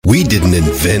We didn't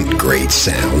invent great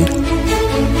sound.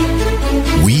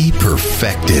 We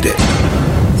perfected it.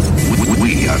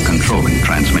 We are controlling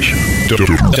transmission.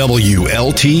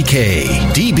 WLTK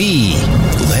DB.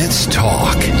 Let's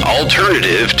talk.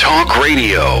 Alternative Talk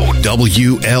Radio.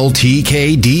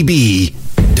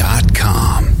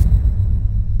 WLTKDB.com.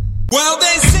 Well, they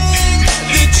say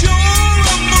that you're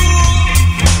a fool.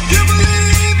 You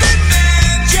believe in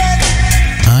magic.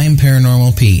 I'm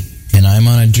Paranormal Pete, and I'm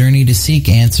on a journey to seek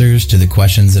answers to the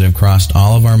questions that have crossed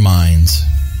all of our minds.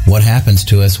 What happens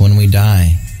to us when we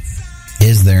die?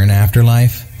 Is there an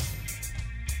afterlife?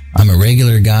 I'm a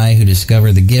regular guy who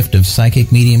discovered the gift of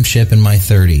psychic mediumship in my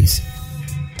 30s.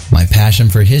 My passion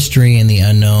for history and the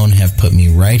unknown have put me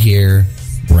right here,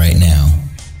 right now.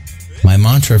 My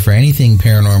mantra for anything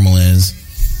paranormal is,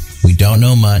 we don't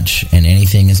know much and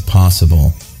anything is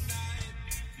possible.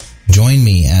 Join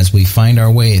me as we find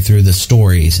our way through the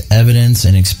stories, evidence,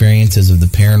 and experiences of the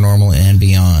paranormal and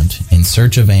beyond in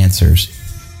search of answers,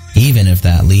 even if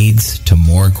that leads to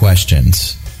more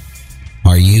questions.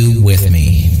 Are you with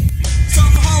me? Some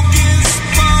hocus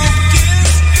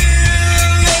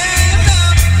pocus feeling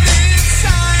up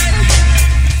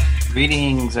inside.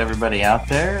 Greetings, everybody out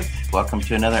there. Welcome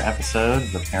to another episode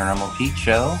of the Paranormal Pete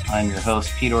Show. I'm your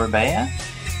host, Pete Orbea.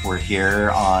 We're here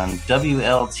on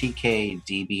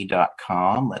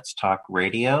WLTKDB.com. Let's Talk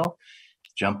Radio.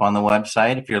 Jump on the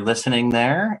website if you're listening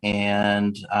there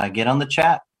and get on the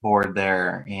chat board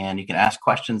there, and you can ask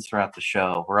questions throughout the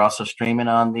show. We're also streaming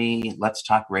on the Let's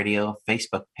Talk Radio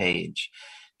Facebook page.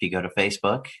 If you go to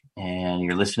Facebook and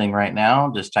you're listening right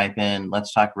now, just type in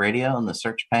Let's Talk Radio in the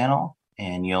search panel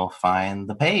and you'll find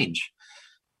the page.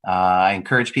 I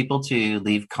encourage people to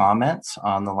leave comments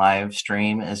on the live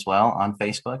stream as well on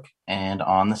Facebook and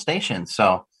on the station.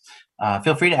 So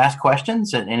feel free to ask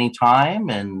questions at any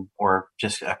time or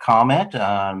just a comment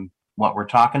on what we're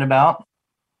talking about.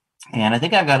 And I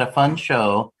think I've got a fun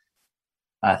show,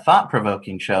 a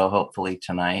thought-provoking show, hopefully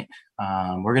tonight.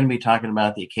 We're going to be talking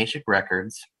about the Akashic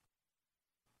Records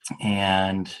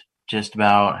and just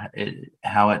about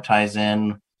how it ties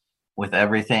in with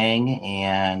everything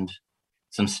and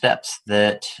some steps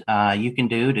that you can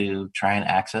do to try and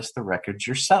access the records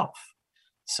yourself.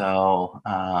 So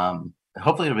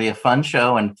hopefully it'll be a fun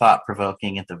show and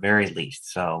thought-provoking at the very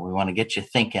least. So we want to get you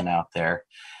thinking out there.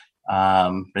 I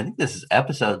think this is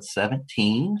episode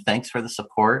 17. Thanks for the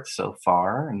support so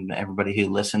far and everybody who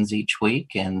listens each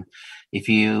week. And if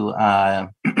you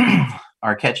are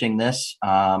catching this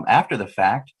after the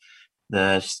fact,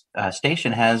 the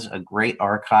station has a great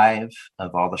archive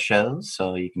of all the shows.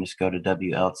 So you can just go to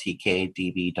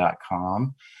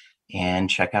WLTKDB.com and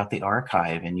check out the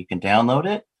archive, and you can download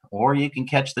it, or you can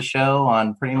catch the show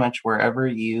on pretty much wherever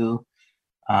you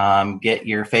get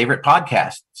your favorite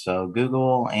podcast. So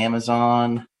Google,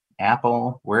 Amazon,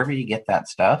 Apple, wherever you get that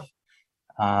stuff,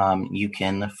 you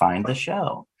can find the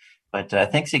show. But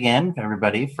thanks again,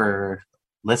 everybody, for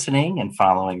listening and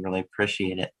following. Really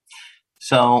appreciate it.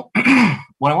 So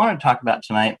what I want to talk about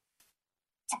tonight,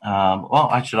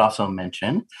 I should also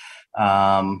mention,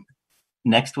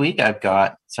 next week I've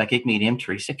got psychic medium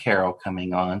Teresa Carroll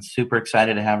coming on. Super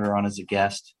excited to have her on as a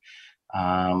guest.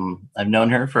 I've known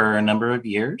her for a number of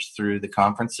years through the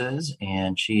conferences,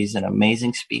 and she's an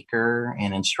amazing speaker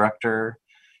and instructor.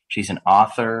 She's an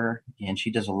author, and she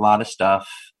does a lot of stuff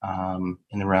in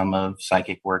the realm of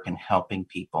psychic work and helping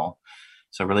people.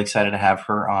 So really excited to have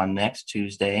her on next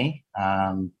Tuesday.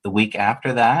 The week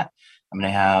after that, I'm going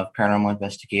to have paranormal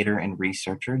investigator and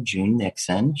researcher June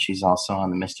Nixon. She's also on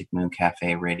the Mystic Moon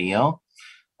Cafe Radio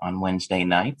on Wednesday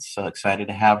nights. So excited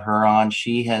to have her on.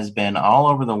 She has been all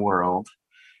over the world.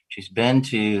 She's been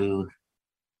to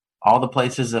all the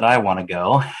places that I want to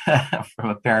go from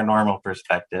a paranormal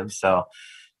perspective. So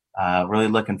really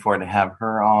looking forward to have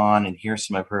her on and hear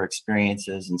some of her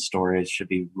experiences and stories. Should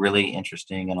be really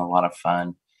interesting and a lot of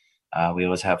fun. We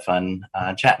always have fun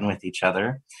chatting with each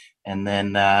other. And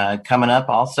then coming up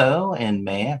also in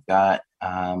May, I've got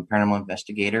paranormal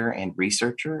investigator and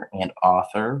researcher and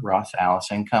author Ross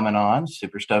Allison coming on.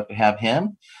 Super stoked to have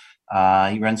him.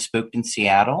 He runs Spooked in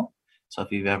Seattle. So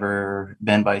if you've ever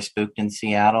been by Spooked in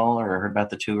Seattle or heard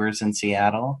about the tours in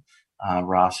Seattle,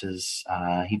 Ross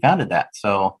he founded that.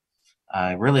 So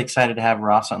really excited to have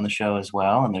Ross on the show as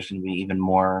well. And there's going to be even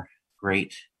more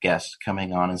great guests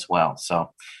coming on as well.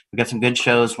 So we've got some good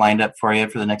shows lined up for you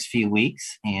for the next few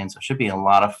weeks. And so it should be a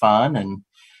lot of fun. And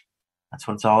that's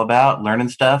what it's all about, learning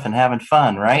stuff and having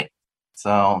fun, right?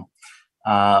 So,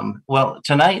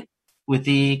 tonight with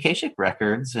the Akashic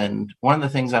Records, and one of the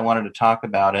things I wanted to talk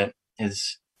about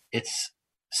is it's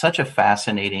such a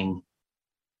fascinating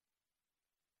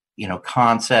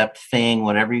concept, thing,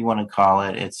 whatever you want to call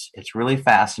it. It's really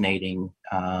fascinating.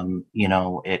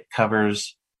 It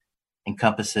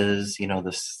encompasses,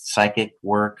 the psychic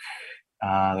work,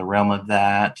 the realm of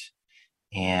that,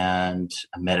 and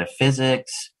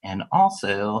metaphysics, and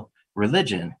also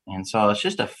religion. And so it's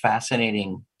just a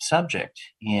fascinating subject,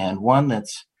 and one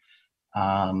that's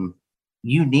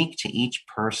unique to each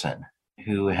person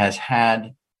who has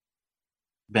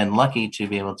been lucky to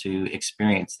be able to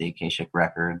experience the Akashic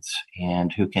records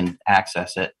and who can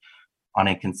access it on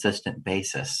a consistent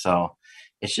basis. So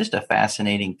it's just a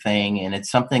fascinating thing, and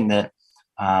it's something that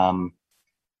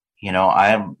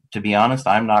to be honest,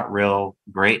 I'm not real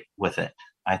great with it.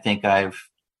 I think I've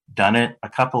done it a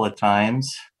couple of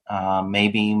times,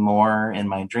 maybe more in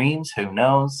my dreams, who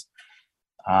knows?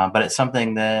 But it's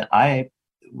something that I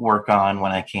work on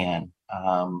when I can,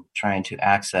 trying to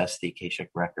access the Akashic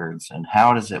records. And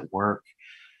how does it work?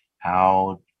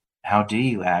 How do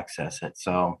you access it?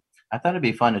 So I thought it'd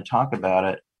be fun to talk about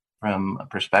it from a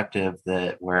perspective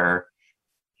where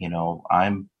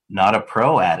I'm not a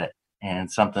pro at it,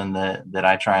 and something that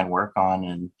I try and work on.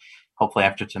 And hopefully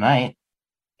after tonight,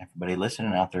 everybody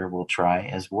listening out there will try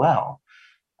as well.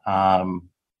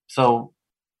 So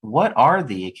what are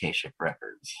the Akashic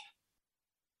records?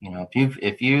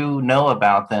 If you know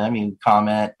about them, you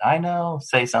comment, I know,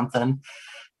 say something.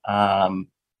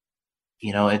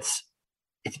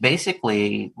 It's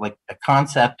basically like a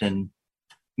concept in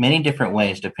many different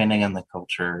ways, depending on the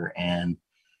culture and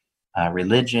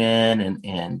religion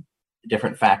and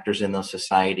different factors in those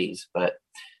societies. But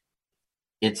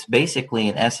it's basically,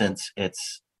 in essence,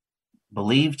 it's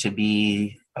believed to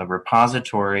be a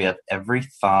repository of every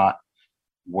thought,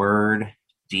 word,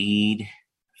 deed,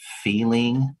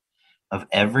 feeling of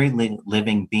every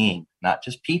living being, not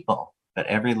just people, but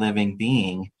every living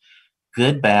being,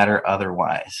 good, bad, or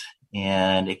otherwise.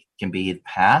 And it can be the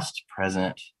past,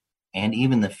 present, and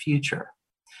even the future.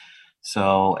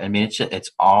 So, I mean,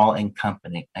 it's all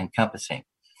encompassing.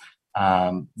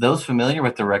 Those familiar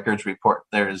with the records report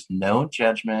there is no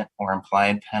judgment or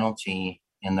implied penalty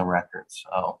in the records.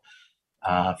 So,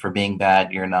 for being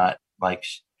bad, you're not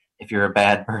if you're a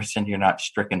bad person, you're not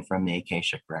stricken from the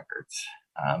Akashic records.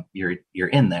 You're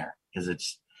in there because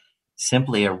it's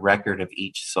simply a record of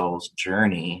each soul's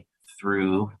journey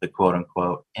through the quote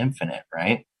unquote infinite,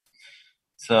 right?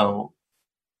 So,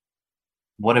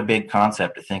 what a big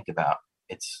concept to think about.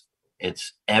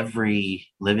 It's every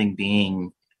living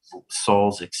being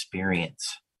soul's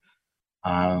experience.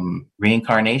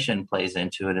 Reincarnation plays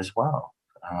into it as well.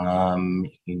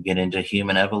 You can get into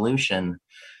human evolution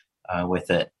with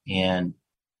it.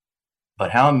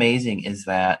 But how amazing is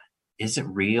that? Is it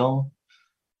real?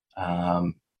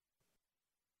 That's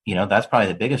probably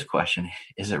the biggest question.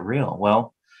 Is it real?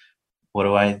 Well, what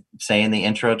do I say in the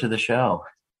intro to the show?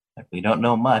 We don't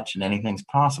know much and anything's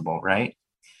possible, right?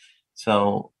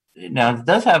 So now it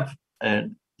does have,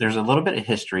 there's a little bit of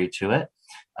history to it.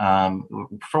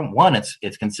 From one,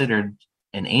 it's considered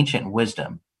an ancient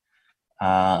wisdom,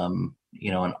 an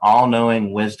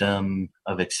all-knowing wisdom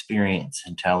of experience,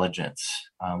 intelligence,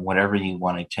 whatever you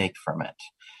want to take from it.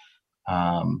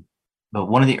 But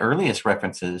one of the earliest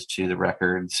references to the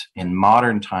records in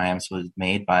modern times was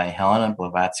made by Helena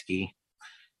Blavatsky,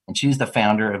 and she was the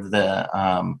founder of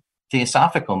the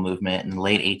Theosophical movement in the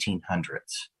late 1800s,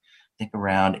 I think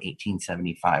around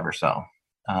 1875 or so.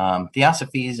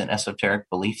 Theosophy is an esoteric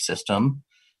belief system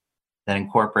that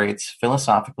incorporates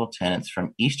philosophical tenets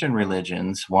from Eastern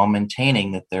religions while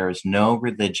maintaining that there is no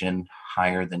religion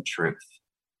higher than truth.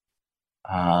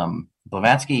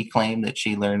 Blavatsky claimed that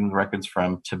she learned records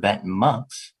from Tibetan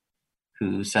monks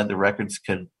who said the records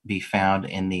could be found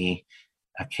in the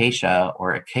Akasha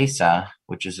or Akasa,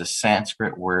 which is a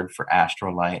Sanskrit word for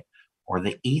astral light, or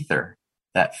the ether,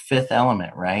 that fifth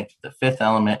element, right? The fifth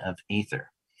element of ether.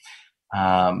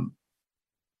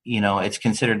 It's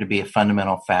considered to be a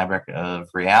fundamental fabric of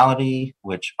reality,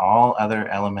 which all other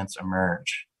elements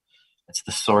emerge. It's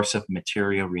the source of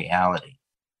material reality.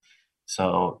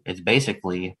 So it's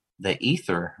basically the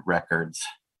ether records,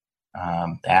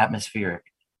 the atmospheric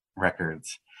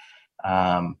records.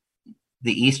 The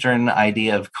Eastern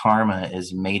idea of karma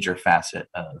is a major facet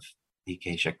of the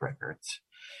Akashic records.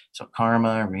 So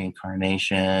karma,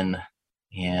 reincarnation,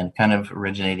 and kind of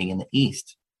originating in the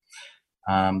East.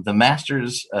 The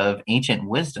masters of ancient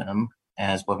wisdom,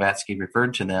 as Blavatsky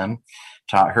referred to them,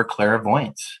 taught her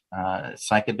clairvoyance,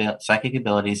 psychic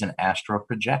abilities, and astral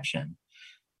projection.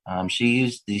 She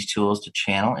used these tools to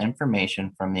channel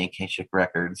information from the Akashic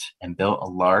records and built a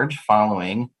large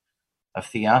following of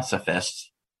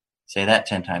theosophists, say that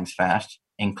 10 times fast,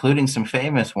 including some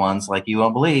famous ones like you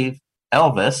won't believe,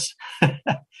 Elvis,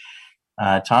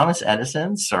 Thomas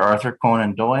Edison, Sir Arthur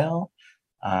Conan Doyle,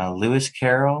 Lewis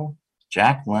Carroll,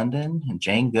 Jack London, and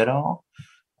Jane Goodall.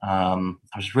 I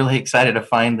was really excited to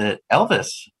find that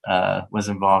Elvis was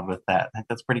involved with that. I think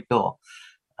that's pretty cool.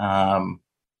 I've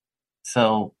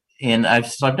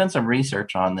done some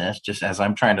research on this just as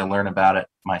I'm trying to learn about it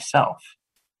myself.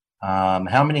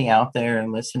 How many out there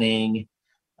listening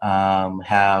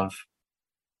have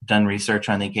done research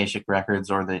on the Akashic Records,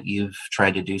 or that you've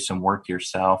tried to do some work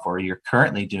yourself, or you're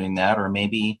currently doing that, or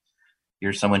maybe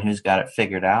you're someone who's got it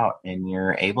figured out and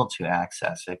you're able to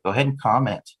access it? Go ahead and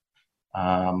comment.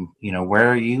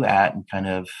 Where are you at, and kind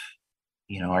of,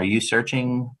 are you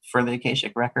searching for the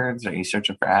Akashic Records? Are you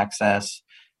searching for access?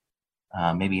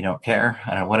 Maybe you don't care,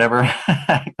 whatever.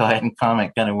 Go ahead and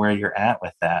comment kind of where you're at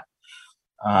with that.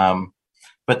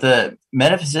 But the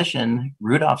metaphysician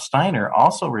Rudolf Steiner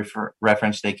also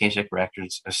referenced the Akashic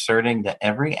Records, asserting that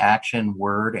every action,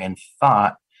 word, and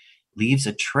thought leaves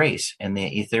a trace in the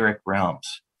etheric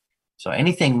realms. So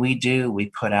anything we do, we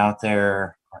put out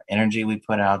there, our energy we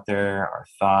put out there, our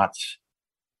thoughts,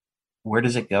 where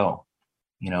does it go?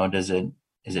 Is it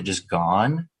just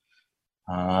gone?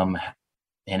 And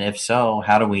if so,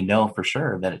 how do we know for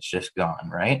sure that it's just gone,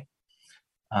 right?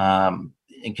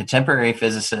 And contemporary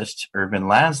physicist Ervin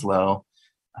Laszlo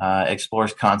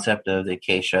explores concept of the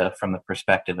Akasha from the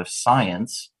perspective of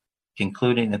science,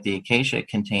 concluding that the Akasha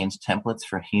contains templates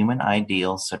for human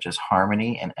ideals such as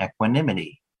harmony and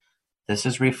equanimity. This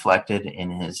is reflected in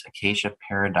his Akasha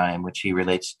paradigm, which he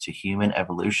relates to human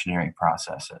evolutionary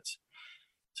processes.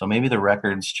 So maybe the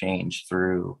records change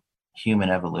through human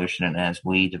evolution, and as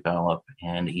we develop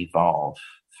and evolve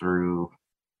through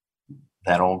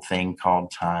that old thing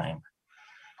called time.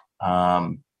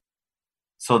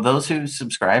 So those who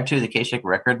subscribe to the Akashic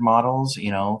record models,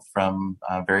 from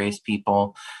various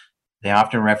people, they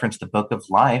often reference the Book of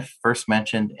Life, first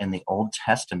mentioned in the Old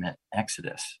Testament,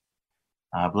 Exodus.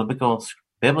 Biblical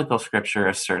scripture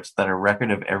asserts that a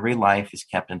record of every life is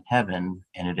kept in heaven,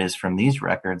 and it is from these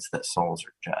records that souls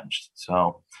are judged.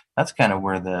 So that's kind of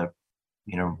where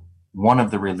one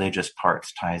of the religious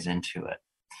parts ties into it.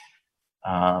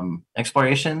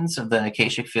 Explorations of the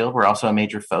Akashic field were also a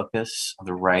major focus of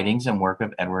the writings and work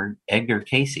of Edgar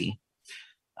Cayce.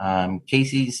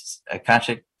 Cayce's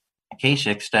Akashic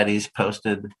studies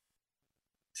posited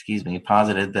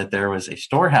that there was a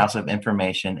storehouse of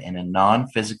information in a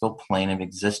non-physical plane of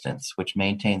existence, which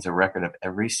maintains a record of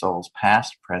every soul's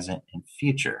past, present, and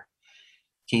future.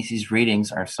 Cayce's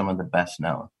readings are some of the best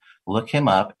known. Look him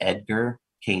up, Edgar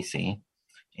Cayce,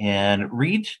 and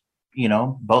read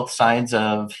both sides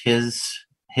of his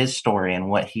story and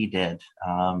what he did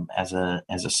as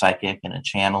a psychic and a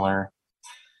channeler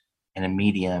and a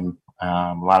medium.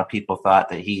 A lot of people thought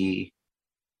that he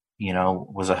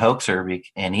was a hoaxer,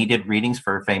 and he did readings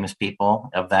for famous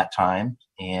people of that time.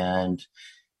 And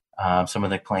some of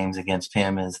the claims against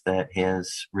him is that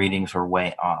his readings were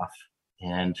way off,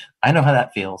 and I know how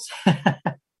that feels.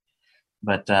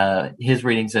 But his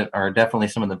readings are definitely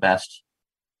some of the best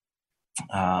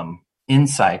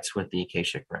insights with the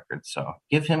Akashic records. So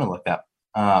give him a look up.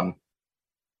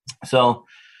 So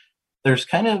there's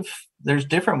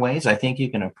different ways I think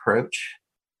you can approach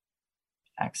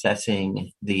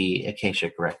accessing the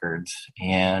Akashic records,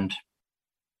 and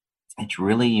it's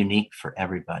really unique for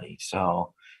everybody.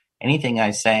 So anything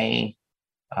I say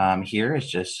here is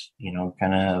just,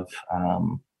 kind of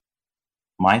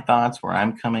my thoughts, where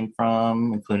I'm coming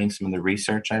from, including some of the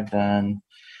research I've done.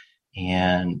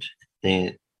 And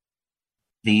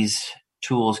these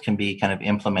tools can be kind of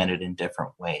implemented in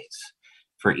different ways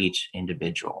for each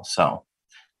individual. So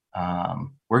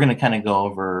we're going to kind of go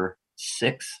over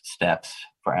 6 steps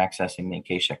for accessing the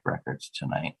Akashic records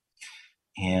tonight,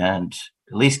 and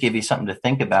at least give you something to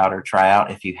think about or try out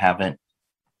if you haven't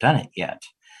done it yet.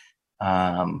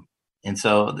 And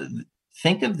so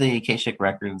think of the Akashic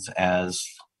records as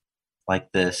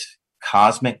like this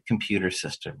cosmic computer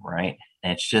system, right?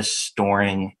 And it's just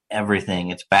storing everything.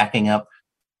 It's backing up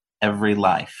every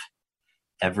life,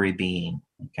 every being,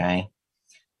 okay?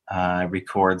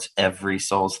 Records every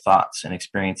soul's thoughts and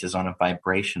experiences on a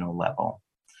vibrational level.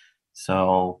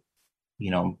 So,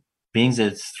 being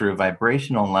that it's through a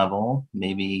vibrational level,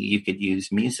 maybe you could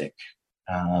use music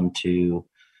to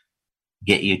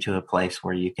get you to a place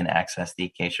where you can access the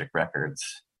Akashic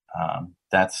records.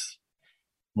 That's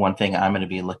one thing I'm going to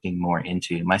be looking more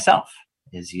into myself,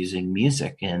 is using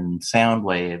music and sound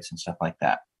waves and stuff like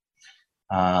that.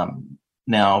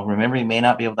 Now, remember, you may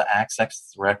not be able to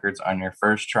access the records on your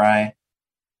first try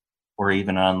or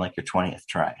even on like your 20th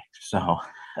try. So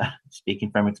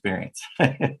speaking from experience.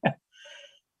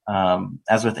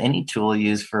 As with any tool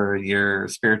used for your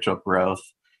spiritual growth,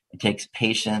 it takes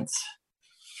patience,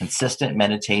 consistent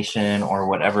meditation, or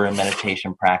whatever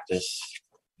meditation practice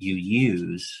you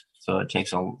use. So it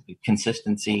takes a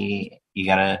consistency. You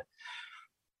got to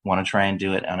want to try and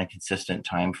do it on a consistent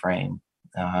time frame.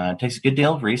 It takes a good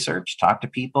deal of research. Talk to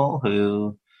people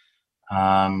who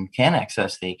can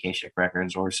access the Akashic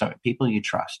records, or some people you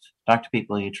trust. Talk to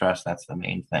people you trust. That's the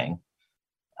main thing.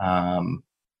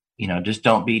 Just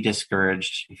don't be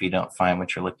discouraged if you don't find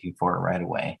what you're looking for right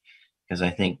away. Because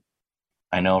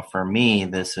I know for me,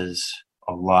 this is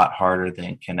a lot harder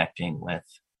than connecting with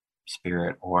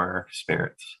spirit or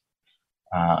spirits.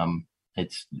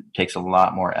 It takes a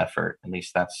lot more effort. At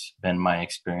least that's been my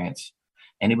experience.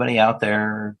 Anybody out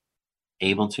there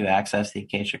able to access the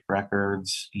Akashic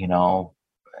records,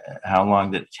 how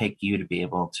long did it take you to be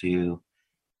able to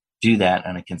do that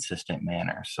in a consistent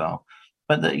manner? So,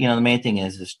 but the main thing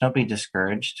is don't be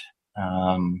discouraged.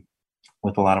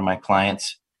 With a lot of my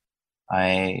clients,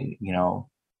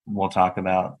 we'll talk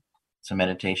about some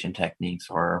meditation techniques,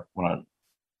 or what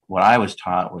I was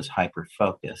taught was hyper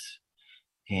focus.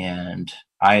 And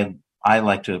I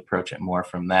like to approach it more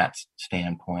from that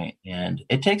standpoint. And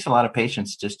it takes a lot of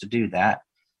patience just to do that.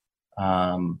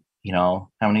 How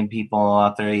many people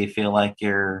out there you feel like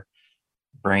your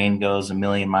brain goes a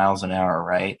million miles an hour,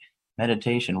 right?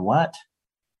 Meditation, what?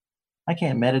 I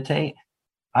can't meditate.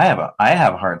 I have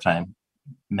a hard time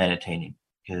meditating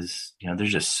because,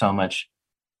 there's just so much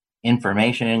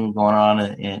information going on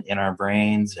in our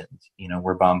brains, and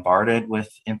we're bombarded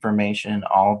with information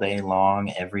all day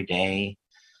long, every day.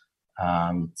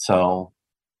 So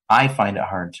I find it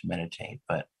hard to meditate,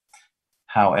 but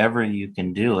however you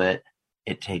can do it,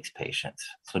 it takes patience.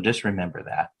 So just remember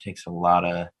that it takes a lot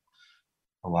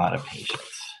of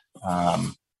patience.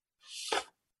 I'm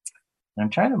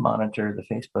trying to monitor the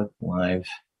Facebook Live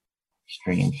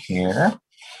stream here.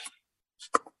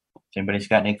 If anybody's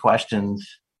got any questions,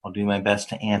 I'll do my best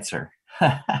to answer.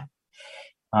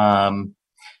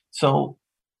 So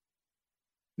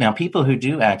now people who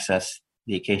do access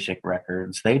the Akashic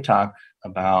records, they talk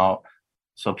about,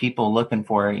 so people looking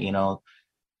for,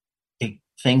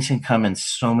 things can come in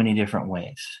so many different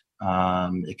ways.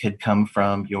 It could come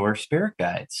from your spirit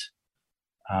guides,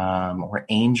 or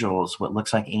angels, what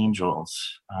looks like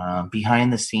angels,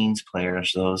 behind the scenes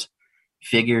players, those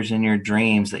figures in your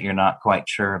dreams that you're not quite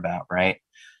sure about, right?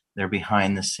 They're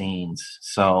behind the scenes.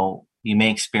 So you may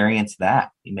experience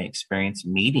that. You may experience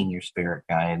meeting your spirit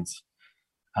guides,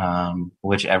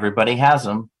 which everybody has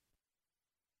them,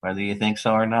 whether you think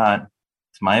so or not.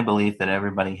 It's my belief that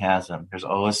everybody has them. There's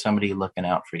always somebody looking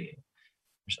out for you.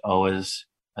 There's always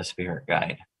a spirit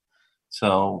guide.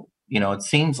 So, it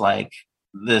seems like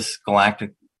this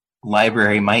galactic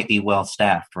library might be well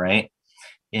staffed, right?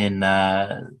 In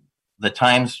the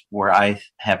times where I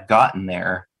have gotten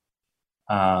there,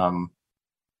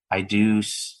 I do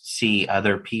see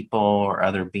other people or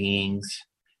other beings,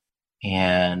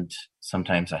 and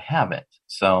sometimes I haven't.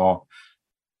 So,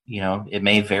 it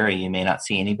may vary. You may not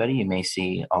see anybody. You may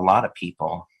see a lot of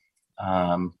people.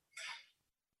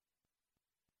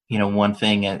 One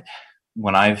thing,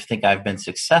 when I think I've been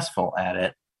successful at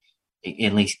it,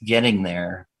 at least getting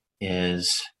there,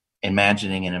 is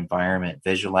imagining an environment,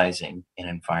 visualizing an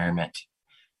environment.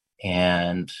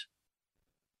 And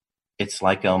it's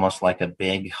almost like a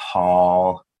big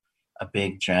hall, a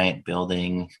big giant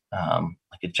building,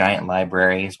 like a giant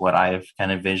library is what I've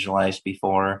kind of visualized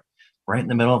before, right in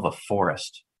the middle of a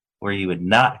forest where you would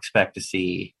not expect to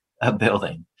see a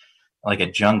building, like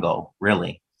a jungle,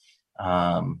 really.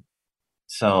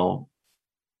 So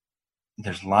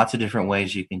there's lots of different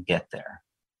ways you can get there.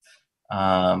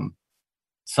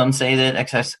 Some say that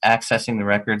accessing the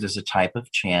records is a type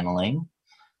of channeling.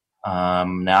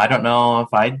 Now, I don't know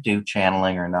if I do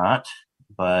channeling or not,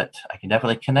 but I can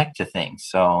definitely connect to things.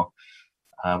 So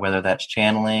whether that's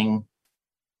channeling,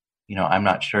 I'm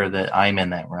not sure that I'm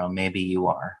in that realm. Maybe you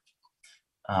are.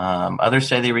 Others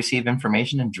say they receive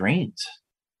information in dreams.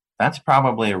 That's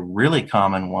probably a really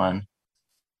common one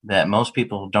that most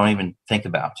people don't even think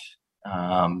about,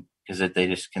 because they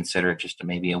just consider it just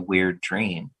maybe a weird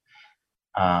dream.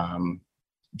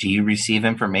 Do you receive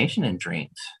information in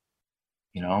dreams?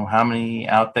 How many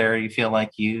out there you feel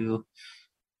like you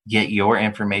get your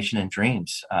information in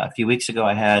dreams? A few weeks ago,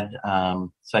 I had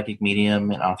psychic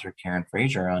medium and author Karen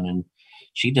Fraser on, and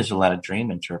she does a lot of dream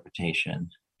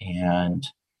interpretation. And,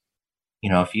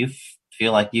 if you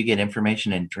feel like you get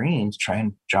information in dreams, try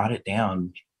and jot it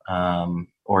down,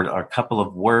 or a couple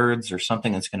of words or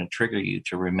something that's going to trigger you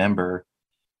to remember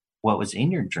what was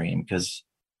in your dream. Because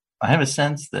I have a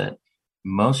sense that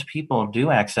most people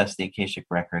do access the Akashic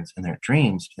records in their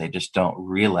dreams. They just don't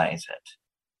realize it.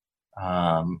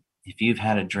 If you've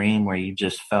had a dream where you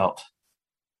just felt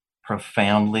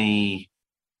profoundly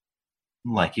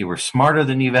like you were smarter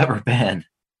than you've ever been,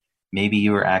 maybe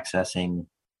you were accessing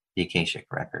the Akashic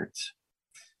records.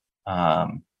 We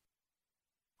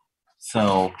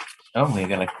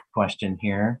got a question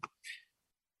here.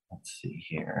 Let's see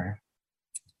here.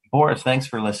 Boris, thanks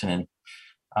for listening.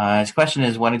 His question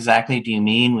is, what exactly do you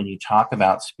mean when you talk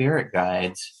about spirit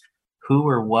guides? Who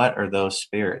or what are those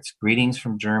spirits? Greetings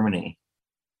from Germany.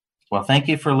 Well, thank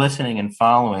you for listening and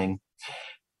following.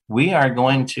 We are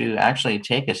going to actually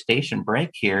take a station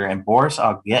break here. And Boris,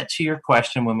 I'll get to your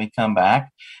question when we come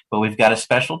back. But we've got a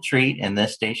special treat in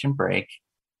this station break.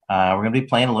 We're going to be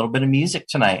playing a little bit of music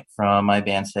tonight from my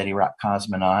band Steady Rock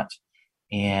Cosmonaut.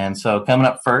 And so coming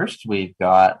up first, we've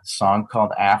got a song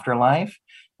called Afterlife.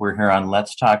 We're here on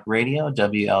Let's Talk Radio,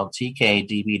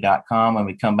 WLTKDB.com. When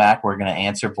we come back, we're going to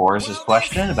answer Boris's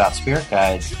question about spirit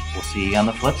guides. We'll see you on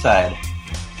the flip side.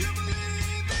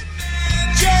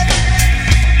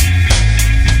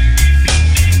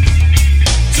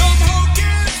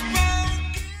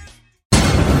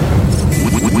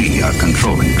 We are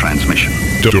controlling transmission.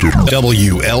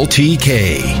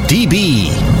 WLTK-DB.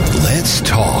 Let's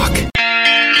talk.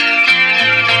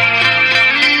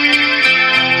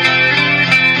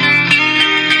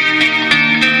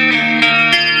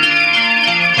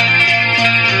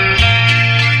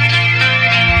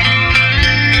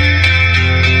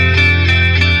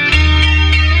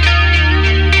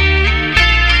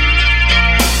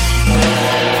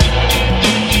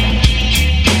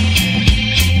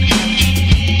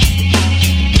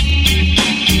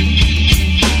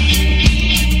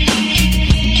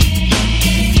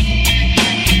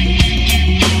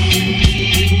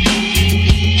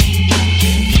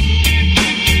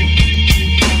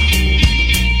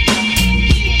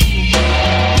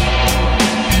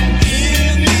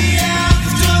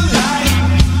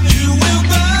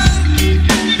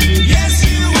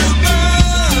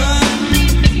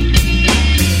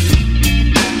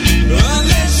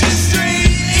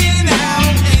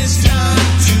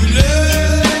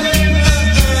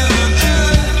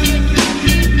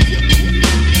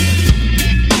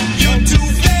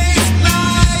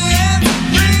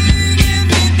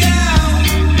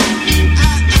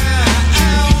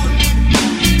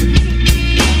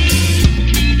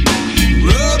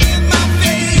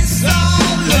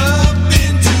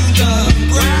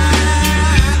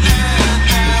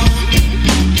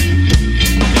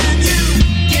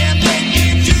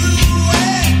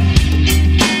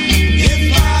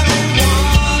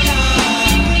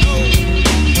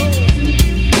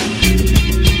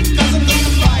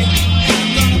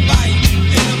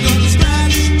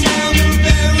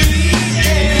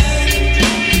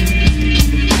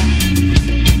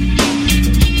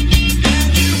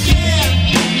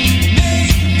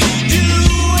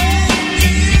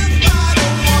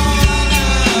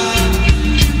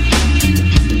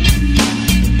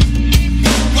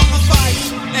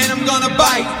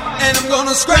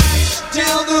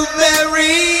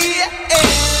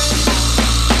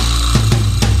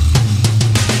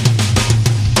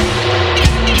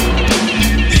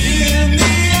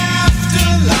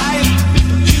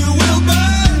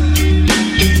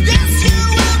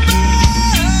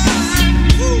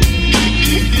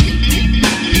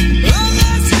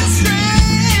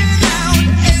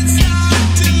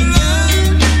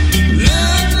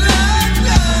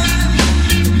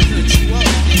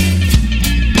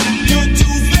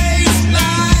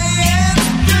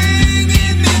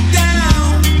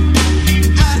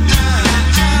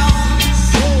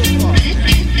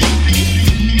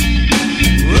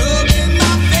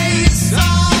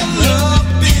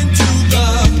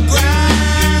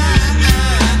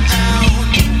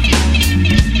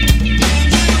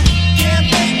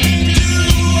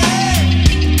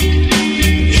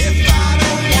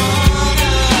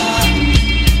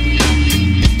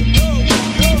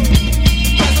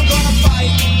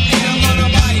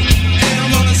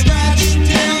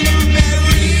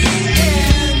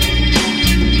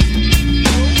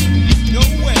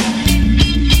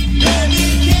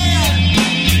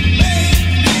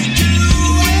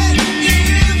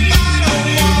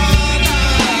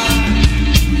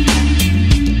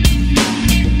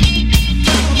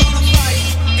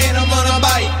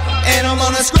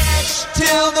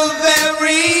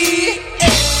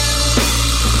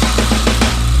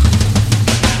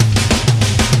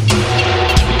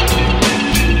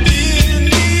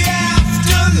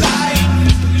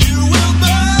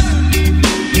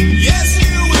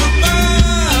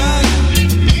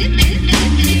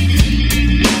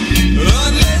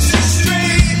 Unless you're straight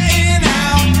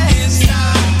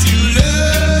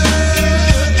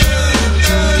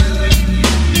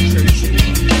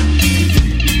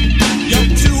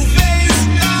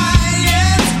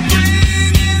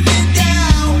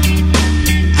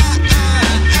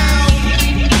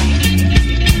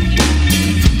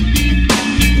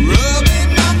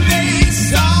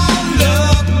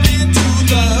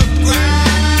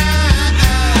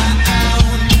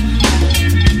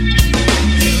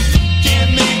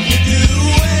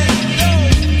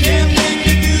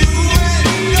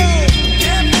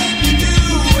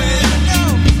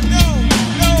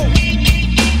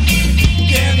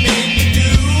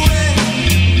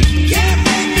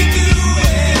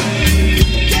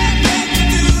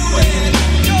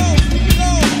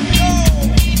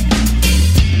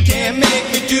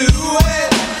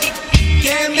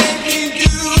can do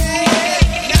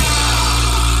it now.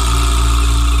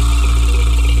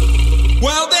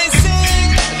 Well, they say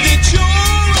that you're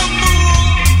a fool.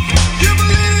 You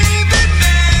believe in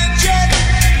magic.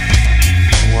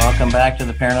 Welcome back to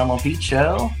the Paranormal Pete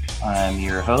Show. I'm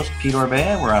your host, Pete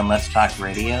Orbea. We're on Let's Talk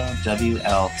Radio,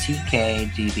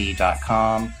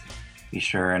 WLTKDB.com. Be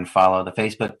sure and follow the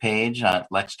Facebook page at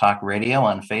Let's Talk Radio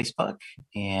on Facebook,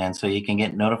 and so you can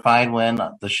get notified when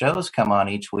the shows come on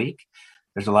each week.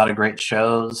 There's a lot of great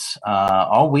shows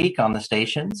all week on the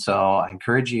station, so I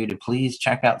encourage you to please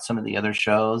check out some of the other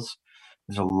shows.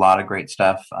 There's a lot of great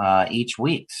stuff each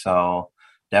week, so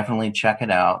definitely check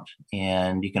it out.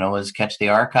 And you can always catch the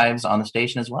archives on the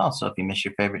station as well. So if you miss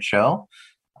your favorite show,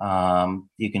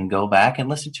 you can go back and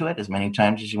listen to it as many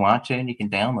times as you want to, and you can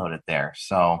download it there.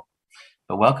 So,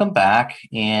 but welcome back.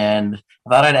 And I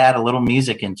thought I'd add a little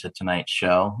music into tonight's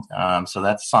show. So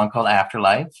that's a song called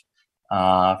Afterlife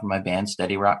from my band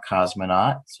Steady Rock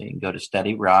Cosmonaut. So you can go to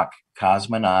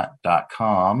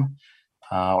steadyrockcosmonaut.com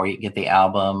or you can get the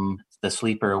album The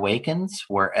Sleeper Awakens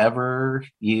wherever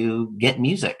you get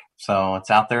music. So it's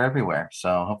out there everywhere.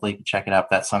 So hopefully you can check it out.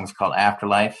 That song's called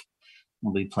Afterlife.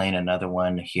 We'll be playing another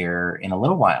one here in a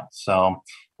little while. So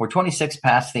we're 26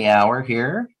 past the hour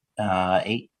here,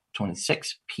 8:26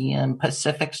 p.m.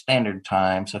 Pacific Standard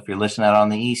Time. So if you're listening out on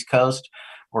the East Coast,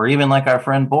 or even like our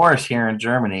friend Boris here in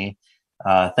Germany,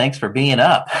 thanks for being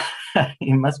up.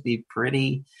 You must be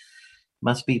pretty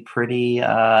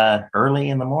early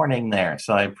in the morning there.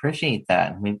 So I appreciate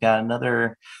that. We've got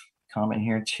another comment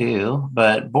here too.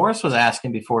 But Boris was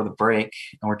asking before the break,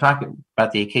 and we're talking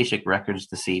about the Akashic records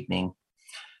this evening,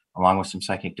 along with some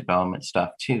psychic development stuff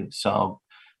too. So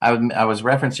I was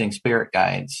referencing spirit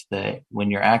guides, that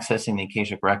when you're accessing the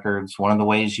Akashic records, one of the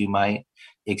ways you might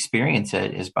experience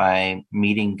it is by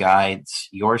meeting guides,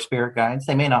 your spirit guides.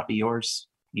 They may not be your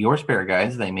spirit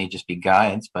guides. They may just be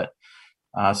guides, but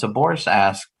so Boris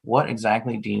asked, what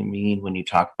exactly do you mean when you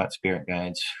talk about spirit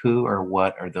guides? Who or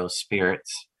what are those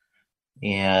spirits?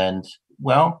 And,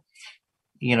 well,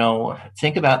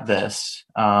 think about this.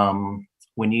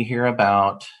 When you hear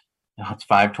about, it's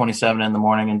 5:27 in the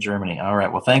morning in Germany. All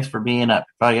right. Well, thanks for being up.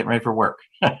 Probably getting ready for work.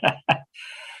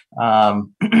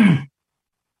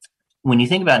 When you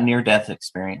think about near-death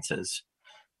experiences,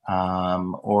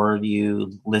 or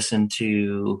you listen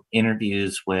to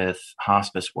interviews with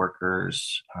hospice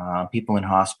workers, people in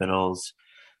hospitals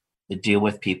that deal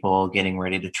with people getting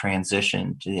ready to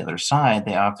transition to the other side,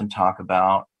 they often talk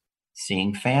about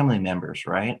seeing family members,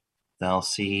 right? They'll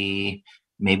see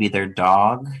maybe their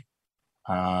dog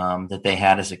that they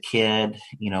had as a kid,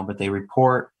 but they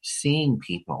report seeing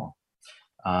people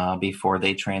before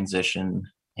they transition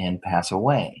and pass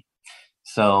away.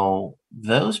 So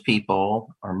those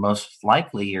people are most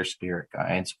likely your spirit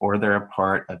guides, or they're a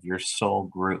part of your soul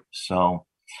group. So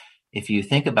if you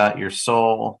think about your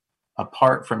soul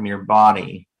apart from your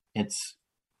body, it's,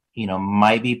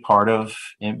 might be part of,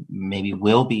 maybe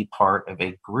will be part of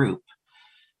a group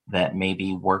that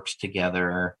maybe works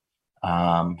together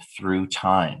through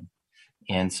time.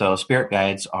 And so spirit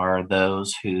guides are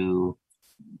those who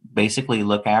basically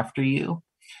look after you.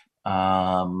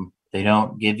 They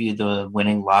don't give you the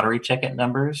winning lottery ticket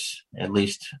numbers, at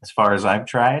least as far as I've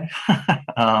tried.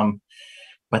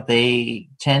 But they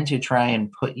tend to try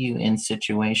and put you in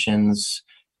situations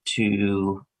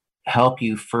to help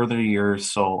you further your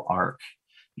soul arc,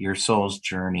 your soul's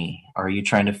journey. Are you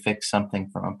trying to fix something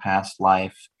from a past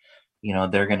life?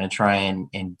 They're going to try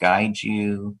and guide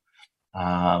you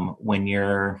when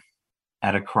you're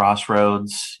at a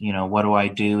crossroads. What do I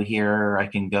do here? I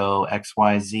can go X,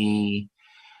 Y, Z.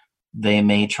 They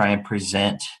may try and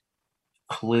present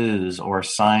clues or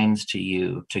signs to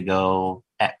you to go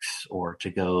X or to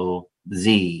go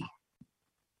Z.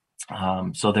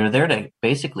 So they're there to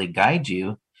basically guide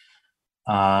you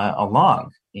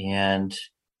along, and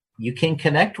you can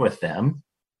connect with them.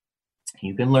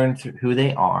 You can learn who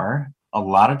they are. A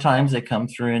lot of times they come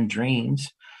through in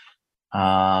dreams.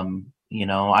 I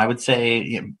would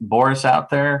say, Boris out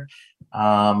there,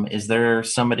 is there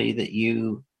somebody that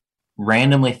you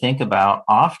randomly think about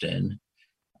often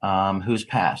who's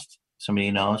passed? Somebody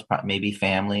you know, maybe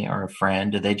family or a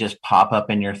friend. Do they just pop up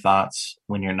in your thoughts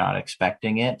when you're not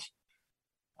expecting it?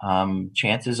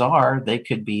 Chances are they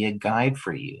could be a guide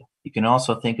for you. You can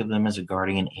also think of them as a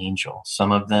guardian angel.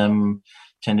 Some of them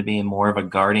tend to be more of a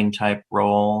guarding type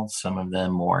role, some of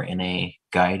them more in a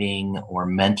guiding or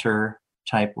mentor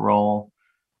type role.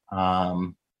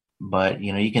 But,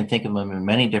 you can think of them in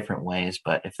many different ways.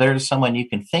 But if there's someone you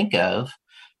can think of,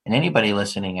 and anybody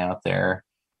listening out there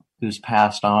who's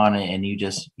passed on, and you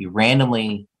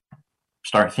randomly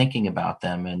start thinking about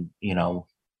them, and,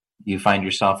 you find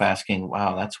yourself asking,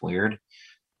 wow, that's weird.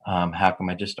 How come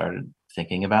I just started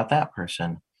thinking about that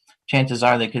person? Chances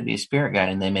are they could be a spirit guide,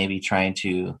 and they may be trying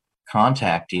to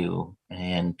contact you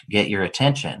and get your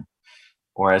attention.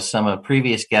 Or as some of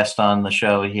previous guests on the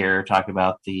show here talk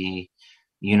about the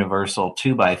universal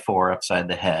 2x4 upside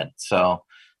the head. So,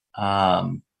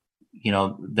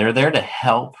 they're there to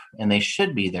help, and they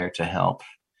should be there to help.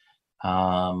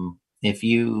 If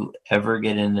you ever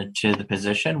get into the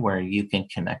position where you can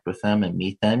connect with them and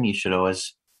meet them, you should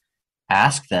always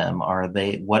ask them,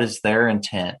 what is their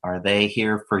intent? Are they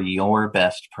here for your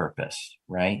best purpose?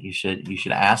 Right? You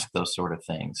should ask those sort of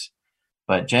things.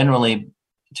 But generally,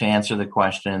 to answer the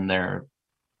question, there are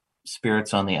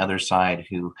spirits on the other side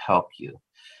who help you.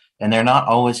 And they're not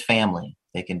always family.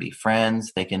 They can be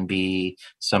friends. They can be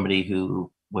somebody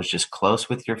who was just close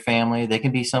with your family. They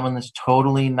can be someone that's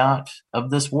totally not of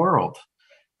this world.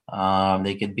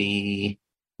 They could be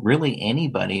really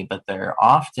anybody, but they're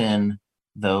often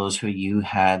those who you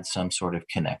had some sort of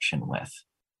connection with.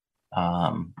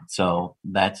 So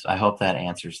I hope that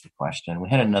answers the question. We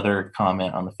had another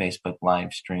comment on the Facebook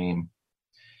live stream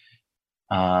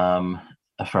from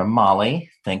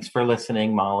Molly. Thanks for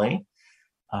listening, Molly.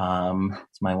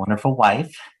 It's my wonderful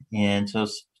wife. And so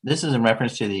this is in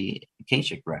reference to the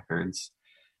Akashic records.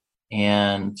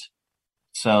 And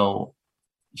so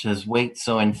it says, wait,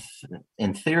 so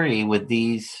in theory, would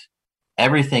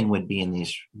everything be in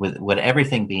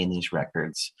these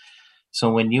records?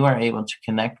 So when you are able to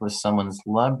connect with someone's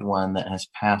loved one that has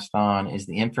passed on, is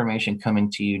the information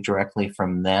coming to you directly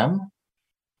from them?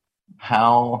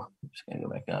 I'm just going to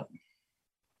go back up.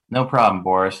 No problem,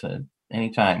 Boris.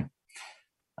 Anytime.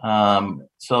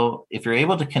 So if you're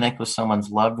able to connect with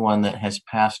someone's loved one that has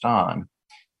passed on,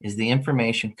 is the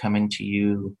information coming to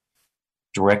you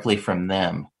directly from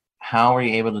them? How are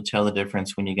you able to tell the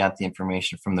difference when you got the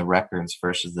information from the records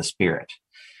versus the spirit?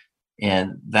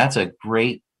 And that's a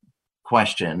great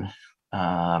question.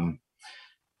 And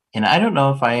I don't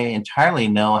know if I entirely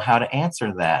know how to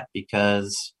answer that,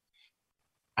 because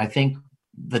I think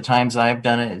the times I've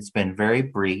done it, it's been very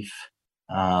brief.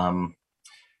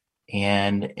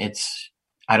 And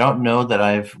I don't know that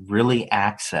I've really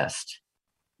accessed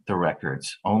the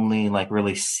records, only like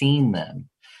really seen them.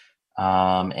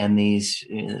 And these,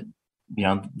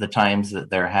 the times that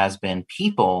there has been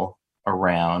people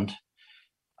around,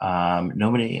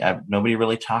 nobody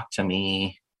really talked to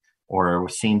me or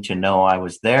seemed to know I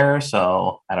was there.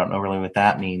 So I don't know really what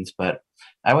that means, but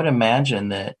I would imagine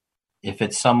that if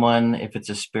it's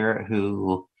a spirit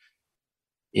who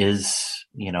is,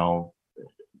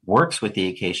 works with the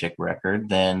Akashic record,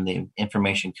 then the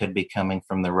information could be coming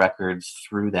from the records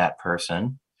through that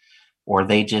person, or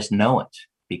they just know it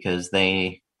because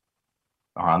they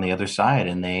are on the other side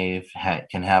and they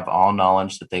can have all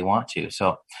knowledge that they want to.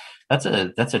 So that's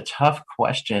a tough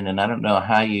question, and I don't know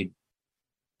how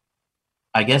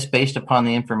I guess based upon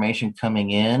the information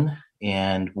coming in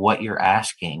and what you're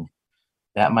asking,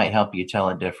 that might help you tell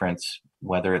a difference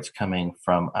whether it's coming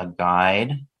from a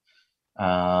guide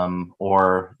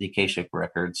or the Akashic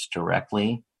records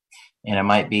directly. And it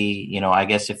might be, I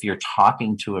guess if you're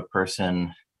talking to a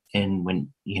person when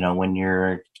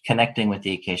you're connecting with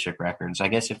the Akashic records, I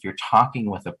guess if you're talking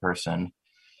with a person,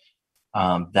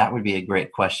 that would be a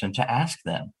great question to ask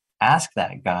them, ask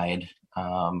that guide.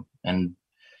 And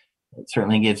it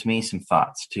certainly gives me some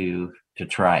thoughts to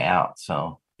try out.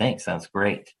 So thanks. That's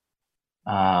great.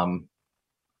 Now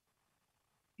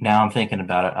I'm thinking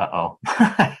about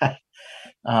it.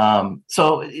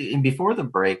 So before the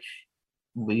break,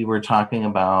 we were talking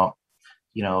about,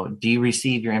 do you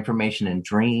receive your information in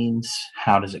dreams?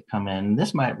 How does it come in?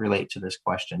 This might relate to this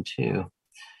question too.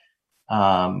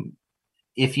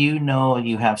 If you know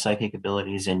you have psychic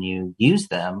abilities and you use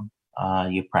them,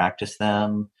 you practice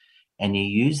them and you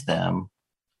use them,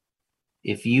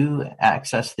 if you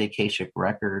access the Akashic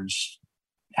records,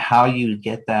 how you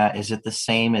get that, is it the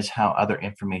same as how other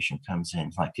information comes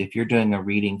in? Like if you're doing a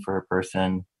reading for a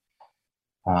person,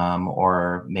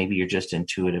 or maybe you're just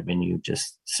intuitive and you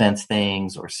just sense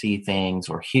things or see things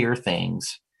or hear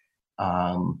things,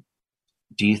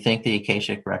 do you think the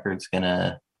Akashic record's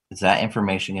is that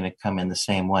information going to come in the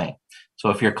same way? So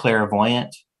if you're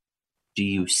clairvoyant, do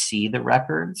you see the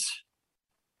records?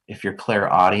 If you're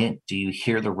clairaudient, do you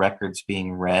hear the records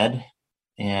being read?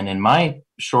 And in my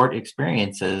short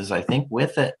experiences, I think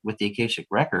with the Akashic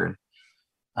record,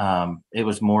 it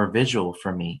was more visual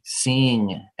for me,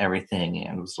 seeing everything.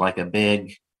 It was like a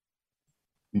big,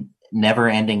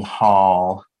 never-ending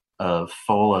hall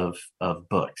full of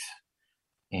books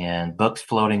and books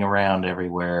floating around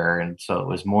everywhere. And so it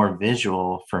was more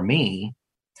visual for me.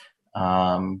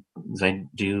 Because I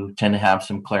do tend to have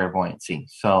some clairvoyancy.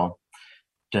 So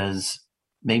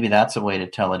maybe that's a way to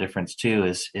tell a difference too,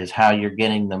 is how you're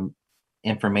getting the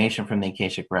information from the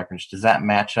Akashic records. Does that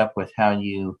match up with how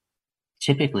you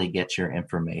typically get your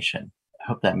information? I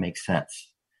hope that makes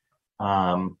sense.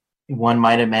 One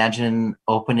might imagine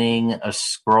opening a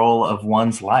scroll of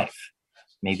one's life.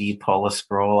 Maybe you pull a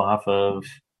scroll off of,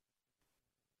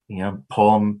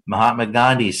 pull Mahatma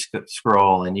Gandhi's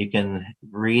scroll, and you can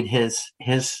read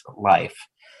his life.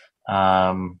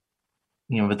 But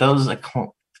those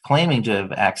claiming to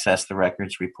have accessed the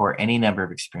records report any number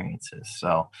of experiences.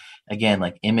 So again,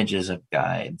 like images of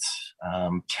guides,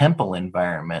 temple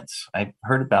environments. I've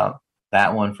heard about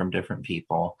that one from different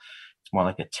people. It's more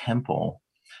like a temple.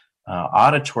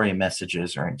 Auditory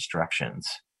messages or instructions.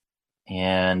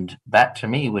 And that to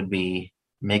me would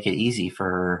make it easy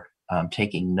for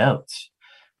taking notes.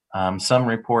 Some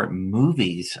report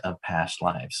movies of past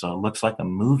lives. So it looks like a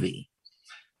movie,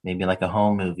 maybe like a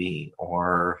home movie,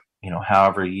 or,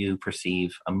 however you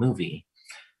perceive a movie.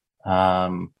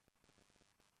 When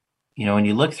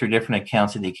you look through different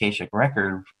accounts of the Akashic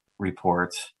record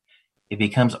reports, it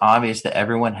becomes obvious that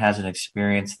everyone has an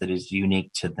experience that is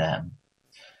unique to them.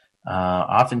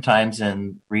 Oftentimes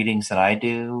in readings that I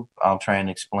do, I'll try and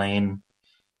explain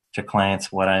to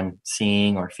clients what I'm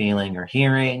seeing or feeling or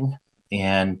hearing.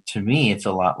 And to me, it's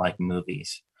a lot like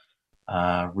movies,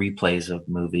 replays of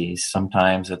movies.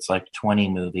 Sometimes it's like 20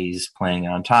 movies playing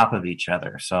on top of each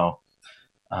other. So,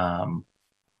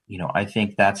 I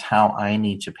think that's how I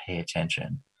need to pay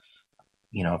attention.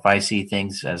 If I see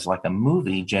things as like a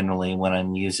movie, generally when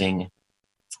I'm using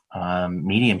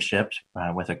mediumship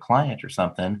with a client or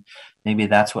something, maybe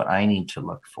that's what I need to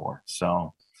look for.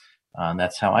 So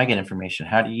that's how I get information.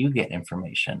 How do you get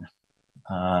information?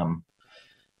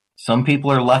 Some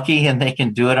people are lucky and they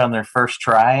can do it on their first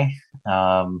try.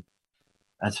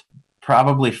 That's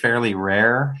probably fairly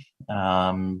rare.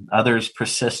 Others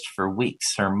persist for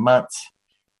weeks or months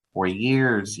or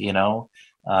years,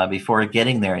 before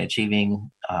getting there and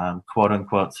achieving quote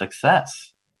unquote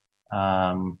success.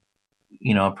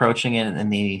 Approaching it in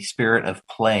the spirit of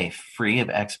play, free of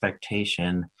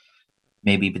expectation,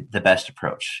 may be the best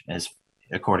approach, as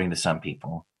according to some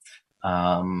people,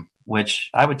 which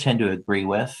I would tend to agree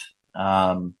with.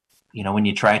 When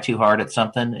you try too hard at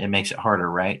something, it makes it harder,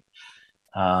 right?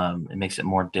 It makes it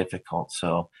more difficult.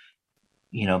 So,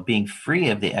 being free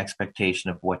of the expectation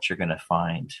of what you're going to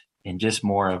find, and just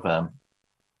more of a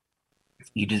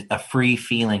free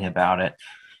feeling about it,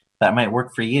 that might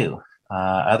work for you.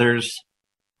 Others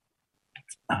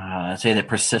say that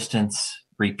persistence,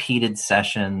 repeated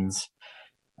sessions,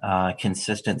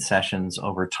 consistent sessions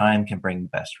over time can bring the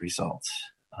best results.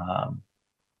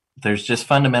 There's just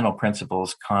fundamental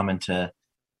principles common to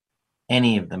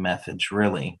any of the methods,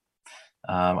 really.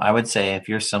 I would say if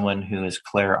you're someone who is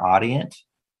clairaudient,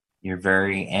 you're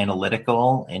very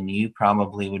analytical, and you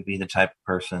probably would be the type of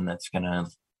person that's going to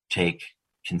take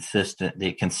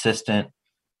the consistent,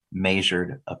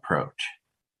 measured approach,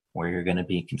 where you're going to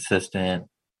be consistent,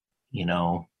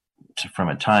 from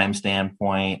a time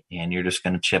standpoint, and you're just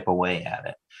going to chip away at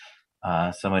it.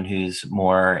 Someone who's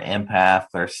more empath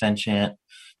or sentient,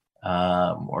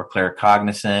 or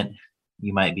claircognizant,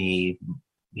 you might be,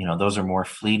 those are more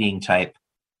fleeting type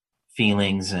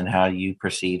feelings and how you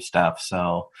perceive stuff.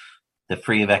 So the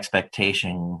free of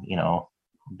expectation,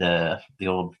 the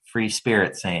old free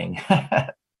spirit saying,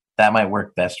 that might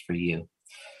work best for you.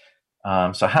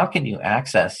 So how can you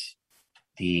access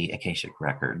the Akashic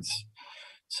records?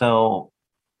 So,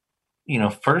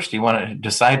 first you want to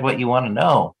decide what you want to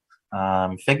know.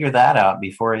 Figure that out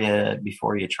before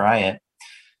you try it.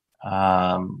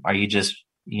 Are you just,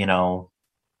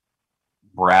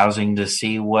 browsing to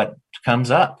see what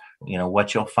comes up,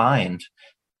 what you'll find?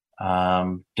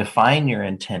 Define your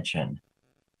intention.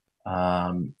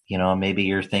 Maybe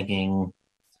you're thinking,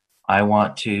 I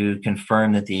want to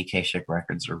confirm that the Akashic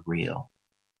records are real.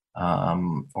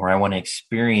 Or I want to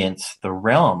experience the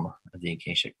realm of the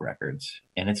Akashic records.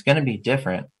 And it's going to be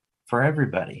different for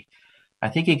everybody. I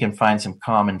think you can find some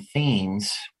common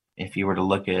themes. If you were to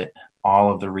look at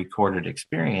all of the recorded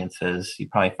experiences, you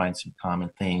probably find some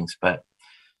common things, but,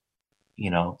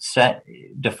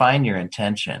 define your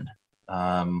intention.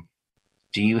 Do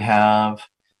you have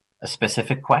a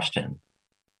specific question?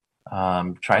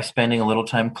 Try spending a little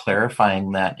time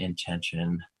clarifying that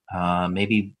intention.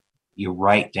 Maybe you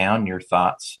write down your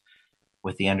thoughts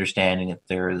with the understanding that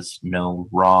there is no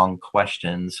wrong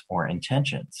questions or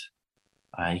intentions.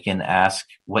 You can ask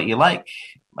what you like,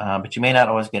 but you may not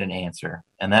always get an answer.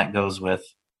 And that goes with,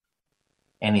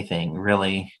 anything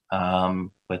really,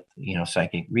 with,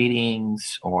 psychic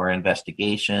readings or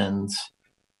investigations.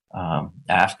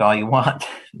 Ask all you want.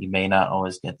 You may not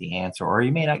always get the answer, or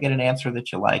you may not get an answer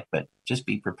that you like, but just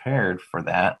be prepared for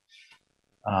that.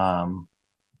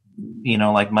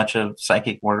 Like much of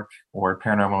psychic work or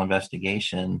paranormal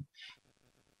investigation,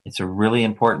 it's a really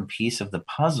important piece of the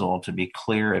puzzle to be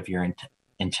clear of your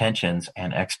intentions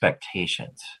and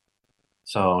expectations.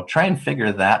 So try and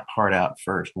figure that part out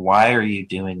first. Why are you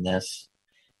doing this?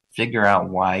 Figure out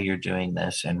why you're doing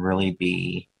this and really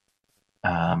be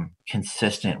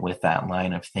consistent with that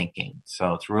line of thinking.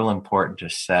 So it's real important to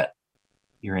set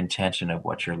your intention of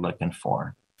what you're looking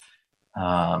for.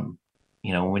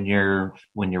 When you're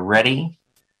ready,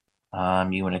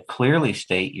 you want to clearly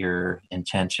state your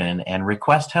intention and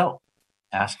request help.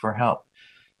 Ask for help.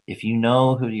 If you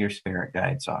know who your spirit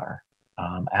guides are,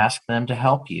 ask them to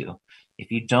help you.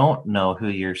 If you don't know who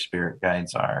your spirit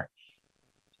guides are,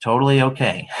 totally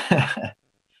okay.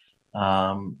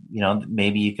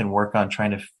 Maybe you can work on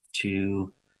trying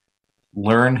to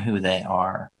learn who they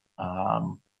are.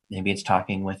 Maybe it's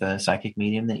talking with a psychic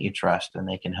medium that you trust, and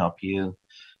they can help you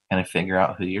kind of figure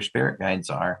out who your spirit guides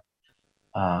are.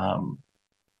 Again,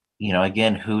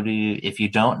 if you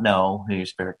don't know who your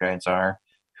spirit guides are,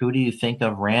 who do you think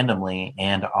of randomly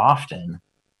and often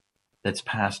that's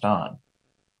passed on?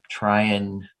 Try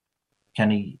and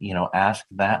kind of, ask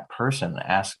that person,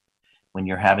 when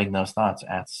you're having those thoughts,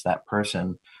 ask that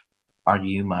person, are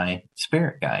you my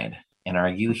spirit guide? And are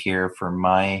you here for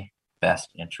my best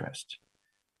interest?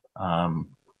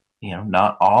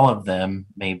 Not all of them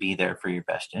may be there for your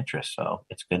best interest. So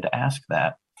it's good to ask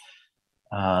that.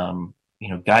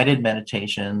 Guided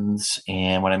meditations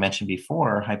and what I mentioned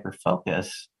before,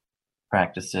 hyperfocus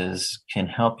practices can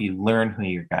help you learn who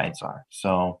your guides are.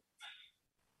 So,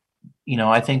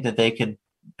 I think that they could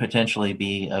potentially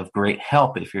be of great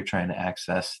help if you're trying to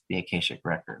access the Akashic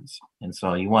records. And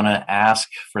so you want to ask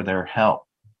for their help.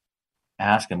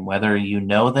 Ask them whether you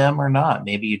know them or not.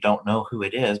 Maybe you don't know who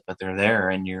it is, but they're there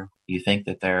and you think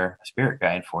that they're a spirit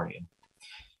guide for you.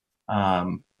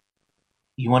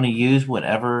 You want to use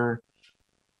whatever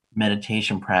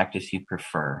meditation practice you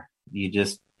prefer.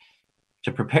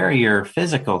 To prepare your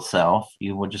physical self,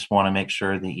 you will just want to make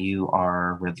sure that you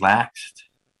are relaxed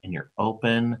and you're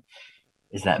open.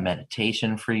 Is that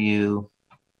meditation for you?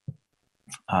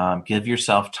 Give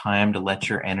yourself time to let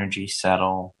your energy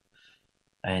settle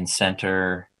and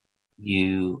center.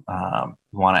 You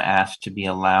want to ask to be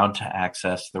allowed to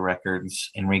access the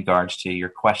records in regards to your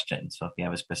question. So if you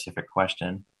have a specific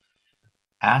question,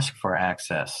 ask for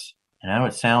access. And I know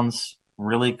it sounds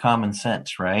really common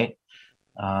sense, right?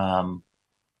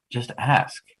 Just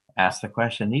ask the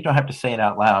question. You don't have to say it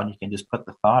out loud. You can just put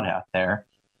the thought out there,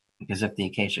 because if the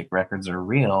Akashic records are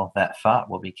real, that thought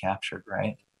will be captured,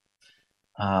 right?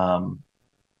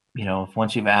 If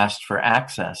once you've asked for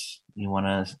access, you want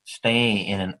to stay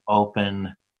in an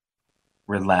open,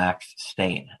 relaxed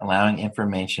state, allowing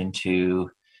information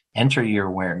to enter your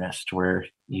awareness to where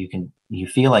you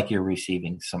feel like you're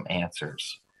receiving some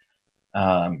answers.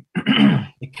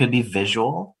 It could be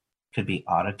visual, could be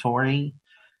auditory,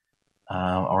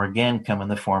 or again, come in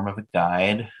the form of a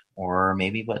guide, or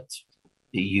maybe what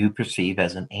you perceive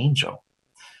as an angel.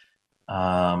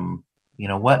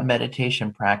 What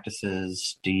meditation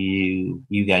practices do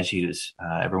you guys use?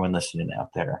 Everyone listening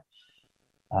out there.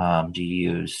 Do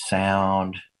you use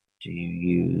sound? Do you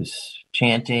use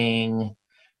chanting?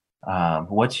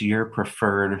 What's your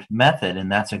preferred method?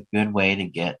 And that's a good way to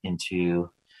get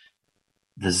into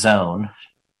the zone,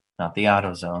 not the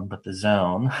auto zone, but the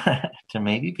zone, to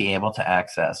maybe be able to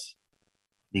access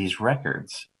these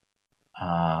records.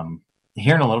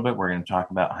 Here in a little bit, we're going to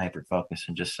talk about hyperfocus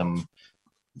and just some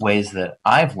ways that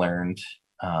I've learned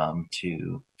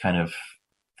to kind of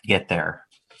get there.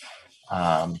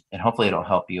 And hopefully it'll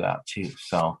help you out too.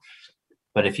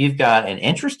 But if you've got an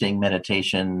interesting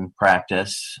meditation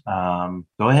practice, go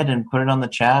ahead and put it on the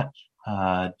chat,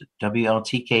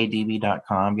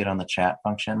 WLTKDB.com, get on the chat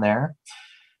function there,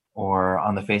 or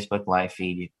on the Facebook live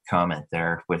feed, you comment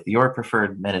there with your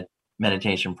preferred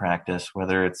meditation practice,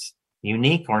 whether it's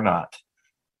unique or not.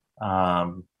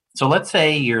 So let's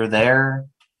say you're there,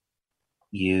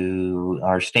 you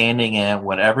are standing at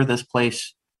whatever this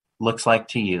place looks like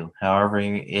to you, however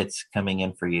it's coming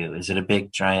in for you. Is it a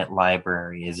big giant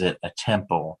library? Is it a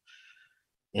temple?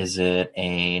 Is it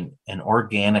an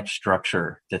organic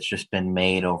structure that's just been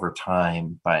made over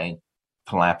time by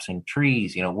collapsing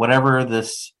trees? Whatever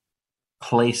this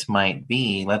place might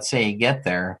be, let's say you get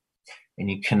there and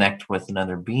you connect with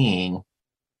another being,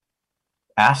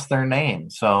 ask their name.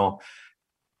 So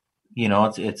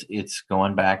it's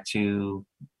going back to,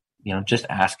 just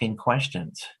asking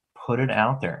questions. Put it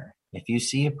out there. If you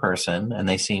see a person and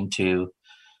they seem to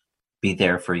be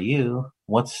there for you,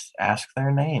 ask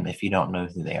their name if you don't know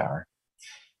who they are.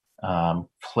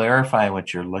 Clarify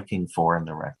what you're looking for in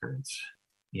the records.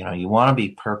 You want to be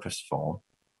purposeful.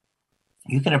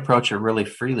 You can approach it really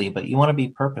freely, but you want to be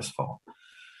purposeful.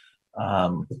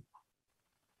 Ask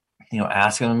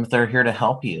them if they're here to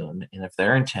help you, and if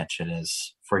their intention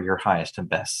is for your highest and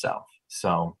best self.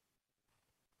 So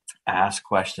ask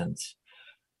questions.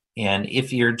 And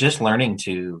if you're just learning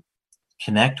to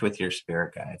connect with your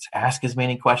spirit guides, ask as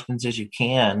many questions as you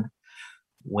can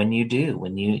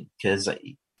because,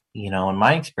 in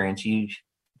my experience, you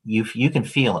can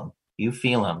feel them. You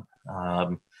feel them.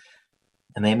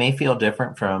 And they may feel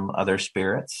different from other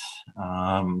spirits.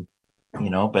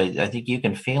 But I think you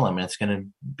can feel them, and it's going to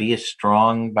be a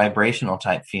strong vibrational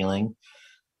type feeling.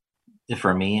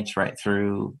 For me, it's right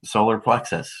through solar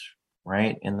plexus,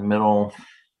 right in the middle,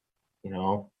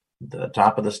 the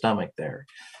top of the stomach there.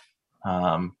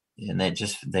 And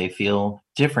they feel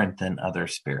different than other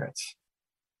spirits.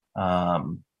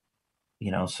 So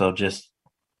just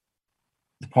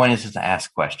the point is just to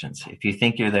ask questions. If you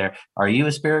think you're there, are you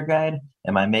a spirit guide?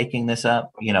 Am I making this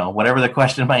up? Whatever the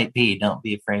question might be, don't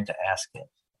be afraid to ask it.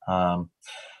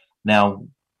 Now,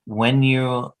 when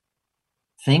you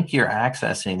think you're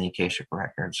accessing the Akashic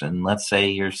records, and let's say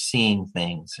you're seeing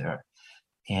things,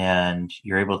 and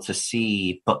you're able to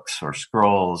see books or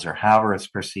scrolls or however it's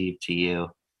perceived to you,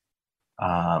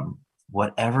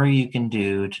 whatever you can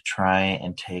do to try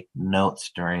and take notes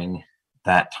during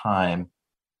that time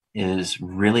is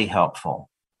really helpful,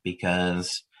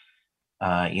 because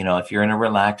if you're in a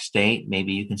relaxed state,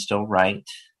 maybe you can still write,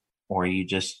 or you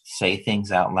just say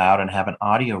things out loud and have an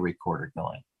audio recorder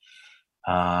going.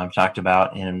 I've talked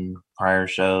about in prior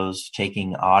shows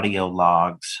taking audio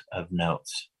logs of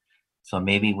notes. So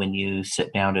maybe when you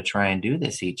sit down to try and do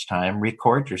this each time,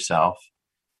 record yourself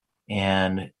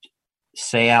and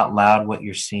say out loud what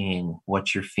you're seeing,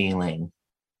 what you're feeling,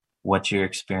 what you're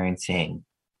experiencing.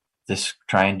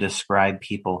 Try and describe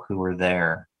people who are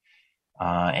there,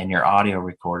 and your audio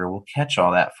recorder will catch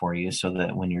all that for you, so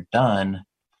that when you're done,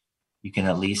 you can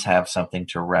at least have something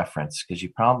to reference, because you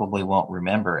probably won't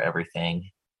remember everything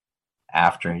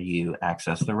after you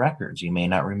access the records. You may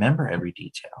not remember every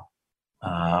detail.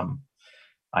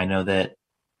 I know that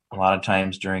a lot of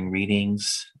times during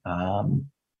readings,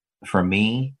 for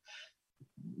me,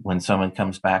 when someone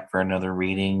comes back for another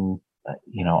reading,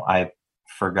 I've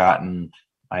forgotten.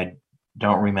 I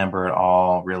don't remember at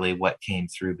all really what came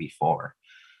through before.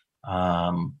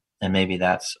 And maybe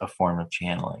that's a form of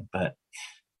channeling. But,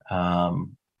 I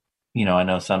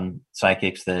know some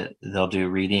psychics that they'll do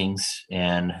readings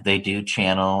and they do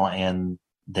channel, and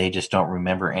they just don't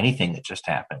remember anything that just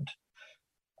happened.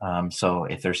 So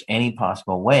if there's any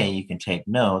possible way you can take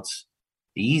notes,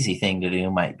 the easy thing to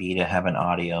do might be to have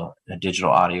a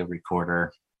digital audio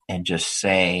recorder, and just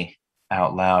say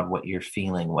out loud what you're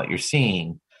feeling, what you're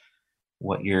seeing,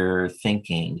 what you're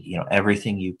thinking,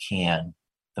 everything you can.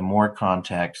 The more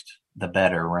context, the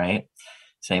better, right?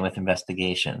 Same with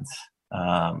investigations.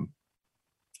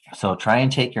 So try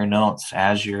and take your notes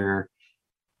as you're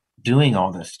doing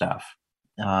all this stuff,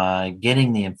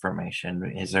 getting the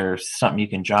information. Is there something you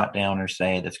can jot down or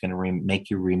say that's going to make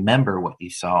you remember what you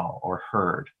saw or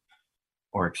heard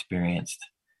or experienced?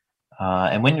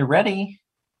 And when you're ready,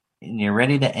 and you're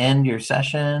ready to end your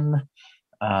session,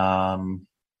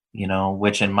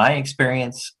 which in my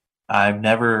experience, I've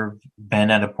never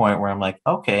been at a point where I'm like,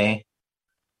 okay,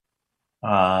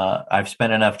 I've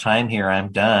spent enough time here,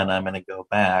 I'm done, I'm going to go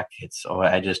back.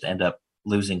 I just end up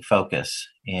losing focus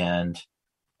and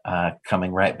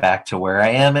coming right back to where I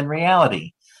am in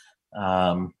reality.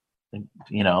 So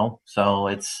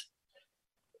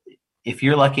if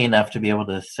you're lucky enough to be able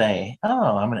to say,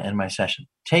 oh, I'm going to end my session,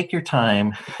 take your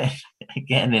time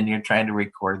again, and you're trying to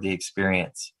record the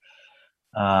experience.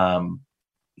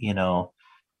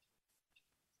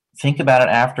 Think about it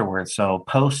afterwards. So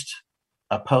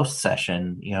a post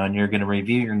session, and you're going to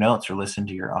review your notes or listen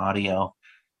to your audio.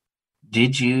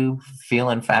 Did you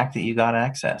feel in fact that you got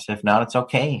access? If not, it's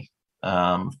okay.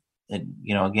 Again,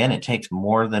 it takes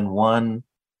more than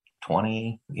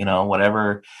 20,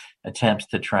 whatever attempts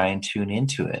to try and tune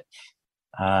into it.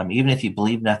 Even if you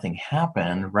believe nothing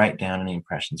happened, write down any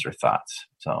impressions or thoughts.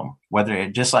 So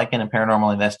just like in a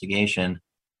paranormal investigation,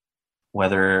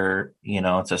 whether,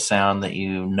 it's a sound that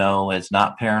is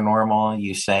not paranormal,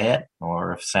 you say it,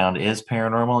 or if sound is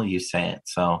paranormal, you say it.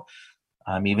 So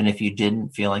even if you didn't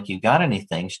feel like you got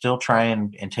anything, still try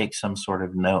and take some sort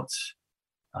of notes,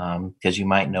 because you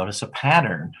might notice a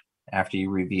pattern after you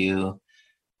review.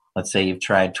 Let's say you've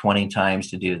tried 20 times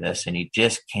to do this and you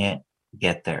just can't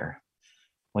get there.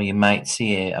 Well, you might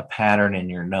see a pattern in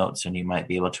your notes, and you might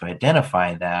be able to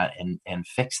identify that and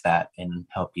fix that and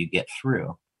help you get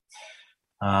through.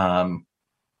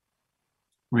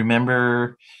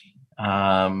 Remember,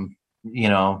 you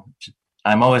know,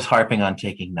 I'm always harping on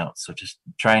taking notes, so just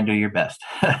try and do your best.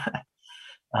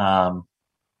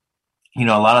 You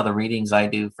know, a lot of the readings I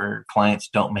do for clients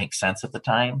don't make sense at the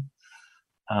time,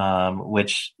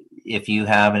 which if you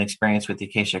have an experience with the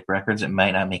Akashic Records, it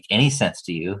might not make any sense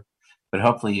to you, but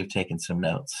hopefully you've taken some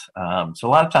notes. So a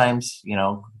lot of times, you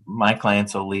know, my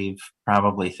clients will leave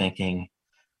probably thinking,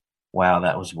 wow,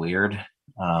 that was weird.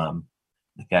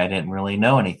 The guy didn't really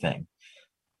know anything.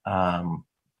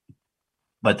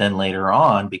 But then later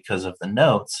on, because of the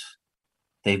notes,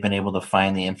 they've been able to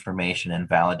find the information and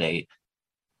validate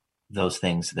those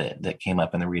things that came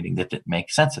up in the reading that didn't make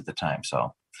sense at the time.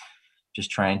 So just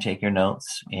try and take your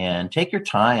notes and take your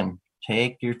time.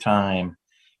 Take your time.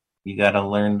 You got to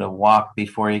learn to walk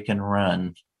before you can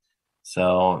run.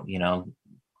 So, you know,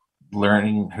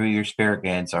 learning who your spirit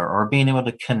guides are, or being able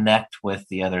to connect with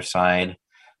the other side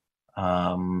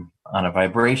on a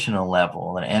vibrational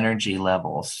level, an energy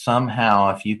level.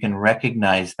 Somehow, if you can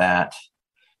recognize that,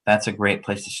 that's a great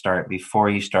place to start before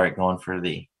you start going for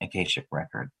the Akashic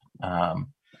Record. And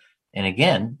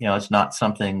again, you know, it's not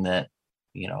something that,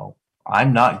 you know,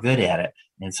 I'm not good at it,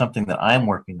 and something that I'm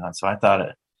working on. So I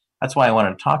thought that's why I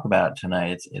wanted to talk about it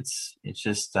tonight. It's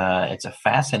just it's a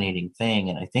fascinating thing,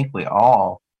 and I think we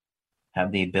all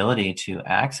have the ability to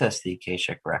access the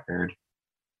Akashic Record,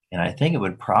 and I think it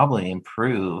would probably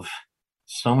improve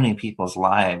so many people's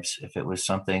lives if it was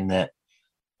something that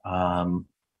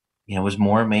you know, was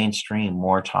more mainstream,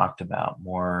 more talked about,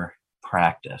 more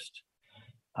practiced.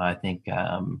 I think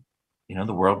you know,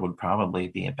 the world would probably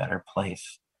be a better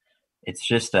place. It's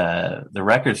just the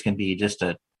records can be just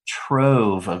a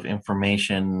trove of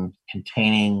information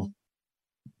containing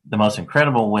the most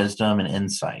incredible wisdom and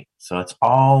insight. So it's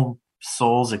all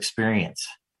soul's experience,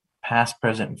 past,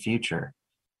 present, and future.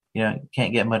 You know, you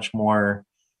can't get much more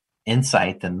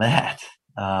insight than that.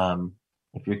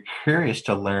 If you're curious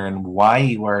to learn why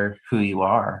you are who you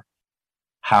are,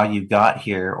 how you got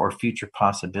here, or future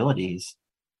possibilities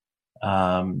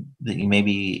that you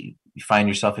maybe find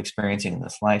yourself experiencing in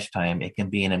this lifetime, it can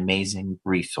be an amazing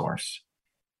resource.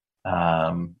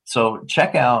 So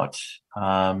check out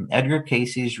Edgar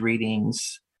Casey's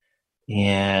readings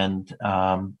and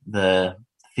the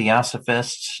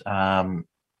Theosophist,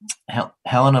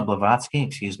 Helena Blavatsky,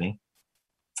 excuse me,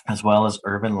 as well as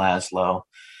Irvin Laszlo.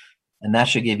 And that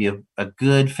should give you a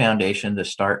good foundation to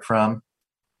start from,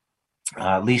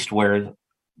 at least where,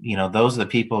 you know, those are the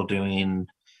people doing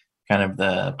kind of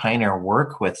the pioneer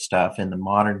work with stuff in the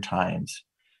modern times.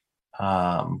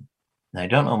 I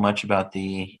don't know much about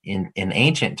in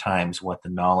ancient times what the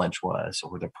knowledge was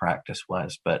or the practice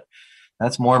was, but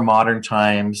that's more modern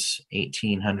times,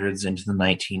 1800s into the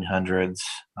 1900s.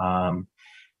 So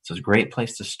it's a great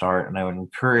place to start, and I would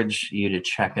encourage you to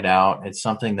check it out. It's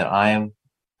something that I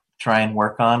try and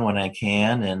work on when I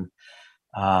can, and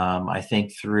I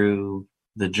think through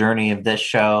the journey of this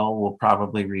show, we'll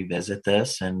probably revisit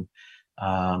this and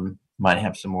might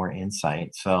have some more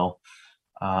insight. So,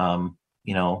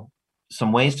 you know,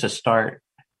 some ways to start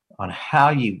on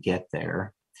how you get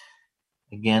there,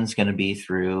 again, is going to be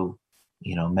through,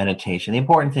 you know, meditation. The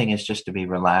important thing is just to be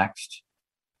relaxed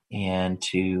and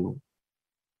to,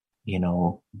 you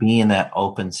know, be in that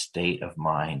open state of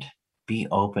mind. Be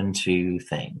open to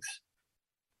things,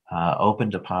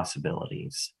 open to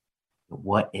possibilities.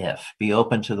 What if? Be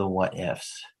open to the what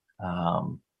ifs.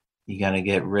 You got to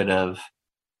get rid of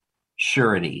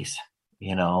sureties,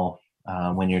 you know,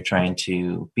 when you're trying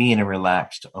to be in a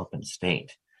relaxed, open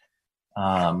state.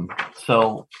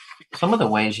 So some of the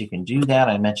ways you can do that,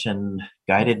 I mentioned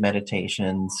guided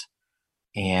meditations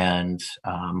and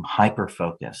hyper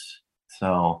focus.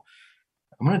 So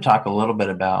I'm going to talk a little bit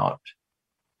about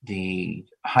the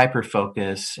hyper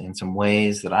focus and some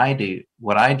ways that I do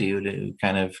what I do to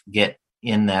kind of get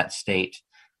in that state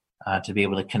to be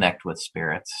able to connect with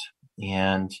spirits.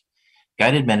 And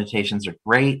guided meditations are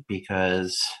great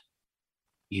because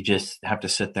you just have to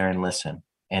sit there and listen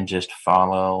and just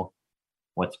follow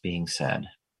what's being said.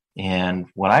 And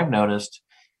what I've noticed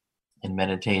in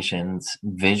meditations,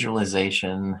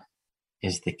 visualization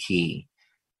is the key.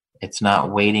 It's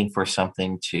not waiting for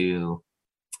something to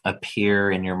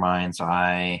appear in your mind's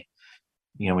eye.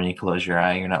 You know, when you close your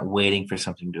eye, you're not waiting for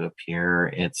something to appear.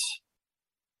 It's,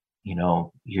 you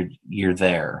know, you're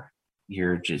there.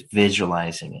 you're just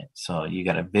visualizing it. So you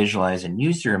got to visualize and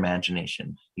use your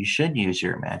imagination. You should use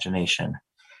your imagination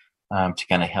to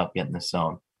kind of help get in the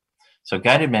zone. So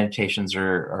guided meditations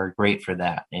are great for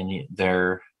that. And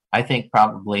they're, I think,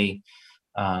 probably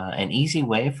an easy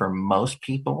way for most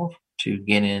people to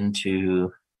get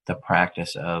into the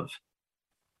practice of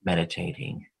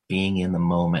meditating, being in the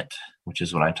moment, which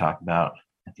is what I talk about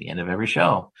at the end of every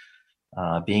show.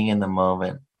 Being in the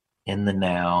moment, in the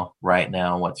now, right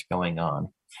now, what's going on.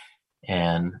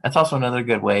 And that's also another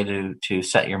good way to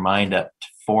set your mind up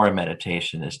for a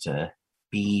meditation, is to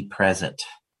be present,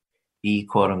 be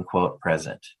quote unquote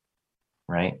present,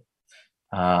 right?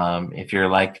 If you're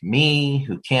like me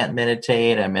who can't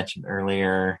meditate, I mentioned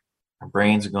earlier, our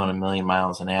brains are going a million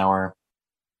miles an hour.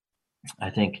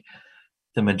 I think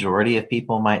the majority of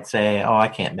people might say, oh, I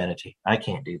can't meditate. I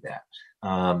can't do that.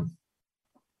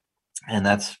 And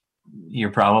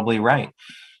you're probably right.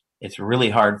 It's really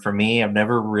hard for me. I've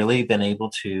never really been able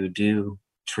to do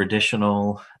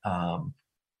traditional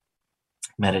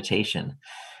meditation.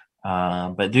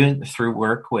 But doing through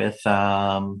work with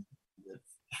friend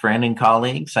and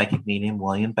colleague, psychic medium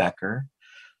William Becker,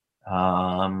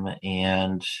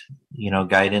 and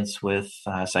guidance with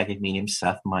psychic medium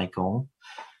Seth Michael,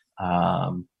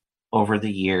 over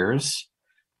the years,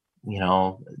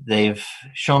 they've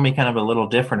shown me kind of a little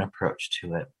different approach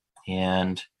to it.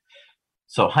 And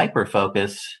so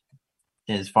hyperfocus,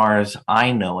 as far as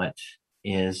I know it,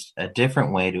 is a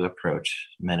different way to approach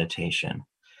meditation.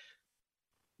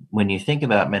 When you think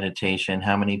about meditation,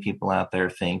 how many people out there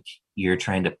think you're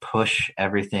trying to push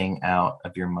everything out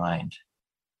of your mind?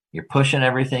 You're pushing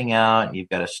everything out. You've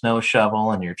got a snow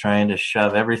shovel and you're trying to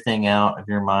shove everything out of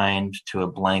your mind to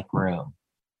a blank room.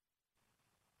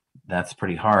 That's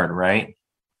pretty hard, right?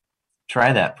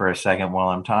 Try that for a second while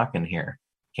I'm talking here.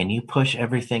 Can you push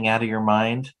everything out of your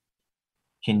mind?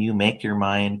 Can you make your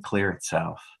mind clear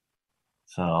itself?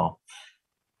 So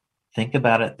think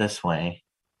about it this way.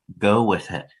 Go with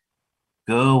it.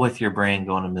 Go with your brain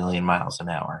going a million miles an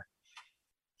hour.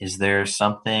 Is there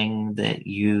something that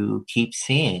you keep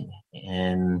seeing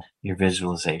in your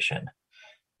visualization?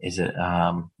 Is it,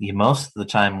 you most of the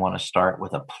time want to start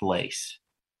with a place.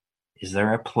 Is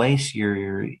there a place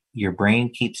your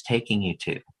brain keeps taking you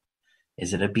to?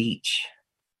 Is it a beach?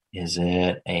 Is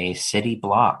it a city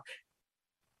block?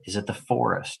 Is it the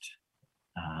forest?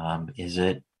 Is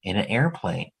it in an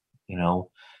airplane?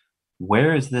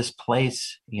 Where is this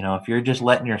place? If you're just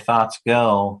letting your thoughts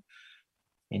go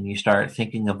and you start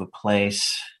thinking of a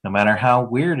place, no matter how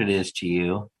weird it is to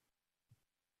you,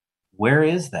 where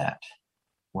is that?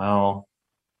 Well,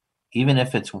 even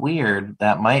if it's weird,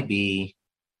 that might be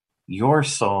your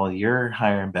soul, your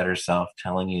higher and better self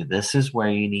telling you this is where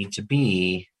you need to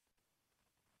be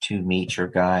to meet your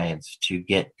guides, to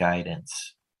get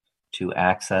guidance, to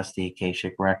access the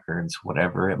Akashic records,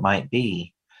 whatever it might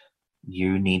be.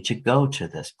 You need to go to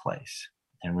this place.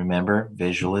 And remember,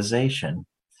 visualization.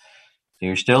 So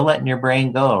you're still letting your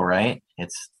brain go, right?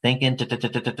 It's thinking,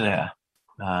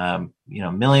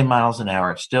 million miles an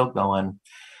hour. It's still going,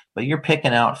 but you're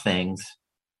picking out things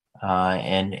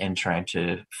and trying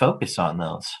to focus on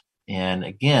those. And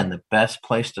again, the best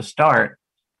place to start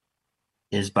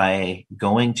is by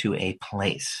going to a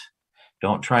place.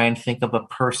 Don't try and think of a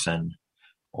person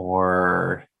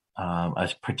or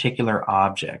a particular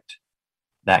object.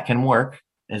 That can work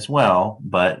as well,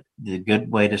 but the good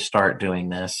way to start doing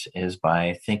this is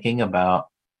by thinking about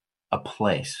a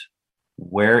place.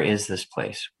 Where is this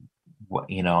place?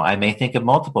 I may think of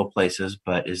multiple places,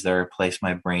 but is there a place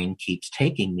my brain keeps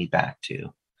taking me back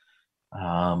to?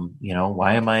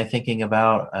 Why am I thinking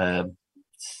about a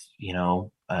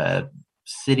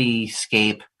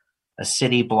cityscape, a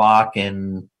city block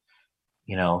in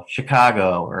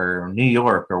Chicago or New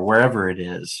York or wherever it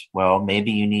is? Well,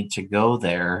 maybe you need to go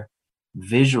there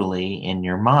visually in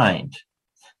your mind.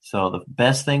 So the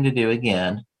best thing to do,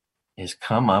 again, is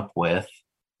come up with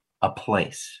a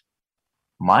place.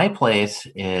 My place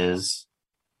is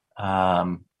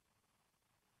the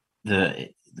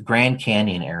Grand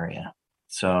Canyon area.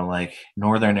 So like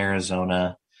northern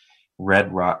Arizona,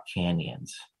 Red Rock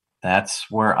Canyons. That's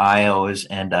where I always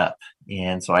end up.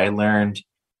 And so I learned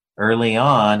early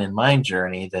on in my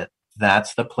journey that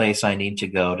that's the place I need to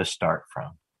go to start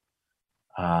from.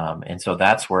 And so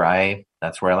that's where I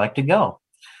like to go.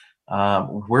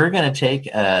 We're going to take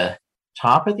a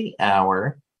top of the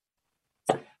hour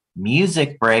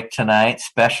music break tonight,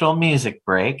 special music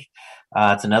break.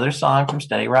 It's another song from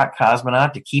Steady Rock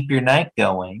Cosmonaut to keep your night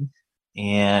going.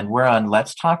 And we're on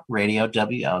Let's Talk Radio,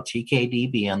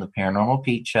 WLTKDB on the Paranormal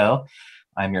Pete Show.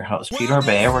 I'm your host, Pete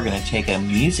Orbea. We're going to take a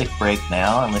music break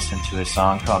now and listen to a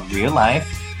song called Real Life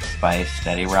by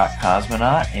Steady Rock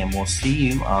Cosmonaut, and we'll see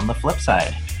you on the flip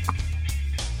side.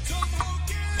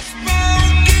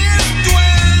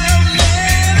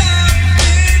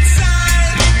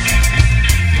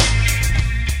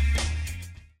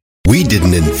 We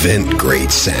didn't invent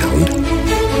great sound.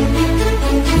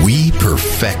 We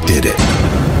perfected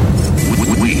it.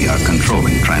 We are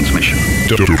controlling transmission.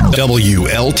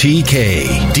 WLTK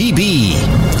DB.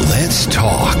 Let's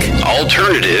talk.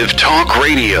 Alternative Talk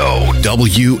Radio.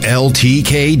 WLTKDB.com.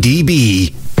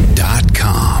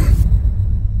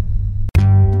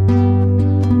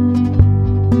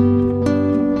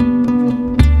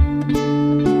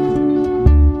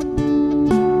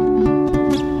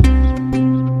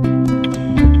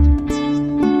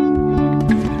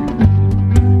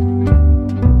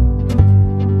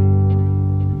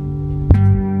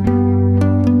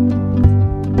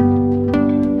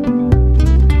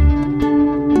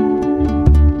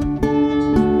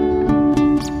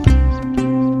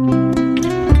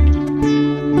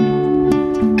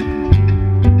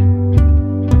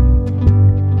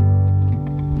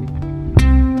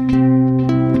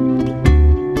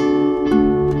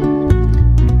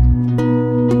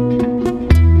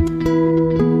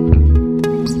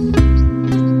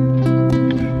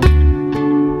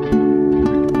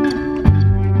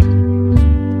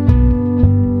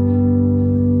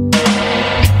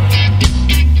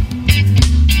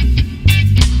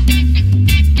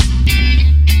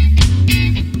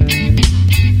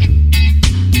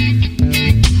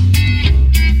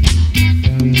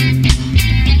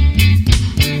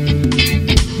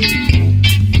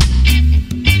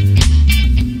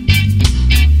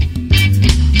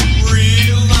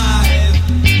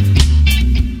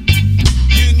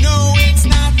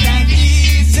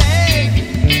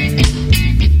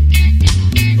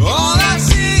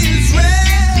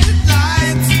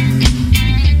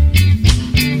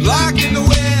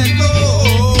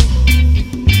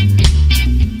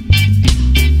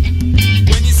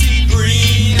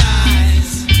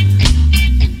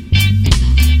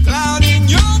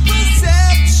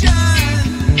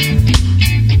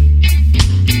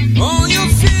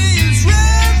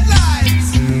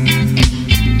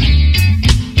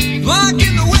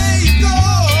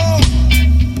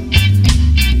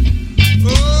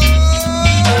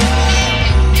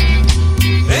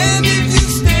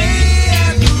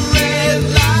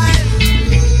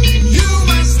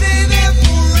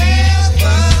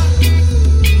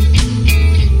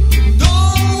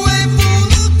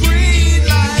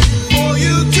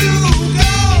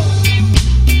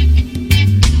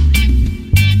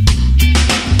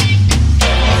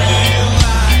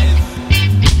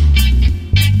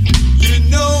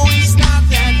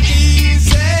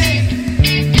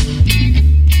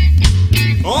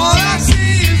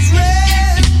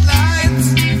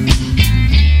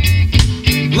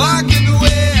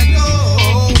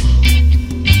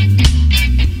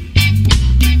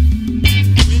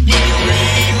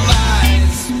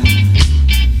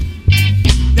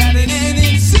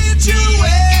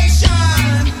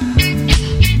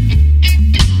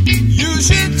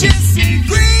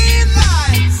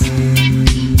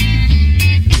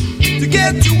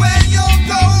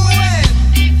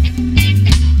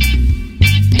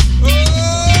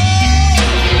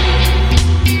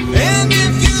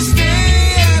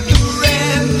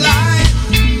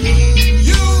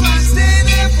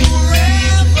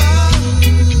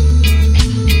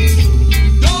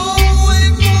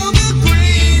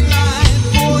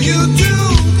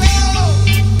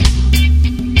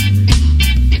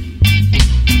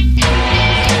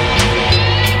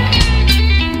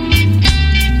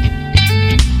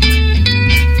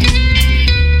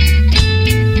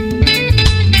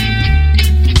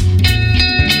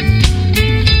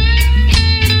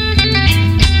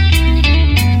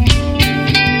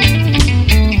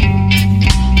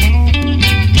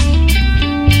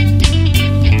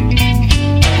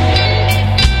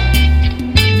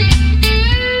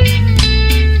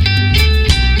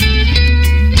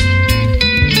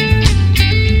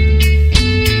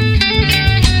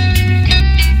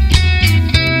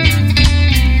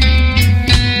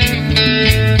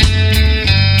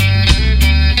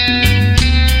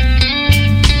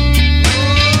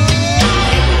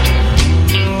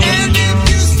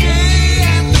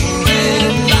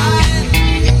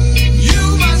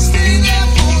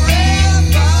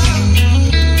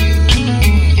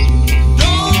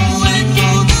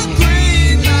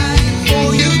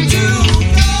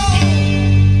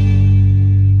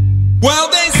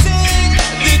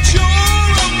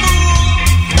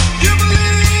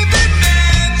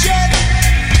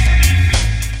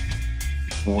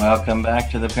 Welcome back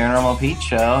to the Paranormal Pete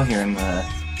Show here in the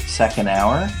second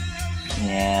hour.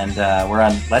 And we're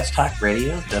on Let's Talk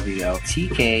Radio,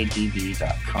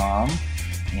 WLTKDB.com.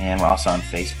 And we're also on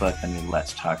Facebook under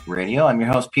Let's Talk Radio. I'm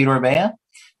your host, Pete Orbea.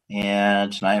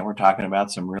 And tonight we're talking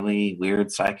about some really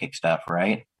weird psychic stuff,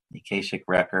 right? The Akashic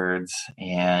records.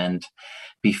 And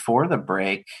before the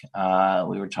break,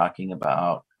 we were talking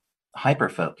about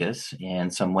hyperfocus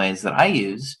and some ways that I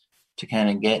use to kind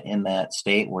of get in that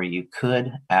state where you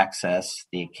could access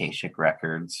the Akashic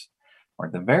records, or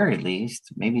at the very least,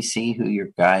 maybe see who your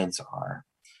guides are.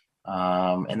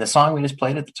 And the song we just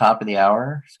played at the top of the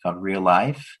hour is called Real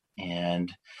Life,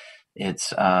 and it's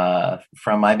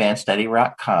from my band Steady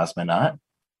Rock Cosmonaut.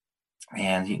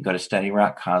 And you can go to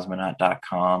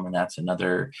steadyrockcosmonaut.com, and that's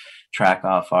another track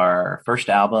off our first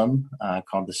album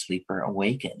called The Sleeper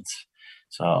Awakens.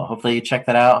 So hopefully you check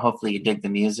that out. Hopefully you dig the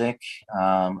music.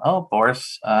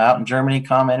 Boris out in Germany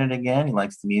commented again. He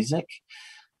likes the music.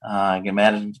 You can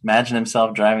imagine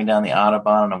himself driving down the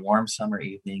Autobahn on a warm summer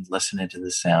evening, listening to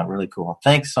this sound. Really cool.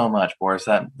 Thanks so much, Boris.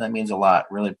 That means a lot.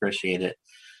 Really appreciate it.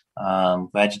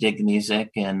 Glad you dig the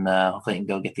music, and hopefully you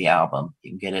can go get the album.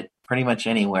 You can get it pretty much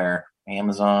anywhere.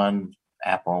 Amazon,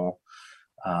 Apple,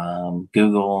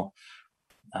 Google.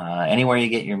 Anywhere you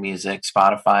get your music.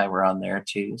 Spotify, we're on there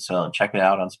too, so check it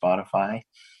out on Spotify.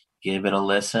 Give it a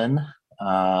listen.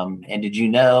 And did you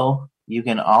know you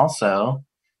can also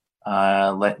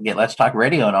get Let's Talk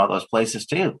Radio in all those places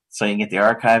too? So you can get the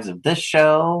archives of this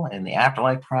show and the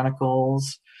Afterlife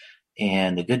Chronicles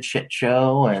and the Good Shit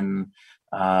Show and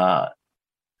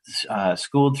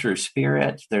Schooled Through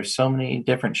Spirit. There's so many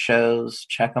different shows.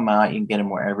 Check them out. You can get them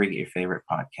wherever you get your favorite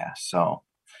podcast. So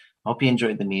hope you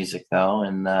enjoyed the music, though,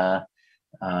 and I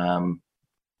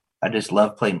just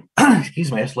love playing.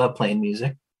 Excuse me, I just love playing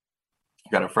music.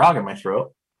 Got a frog in my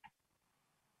throat.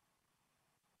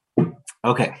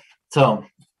 Okay, so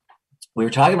we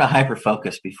were talking about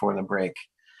hyperfocus before the break,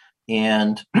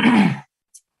 and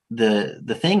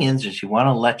the thing is you want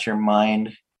to let your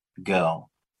mind go.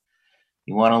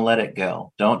 You want to let it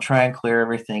go. Don't try and clear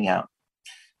everything out.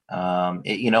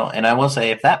 And I will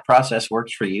say, if that process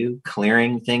works for you,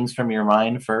 clearing things from your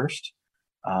mind first,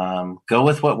 go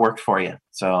with what worked for you.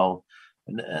 So,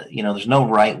 there's no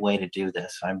right way to do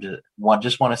this. I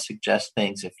just want to suggest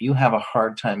things. If you have a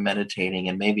hard time meditating,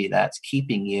 and maybe that's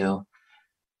keeping you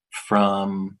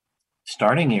from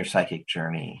starting your psychic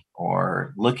journey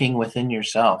or looking within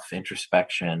yourself,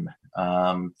 introspection,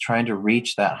 trying to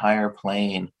reach that higher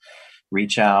plane,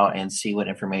 reach out and see what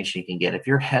information you can get. If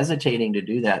you're hesitating to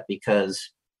do that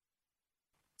because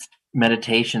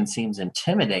meditation seems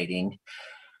intimidating,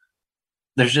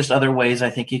 there's just other ways I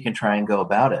think you can try and go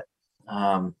about it.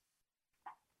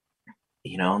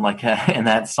 Like in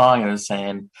that song I was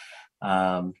saying,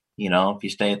 if you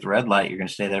stay at the red light, you're going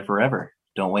to stay there forever.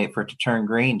 Don't wait for it to turn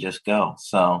green, just go.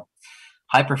 So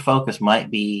hyperfocus might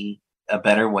be a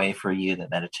better way for you than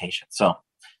meditation. So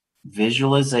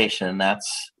visualization,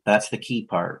 that's the key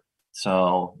part.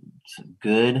 So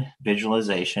good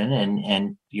visualization,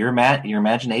 and your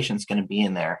imagination is going to be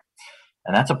in there,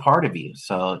 and that's a part of you.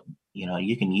 So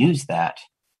you can use that.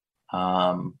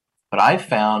 But I've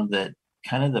found that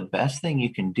kind of the best thing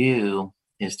you can do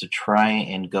is to try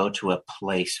and go to a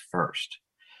place first.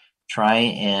 Try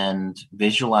and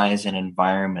visualize an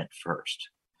environment first,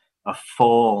 a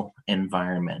full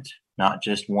environment. Not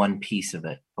just one piece of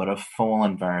it, but a full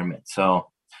environment. So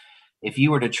if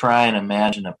you were to try and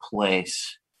imagine a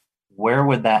place, where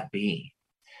would that be?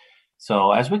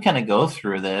 So as we kind of go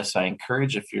through this, I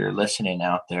encourage, if you're listening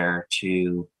out there,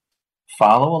 to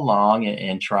follow along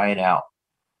and try it out.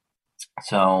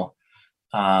 So,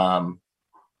 and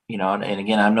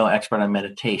again, I'm no expert on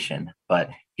meditation,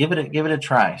 but give it a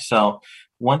try. So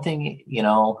one thing, you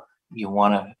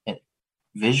want to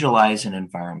visualize an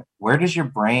environment. Where does your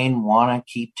brain want to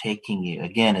keep taking you?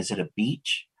 Again, is it a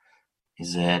beach?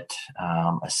 Is it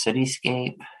a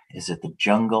cityscape? Is it the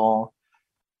jungle?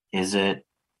 Is it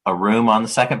a room on the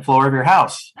second floor of your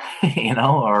house?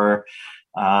 Or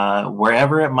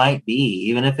wherever it might be,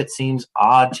 even if it seems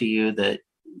odd to you that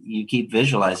you keep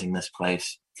visualizing this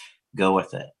place, go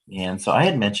with it. And so I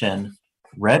had mentioned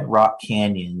Red Rock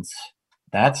Canyons.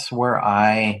 That's where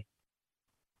I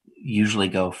usually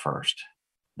go first.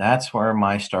 That's where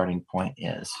my starting point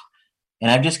is. And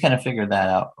I've just kind of figured that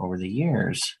out over the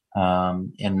years.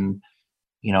 I'm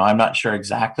not sure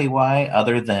exactly why,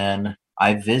 other than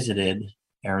I visited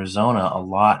Arizona a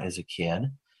lot as a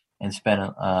kid and spent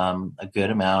a good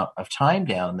amount of time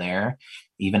down there,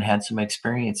 even had some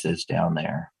experiences down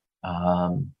there.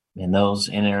 In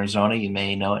Arizona, you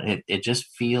may know it just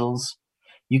feels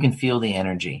you can feel the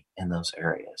energy in those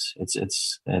areas.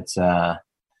 It's I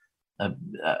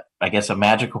guess a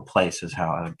magical place is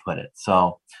how I would put it.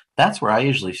 So that's where I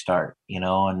usually start,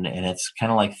 and it's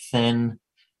kind of like thin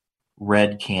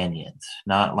red canyons,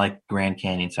 not like Grand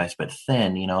Canyon size, but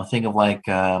thin, think of like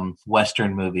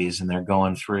Western movies, and they're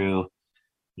going through,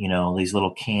 these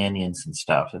little canyons and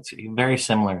stuff. It's very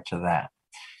similar to that.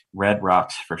 Red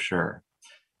rocks for sure.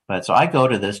 But so I go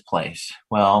to this place.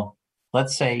 Well,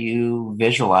 let's say you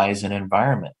visualize an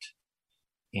environment,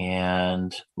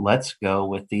 and let's go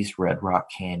with these red rock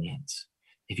canyons.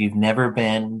 If you've never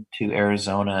been to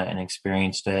Arizona and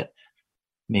experienced it,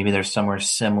 maybe there's somewhere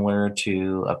similar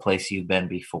to a place you've been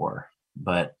before.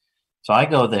 But so I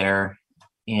go there,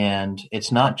 and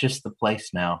it's not just the place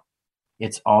now.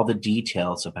 It's all the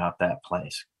details about that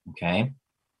place. Okay.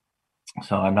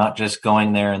 So I'm not just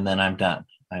going there and then I'm done.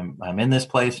 I'm in this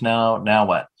place now. Now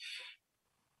what?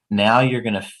 Now you're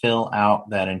going to fill out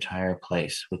that entire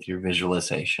place with your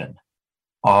visualization.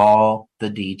 All the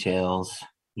details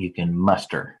you can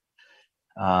muster.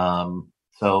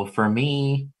 So for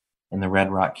me, in the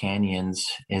Red Rock Canyons,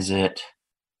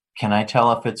 can I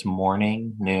tell if it's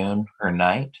morning, noon, or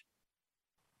night?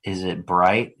 Is it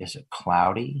bright? Is it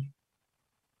cloudy?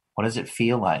 What does it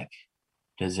feel like?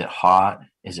 Is it hot?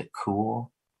 Is it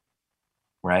cool?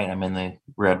 Right? I'm in the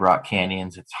Red Rock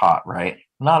Canyons. It's hot, right?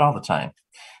 Not all the time.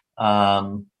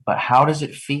 But how does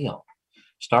it feel?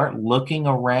 Start looking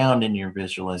around in your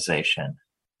visualization.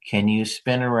 Can you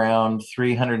spin around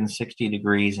 360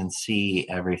 degrees and see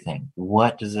everything?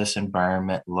 What does this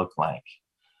environment look like?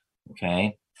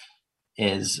 Okay.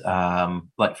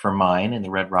 Like for mine in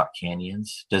the Red Rock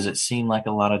Canyons, does it seem like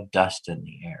a lot of dust in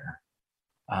the air?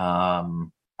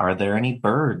 Are there any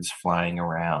birds flying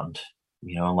around,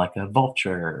 like a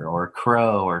vulture or a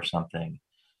crow or something?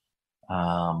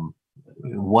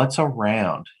 What's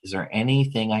around? Is there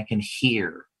anything I can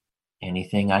hear?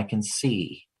 Anything I can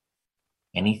see?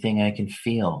 Anything I can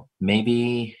feel?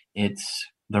 Maybe it's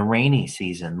the rainy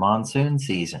season, monsoon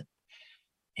season.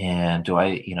 And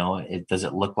does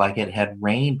it look like it had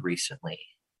rained recently?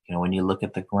 When you look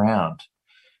at the ground,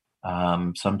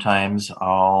 sometimes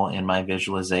in my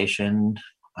visualization,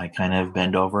 I kind of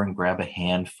bend over and grab a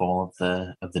handful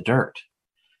of the dirt.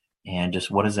 And just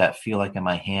what does that feel like in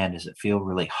my hand? Does it feel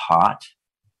really hot?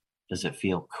 Does it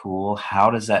feel cool?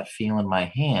 How does that feel in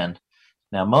my hand?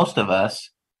 Now, most of us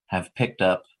have picked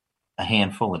up a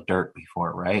handful of dirt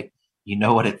before, right? You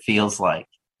know what it feels like.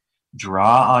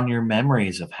 Draw on your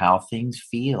memories of how things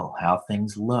feel, how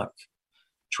things look.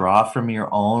 Draw from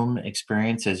your own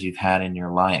experiences you've had in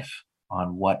your life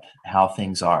on how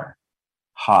things are.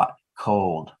 Hot,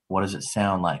 cold, what does it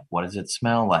sound like? What does it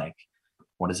smell like?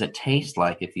 What does it taste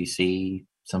like if you see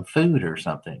some food or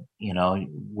something?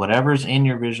 Whatever's in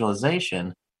your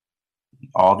visualization,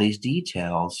 all these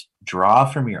details, draw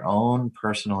from your own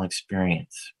personal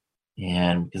experience.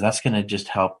 And because that's going to just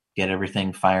help get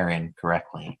everything firing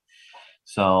correctly.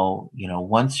 So,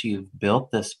 once you've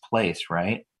built this place,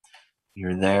 right,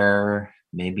 you're there,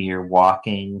 maybe you're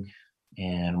walking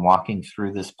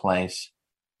through this place,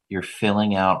 you're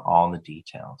filling out all the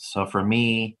details. So for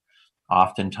me,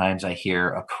 oftentimes I hear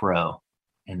a crow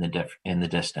in the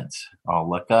distance. I'll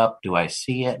look up. Do I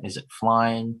see it? Is it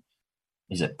flying?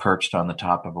 Is it perched on the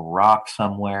top of a rock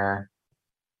somewhere?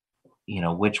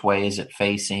 Which way is it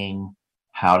facing?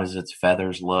 How does its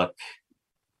feathers look?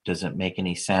 Does it make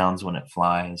any sounds when it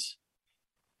flies?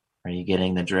 Are you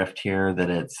getting the drift here that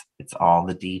it's all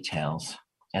the details?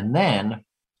 And then,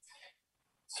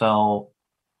 so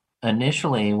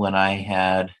initially when I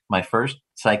had my first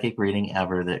psychic reading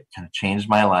ever that kind of changed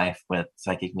my life with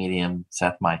psychic medium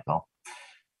Seth Michael,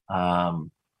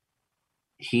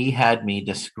 he had me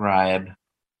describe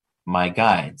my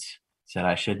guides. Said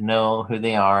I should know who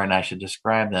they are and I should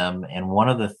describe them. And one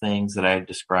of the things that I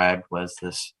described was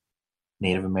this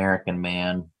Native American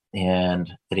man, and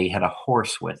that he had a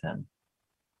horse with him.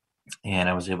 And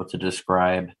I was able to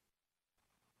describe,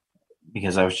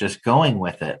 because I was just going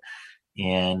with it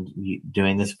and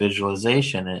doing this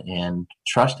visualization and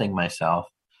trusting myself,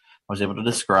 I was able to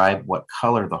describe what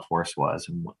color the horse was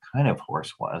and what kind of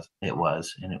horse it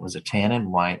was. And it was a tan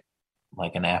and white,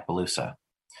 like an Appaloosa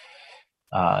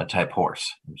type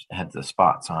horse. It had the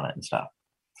spots on it and stuff.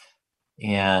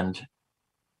 And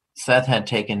Seth had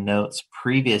taken notes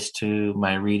previous to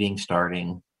my reading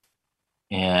starting,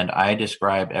 and I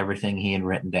described everything he had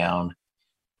written down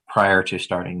prior to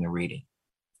starting the reading.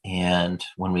 And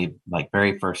when we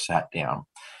very first sat down,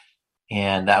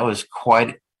 and that was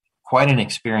quite an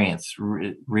experience,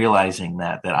 realizing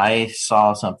that I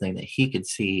saw something that he could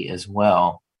see as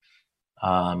well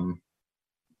from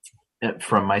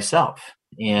myself.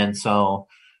 And so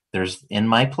there's in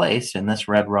my place, in this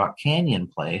Red Rock Canyon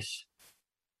place,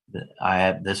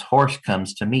 this horse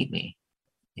comes to meet me.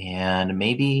 And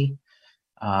maybe,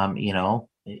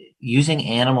 using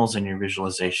animals in your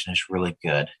visualization is really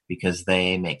good because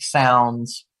they make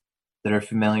sounds that are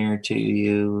familiar to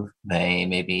you. They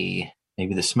maybe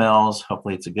the smells,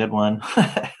 hopefully it's a good one,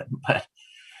 but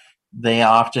they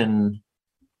often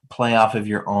play off of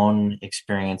your own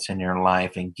experience in your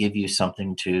life and give you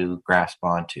something to grasp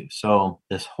onto. So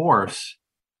this horse,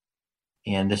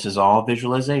 and this is all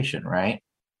visualization, right?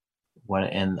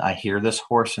 And I hear this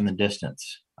horse in the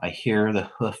distance. I hear the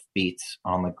hoof beats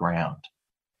on the ground.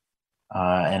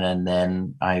 And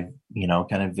then I,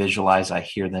 kind of visualize, I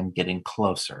hear them getting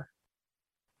closer.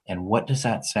 And what does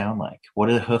that sound like? What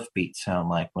do the hoof beats sound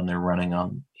like when they're running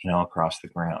on, across the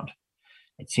ground?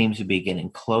 It seems to be getting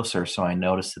closer, so I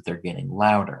notice that they're getting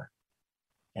louder.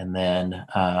 And then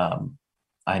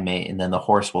and then the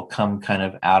horse will come kind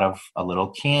of out of a little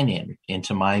canyon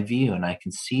into my view, and I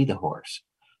can see the horse.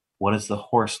 What does the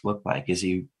horse look like? Is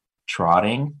he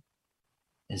trotting?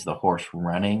 Is the horse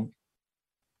running?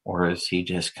 Or is he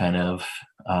just kind of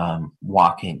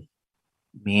walking,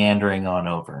 meandering on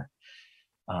over?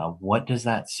 What does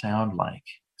that sound like?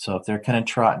 So if they're kind of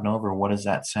trotting over, what does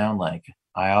that sound like?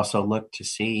 I also look to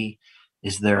see,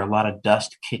 is there a lot of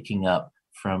dust kicking up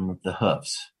from the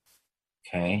hoofs?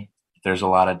 Okay. If there's a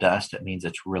lot of dust, it means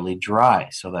it's really dry.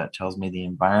 So that tells me the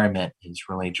environment is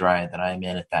really dry that I'm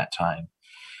in at that time.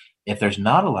 If there's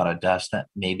not a lot of dust, that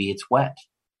maybe it's wet.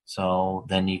 So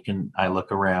then I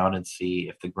look around and see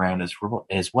if the ground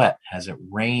is wet. Has it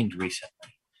rained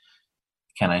recently?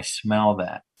 Can I smell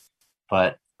that?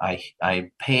 But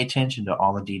I pay attention to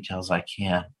all the details I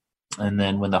can. And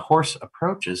then when the horse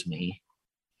approaches me,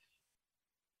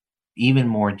 even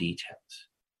more details.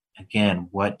 Again,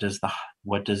 what does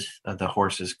the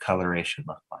horse's coloration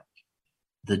look like?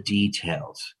 The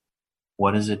details.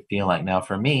 What does it feel like? Now,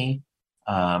 for me,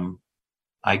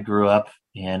 I grew up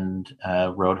and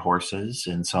rode horses,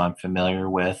 and so I'm familiar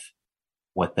with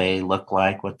what they look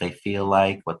like, what they feel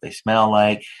like, what they smell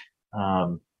like.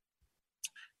 And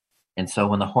so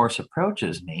when the horse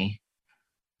approaches me,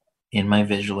 in my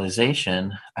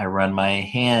visualization, I run my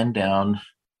hand down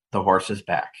the horse's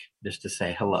back just to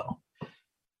say hello.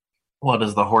 Well,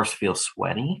 does the horse feel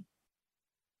sweaty?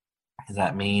 Does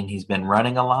that mean he's been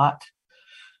running a lot?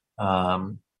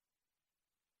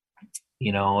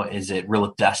 Is it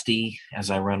real dusty as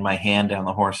I run my hand down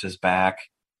the horse's back?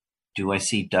 Do I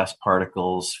see dust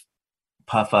particles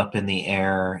puff up in the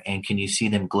air? And can you see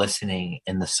them glistening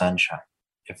in the sunshine?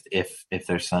 If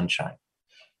there's sunshine.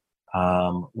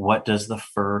 What does the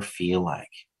fur feel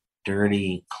like?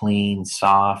 Dirty, clean,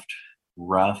 soft,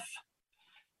 rough?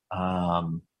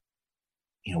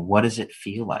 What does it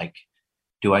feel like?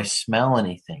 Do I smell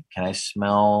anything? Can I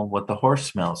smell what the horse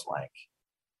smells like?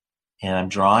 And I'm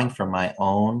drawing from my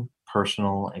own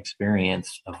personal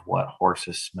experience of what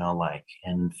horses smell like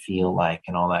and feel like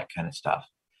and all that kind of stuff.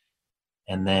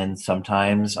 And then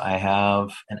sometimes I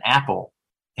have an apple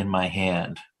in my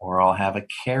hand, or I'll have a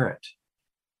carrot.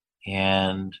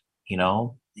 And,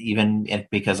 even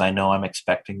because I know I'm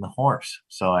expecting the horse.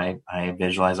 So I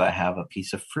visualize I have a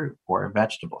piece of fruit or a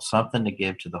vegetable, something to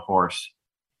give to the horse.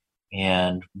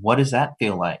 And what does that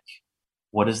feel like?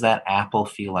 What does that apple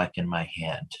feel like in my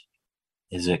hand?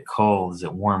 Is it cold? Is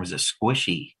it warm? Is it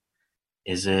squishy?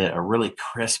 Is it a really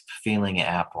crisp feeling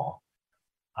apple?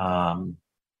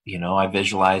 I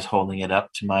visualize holding it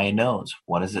up to my nose.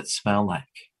 What does it smell like?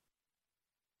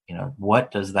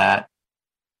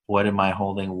 What am I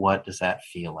holding? What does that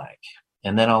feel like?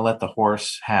 And then I'll let the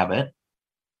horse have it.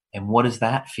 And what does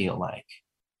that feel like?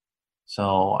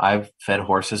 So I've fed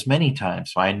horses many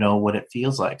times, so I know what it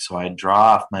feels like. So I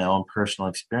draw off my own personal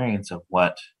experience of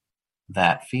what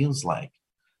that feels like.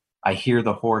 I hear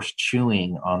the horse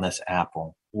chewing on this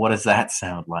apple. What does that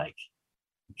sound like?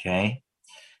 Okay.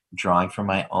 Drawing from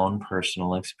my own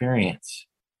personal experience.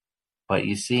 But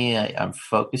you see, I'm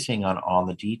focusing on all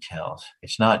the details.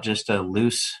 It's not just a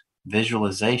loose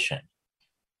visualization.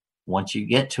 Once you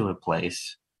get to a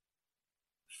place,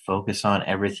 focus on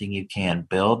everything you can.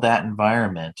 Build that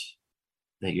environment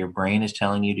that your brain is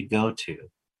telling you to go to.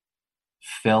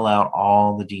 Fill out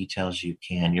all the details you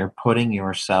can.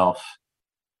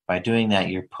 By doing that,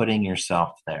 you're putting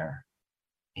yourself there.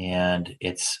 And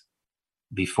it's,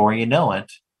 before you know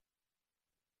it,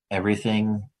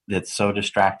 everything that's so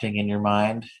distracting in your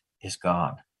mind is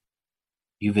gone.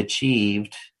 You've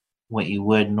achieved what you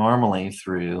would normally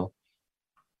through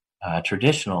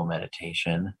traditional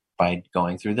meditation by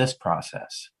going through this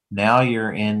process. Now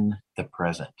you're in the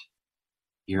present.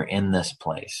 You're in this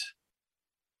place.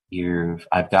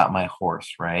 I've got my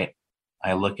horse, right?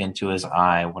 I look into his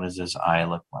eye. What does his eye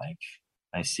look like?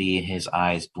 I see his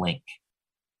eyes blink.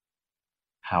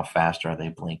 How fast are they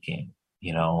blinking?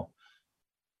 You know,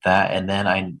 that, and then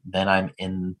I'm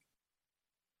in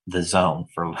the zone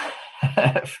for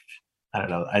I don't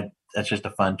know. That's just a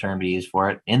fun term to use for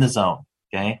it. In the zone.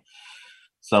 Okay.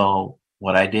 So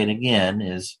what I did again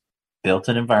is built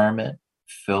an environment,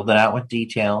 filled it out with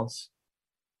details,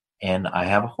 and I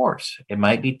have a horse. It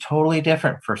might be totally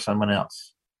different for someone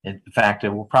else. In fact, it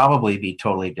will probably be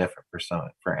totally different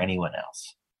for anyone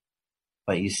else.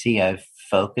 But you see, I've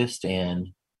focused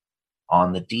in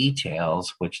on the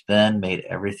details, which then made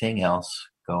everything else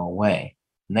go away.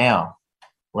 Now,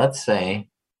 let's say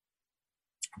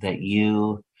that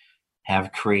you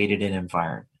have created an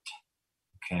environment,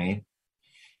 okay?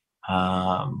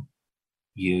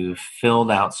 You've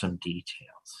filled out some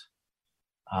details.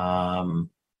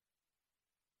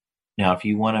 Now, if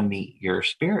you want to meet your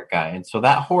spirit guide, so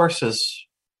that horse is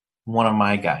one of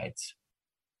my guides.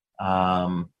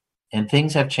 And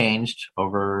things have changed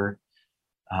over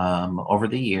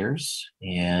the years,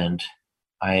 and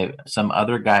some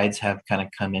other guides have kind of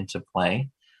come into play.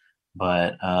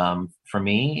 But for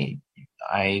me,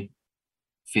 I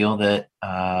feel that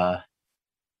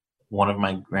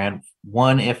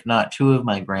one, if not two of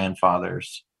my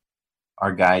grandfathers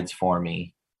are guides for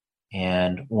me,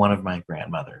 and one of my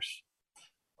grandmothers,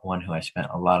 one who I spent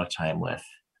a lot of time with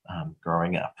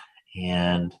growing up.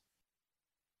 And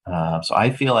so I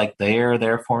feel like they are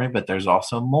there for me, but there's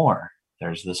also more.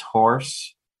 There's this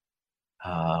horse,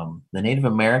 the Native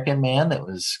American man that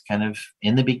was kind of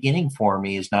in the beginning for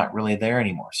me is not really there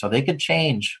anymore. So they could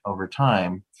change over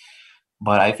time,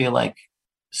 but I feel like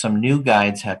some new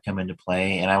guides have come into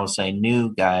play, and I will say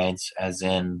new guides as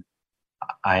in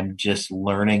I'm just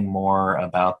learning more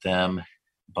about them,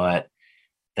 but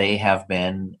they have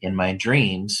been in my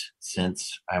dreams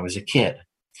since I was a kid.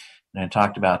 And I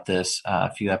talked about this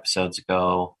a few episodes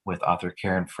ago with author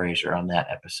Karen Fraser on that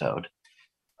episode,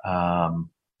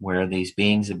 where these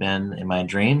beings have been in my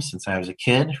dreams since I was a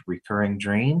kid, recurring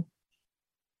dream.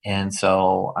 And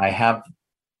so I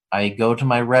go to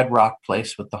my Red Rock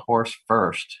place with the horse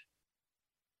first,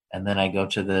 and then I go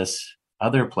to this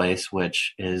other place,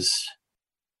 which is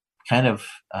kind of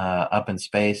up in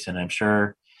space, and I'm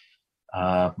sure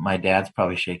my dad's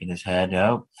probably shaking his head.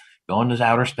 Oh, going to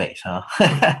outer space, huh?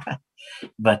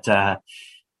 But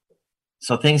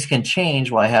so things can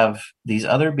change. Well, I have these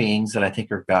other beings that I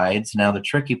think are guides. Now, the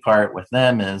tricky part with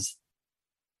them is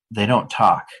they don't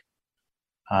talk.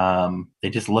 They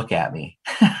just look at me.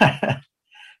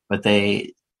 But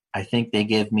I think they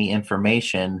give me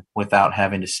information without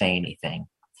having to say anything.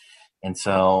 And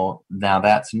so now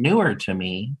that's newer to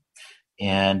me.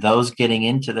 And those getting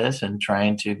into this and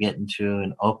trying to get into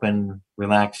an open,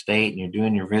 relaxed state, and you're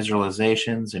doing your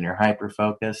visualizations and your hyper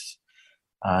focus,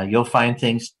 you'll find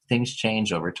things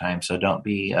change over time. So don't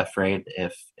be afraid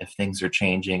if things are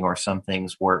changing, or some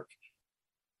things work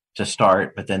to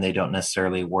start, but then they don't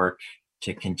necessarily work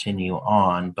to continue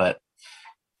on. But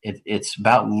it's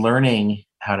about learning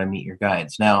how to meet your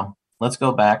guides. Now, let's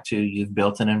go back to you've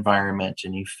built an environment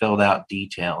and you've filled out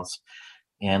details.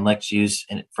 And let's use,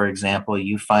 for example,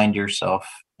 you find yourself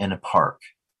in a park,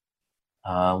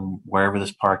 wherever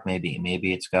this park may be.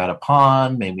 Maybe it's got a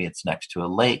pond, maybe it's next to a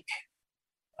lake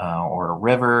or a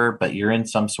river, but you're in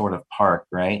some sort of park,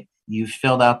 right? You've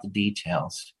filled out the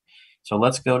details. So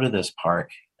let's go to this park.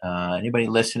 Anybody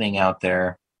listening out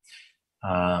there,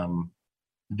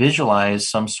 visualize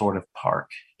some sort of park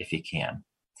if you can.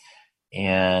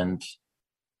 And,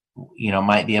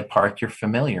 might be a park you're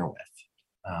familiar with.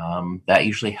 That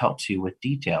usually helps you with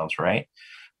details, right?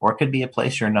 Or it could be a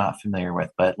place you're not familiar with.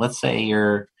 But let's say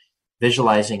you're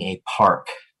visualizing a park.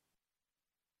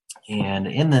 And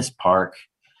in this park,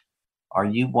 are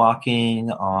you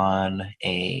walking on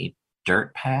a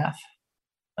dirt path,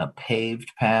 a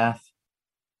paved path,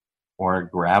 or a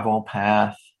gravel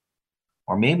path?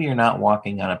 Or maybe you're not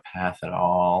walking on a path at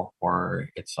all, or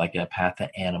it's like a path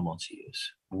that animals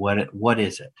use. What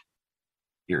is it?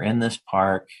 You're in this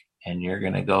park and you're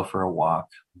going to go for a walk.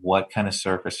 What kind of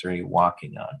surface are you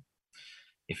walking on?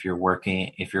 If you're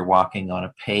walking on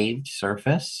a paved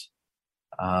surface,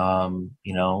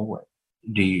 what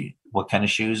kind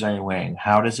of shoes are you wearing?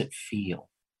 How does it feel?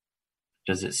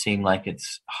 Does it seem like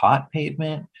it's hot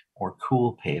pavement or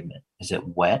cool pavement? Is it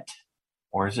wet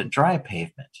or is it dry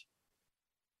pavement?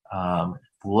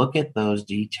 Look at those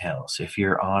details. If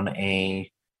you're on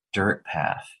a dirt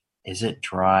path, is it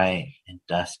dry and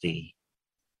dusty?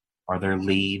 Are there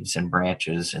leaves and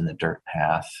branches in the dirt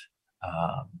path?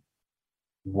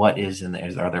 What is in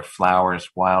there? Are there flowers,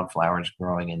 wildflowers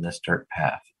growing in this dirt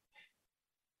path?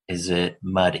 Is it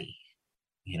muddy?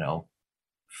 You know,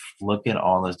 look at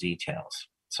all those details.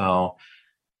 So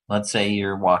let's say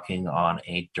you're walking on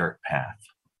a dirt path,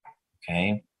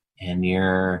 okay? And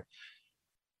you've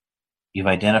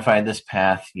identified this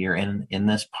path, you're in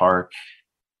this park,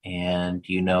 and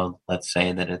you know, let's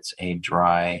say that it's a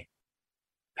dry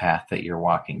path that you're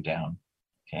walking down.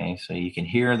 Okay, so you can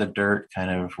hear the dirt kind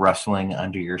of rustling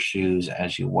under your shoes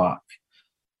as you walk.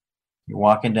 You're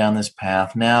walking down this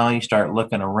path. Now you start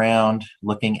looking around,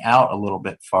 looking out a little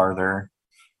bit farther.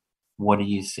 What do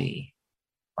you see?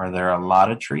 Are there a lot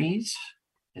of trees?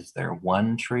 Is there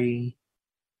one tree?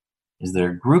 Is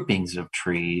there groupings of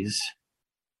trees?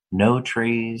 No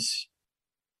trees?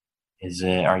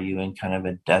 Are you in kind of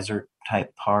a desert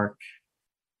type park?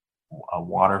 A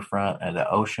waterfront and an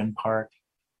ocean park?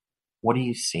 What do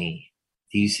you see?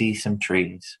 Do you see some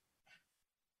trees?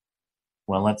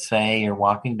 Well, let's say you're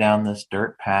walking down this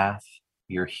dirt path.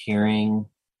 You're hearing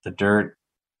the dirt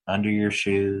under your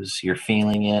shoes. You're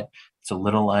feeling it. It's a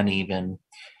little uneven.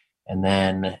 And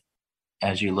then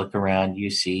as you look around,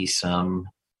 you see some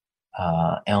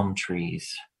elm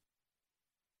trees.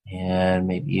 And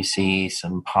maybe you see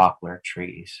some poplar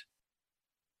trees.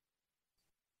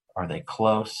 Are they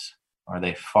close? Are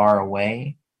they far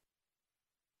away?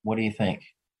 What do you think?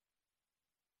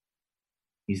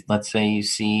 Let's say you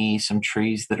see some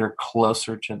trees that are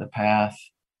closer to the path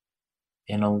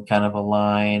in a kind of a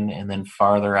line, and then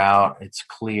farther out, it's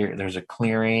clear. There's a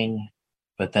clearing,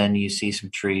 but then you see some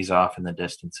trees off in the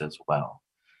distance as well.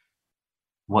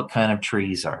 What kind of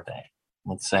trees are they?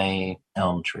 Let's say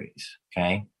elm trees,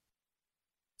 okay?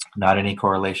 Not any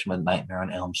correlation with Nightmare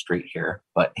on Elm Street here,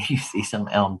 but you see some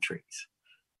elm trees.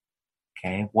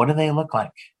 Okay, what do they look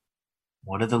like?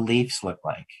 What do the leaves look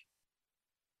like?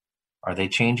 Are they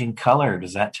changing color?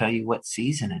 Does that tell you what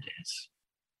season it is?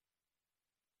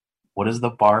 What does the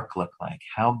bark look like?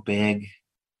 How big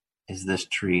is this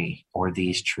tree or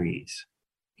these trees?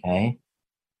 Okay.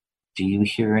 Do you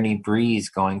hear any breeze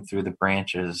going through the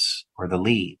branches or the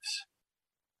leaves?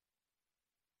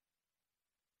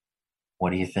 What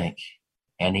do you think?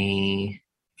 If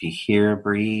you hear a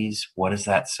breeze, what does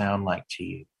that sound like to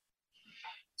you?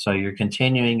 So you're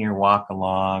continuing your walk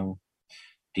along.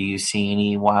 Do you see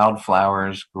any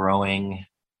wildflowers growing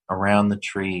around the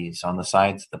trees on the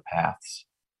sides of the paths?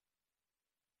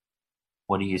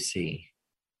 What do you see?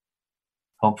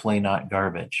 Hopefully not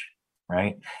garbage,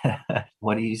 right?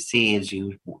 What do you see as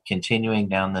you continuing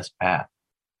down this path?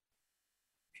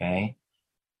 Okay.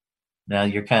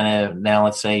 Now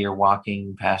let's say you're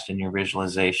walking past in your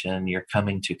visualization, you're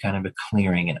coming to kind of a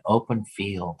clearing, an open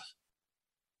field.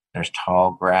 There's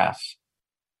tall grass.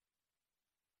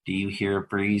 Do you hear a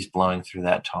breeze blowing through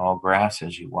that tall grass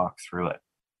as you walk through it?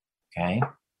 Okay.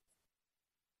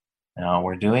 Now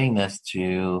we're doing this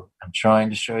I'm trying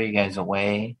to show you guys a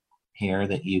way here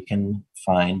that you can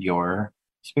find your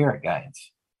spirit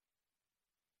guides.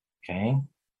 Okay.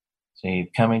 So you're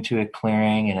coming to a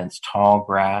clearing and it's tall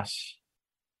grass.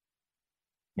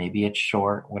 Maybe it's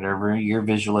short, whatever your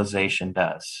visualization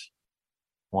does.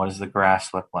 What does the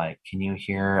grass look like? Can you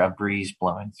hear a breeze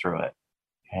blowing through it?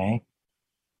 Okay.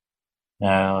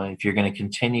 Now, if you're going to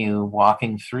continue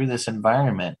walking through this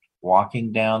environment,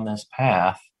 walking down this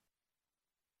path,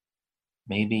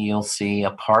 maybe you'll see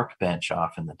a park bench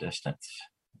off in the distance.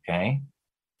 Okay.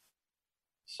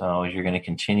 So as you're going to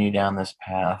continue down this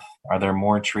path, are there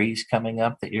more trees coming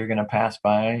up that you're going to pass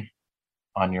by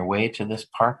on your way to this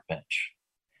park bench?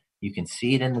 You can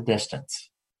see it in the distance.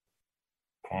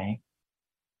 Okay.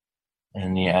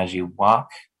 And as you walk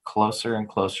closer and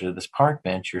closer to this park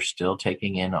bench, you're still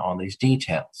taking in all these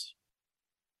details.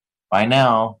 By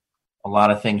now, a lot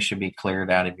of things should be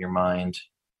cleared out of your mind.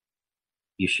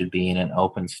 You should be in an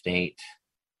open state,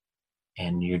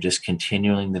 and you're just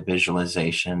continuing the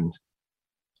visualization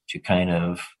to kind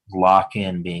of lock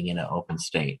in being in an open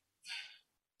state.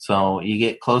 So you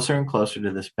get closer and closer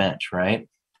to this bench, right?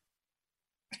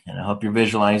 And I hope you're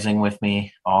visualizing with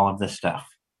me all of this stuff.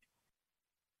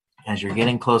 As you're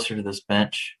getting closer to this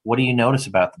bench, what do you notice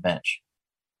about the bench?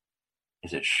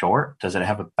 Is it short? Does it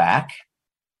have a back?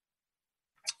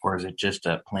 Or is it just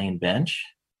a plain bench?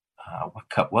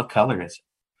 What color is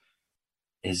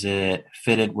it? Is it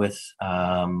fitted with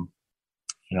metal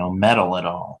at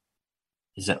all?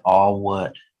 Is it all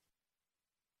wood?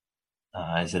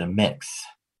 Is it a mix?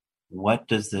 What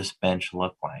does this bench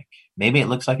look like? Maybe it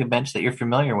looks like a bench that you're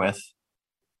familiar with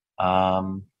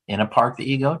in a park that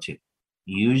you go to.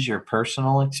 Use your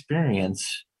personal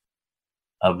experience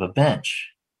of a bench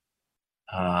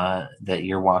that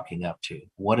you're walking up to.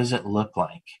 What does it look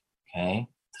like? Okay.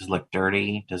 Does it look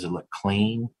dirty? Does it look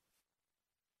clean?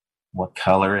 What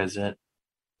color is it?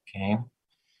 Okay.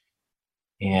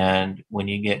 And when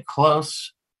you get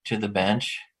close to the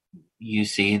bench, you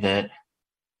see that,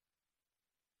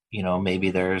 maybe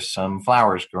there's some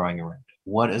flowers growing around it.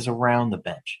 What is around the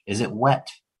bench? Is it wet?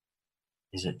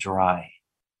 Is it dry?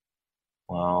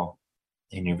 Well,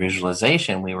 in your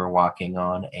visualization, we were walking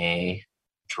on a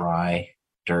dry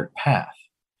dirt path.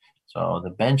 So the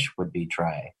bench would be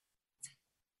dry.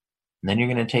 And then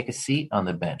you're going to take a seat on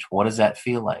the bench. What does that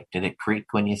feel like? Did it creak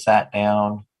when you sat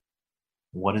down?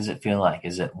 What does it feel like?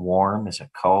 Is it warm? Is it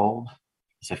cold?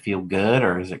 Does it feel good?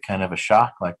 Or is it kind of a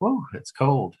shock like, whoa, it's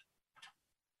cold?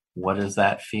 What does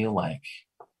that feel like?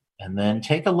 And then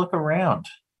take a look around.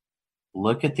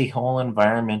 Look at the whole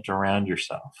environment around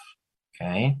yourself.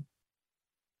 Okay?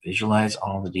 Visualize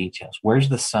all the details. Where's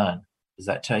the sun? Does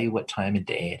that tell you what time of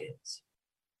day it is?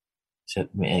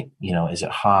 Is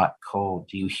it hot, cold?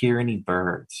 Do you hear any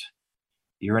birds?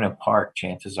 You're in a park,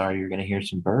 chances are you're going to hear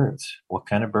some birds. What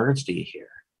kind of birds do you hear?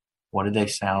 What do they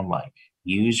sound like?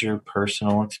 Use your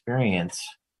personal experience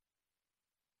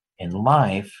in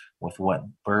life with what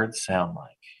birds sound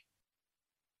like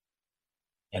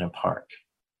in a park.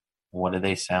 What do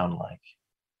they sound like?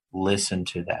 Listen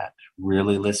to that.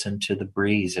 Really listen to the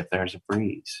breeze if there's a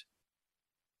breeze.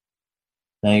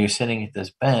 Now you're sitting at this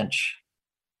bench.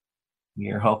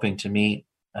 You're hoping to meet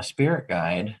a spirit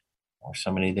guide or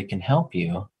somebody that can help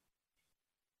you.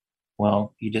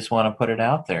 Well, you just want to put it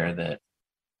out there that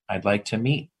I'd like to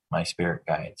meet my spirit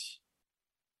guides.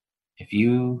 If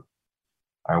you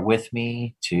are with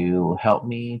me to help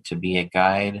me to be a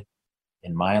guide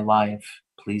in my life,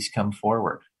 please come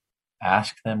forward.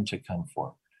 Ask them to come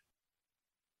forward.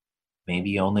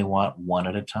 Maybe you only want one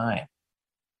at a time.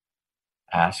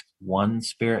 Ask one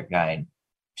spirit guide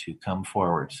to come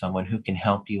forward, someone who can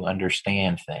help you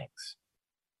understand things.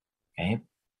 Okay?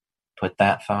 Put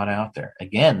that thought out there.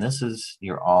 Again,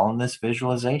 you're all in this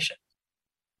visualization.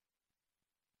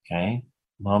 Okay?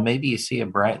 Well, maybe you see a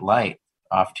bright light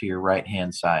off to your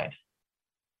right-hand side.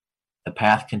 The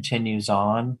path continues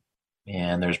on,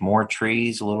 and there's more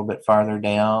trees a little bit farther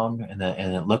down, and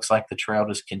it looks like the trail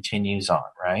just continues on,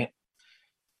 right?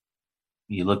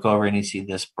 You look over and you see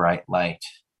this bright light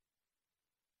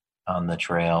on the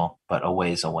trail, but a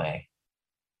ways away.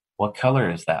 What color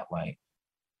is that light?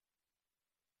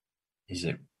 Is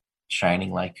it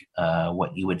shining like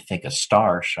what you would think a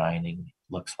star shining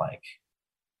looks like?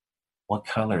 What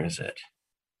color is it?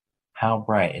 How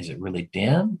bright? Is it really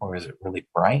dim or is it really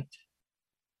bright?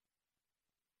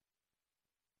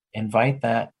 Invite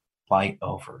that light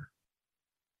over.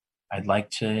 I'd like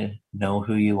to know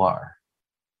who you are.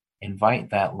 Invite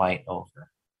that light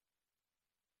over.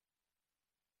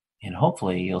 And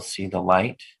hopefully you'll see the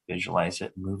light, visualize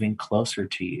it moving closer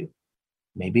to you.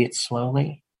 Maybe it's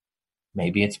slowly,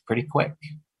 maybe it's pretty quick.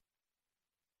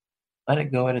 Let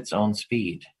it go at its own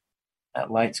speed.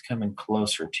 That light's coming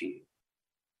closer to you.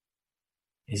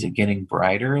 Is it getting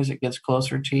brighter as it gets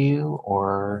closer to you,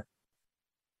 or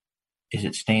is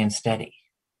it staying steady?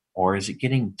 Or is it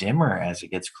getting dimmer as it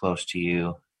gets close to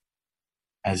you,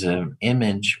 as an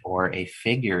image or a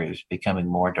figure is becoming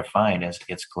more defined as it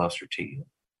gets closer to you?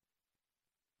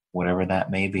 Whatever that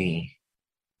may be,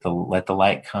 let the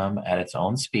light come at its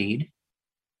own speed.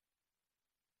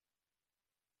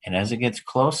 And as it gets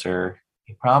closer,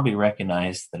 you probably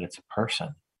recognize that it's a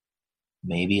person.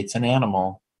 Maybe it's an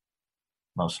animal,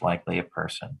 most likely a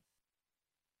person.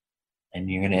 And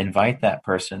you're going to invite that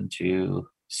person to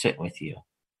sit with you.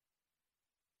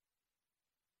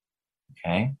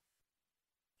 Okay?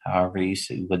 However you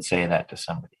would say that to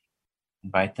somebody.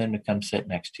 Invite them to come sit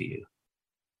next to you.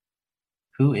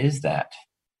 Who is that?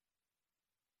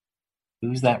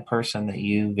 Who's that person that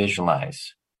you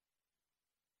visualize?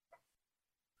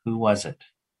 Who was it?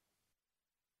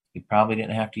 You probably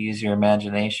didn't have to use your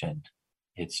imagination.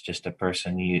 It's just a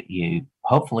person you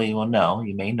hopefully will know.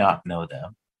 You may not know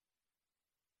them.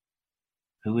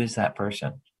 Who is that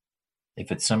person?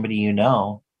 If it's somebody you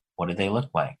know, what do they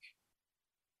look like?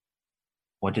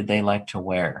 What did they like to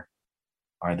wear?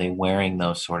 Are they wearing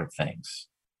those sort of things?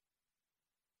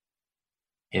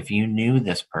 If you knew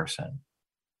this person,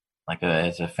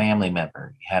 as a family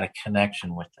member, you had a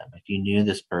connection with them. If you knew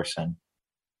this person,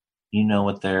 you know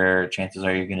what their chances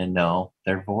are you're going to know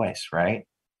their voice, right?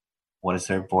 What does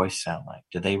their voice sound like?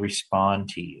 Do they respond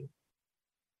to you?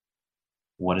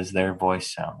 What does their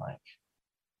voice sound like?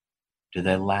 Do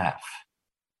they laugh?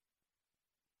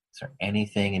 Is there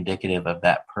anything indicative of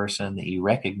that person that you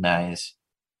recognize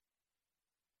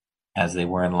as they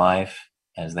were in life,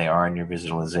 as they are in your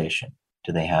visualization?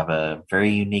 Do they have a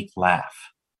very unique laugh?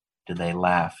 do they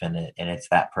laugh? And it's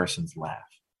that person's laugh.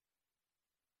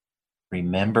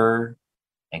 Remember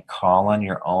and call on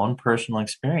your own personal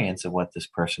experience of what this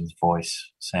person's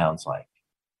voice sounds like.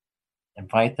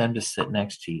 Invite them to sit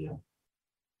next to you.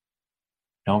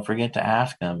 Don't forget to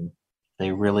ask them if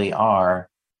they really are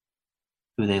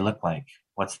who they look like.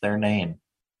 What's their name?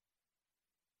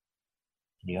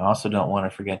 And you also don't want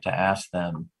to forget to ask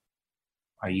them,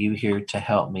 are you here to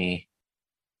help me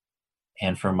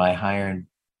and for my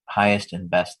highest and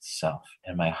best self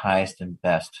and my highest and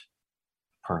best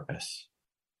purpose?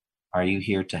 Are you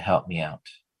here to help me out?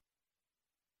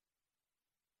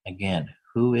 Again,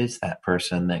 who is that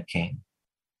person that came?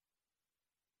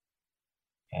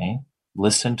 Okay.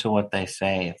 Listen to what they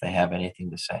say if they have anything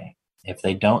to say. If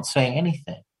they don't say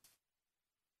anything,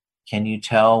 can you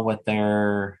tell what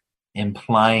they're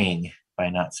implying by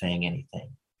not saying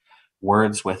anything?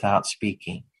 Words without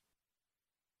speaking.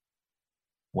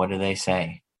 What do they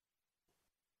say?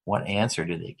 What answer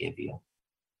do they give you?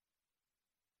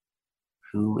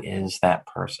 Who is that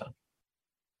person?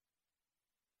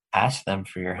 Ask them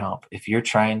for your help. If you're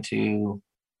trying to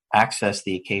access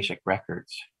the Akashic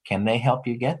records, can they help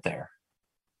you get there?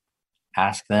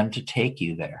 Ask them to take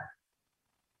you there.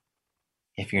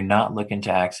 If you're not looking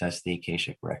to access the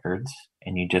Akashic records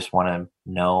and you just want to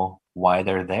know why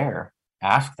they're there,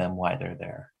 ask them why they're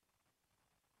there.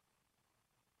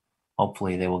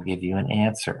 Hopefully they will give you an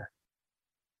answer.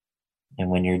 And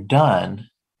when you're done,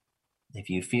 if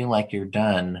you feel like you're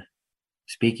done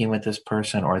speaking with this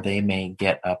person or they may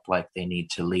get up like they need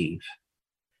to leave,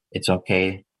 it's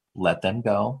okay. Let them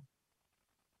go.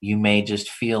 You may just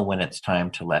feel when it's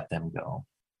time to let them go.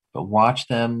 But watch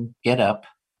them get up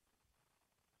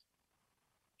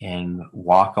and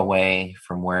walk away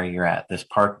from where you're at, this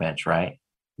park bench, right?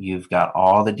 You've got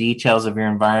all the details of your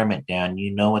environment down.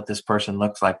 You know what this person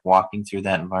looks like walking through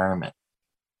that environment.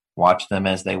 Watch them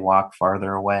as they walk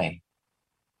farther away.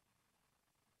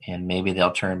 And maybe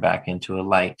they'll turn back into a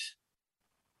light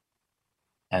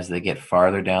as they get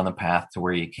farther down the path to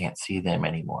where you can't see them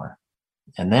anymore.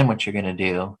 And then what you're going to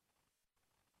do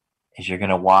is you're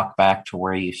going to walk back to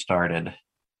where you started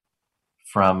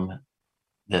from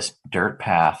this dirt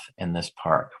path in this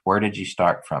park. Where did you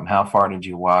start from? How far did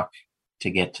you walk to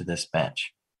get to this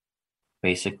bench?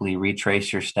 Basically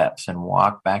retrace your steps and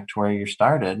walk back to where you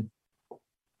started.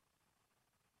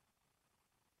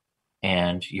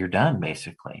 And you're done,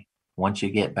 basically. Once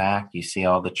you get back, you see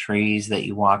all the trees that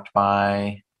you walked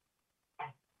by.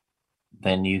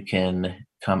 Then you can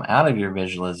come out of your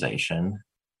visualization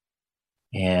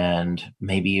and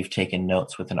maybe you've taken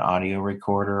notes with an audio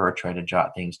recorder or try to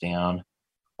jot things down.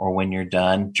 Or when you're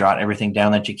done, jot everything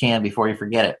down that you can before you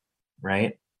forget it,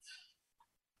 right?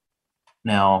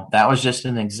 Now, that was just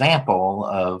an example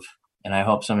of, and I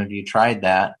hope some of you tried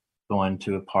that, going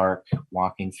to a park,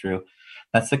 walking through.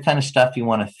 That's the kind of stuff you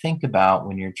want to think about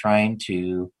when you're trying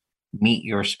to meet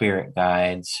your spirit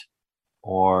guides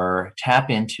or tap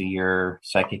into your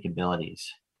psychic abilities.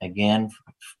 Again,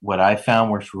 what I found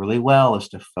works really well is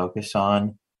to focus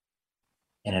on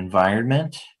an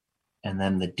environment and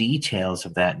then the details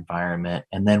of that environment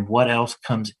and then what else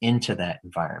comes into that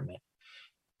environment.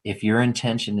 If your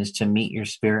intention is to meet your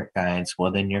spirit guides,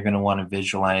 well, then you're going to want to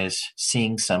visualize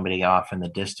seeing somebody off in the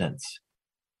distance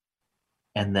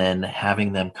and then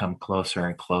having them come closer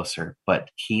and closer. But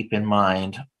keep in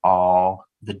mind all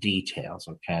the details,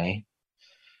 okay?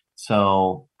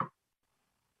 So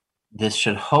this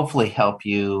should hopefully help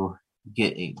you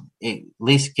at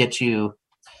least get you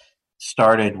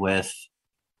started with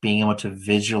being able to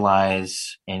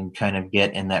visualize and kind of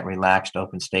get in that relaxed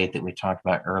open state that we talked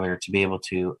about earlier to be able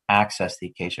to access the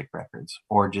Akashic records,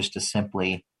 or just to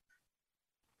simply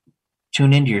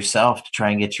tune into yourself to try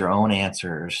and get your own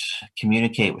answers,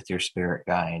 communicate with your spirit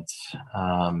guides.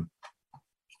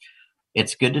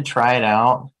 It's good to try it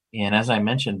out. And as I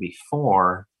mentioned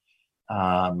before,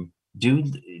 don't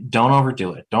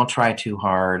overdo it. Don't try too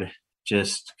hard.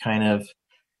 Just kind of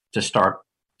to start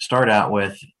out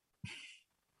with,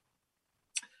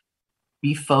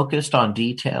 be focused on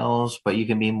details, but you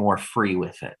can be more free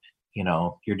with it. You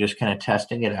know, you're just kind of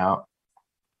testing it out.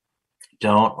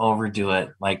 Don't overdo it.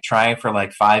 Like try for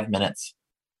like 5 minutes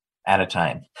at a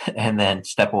time and then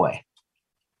step away.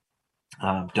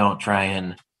 Don't try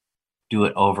and do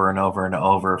it over and over and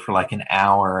over for like an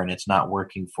hour and it's not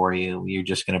working for you. You're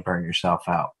just going to burn yourself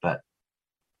out. But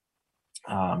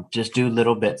just do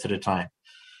little bits at a time.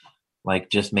 Like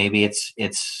just maybe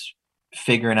it's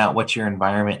figuring out what your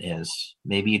environment is.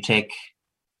 Maybe you take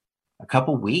a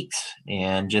couple weeks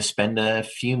and just spend a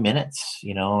few minutes,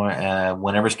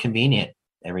 whenever's convenient,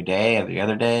 every day, every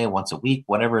other day, once a week,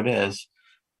 whatever it is.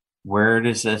 where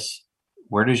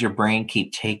does your brain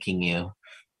keep taking you?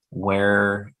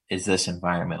 Where is this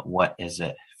environment? What is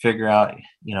it? Figure out,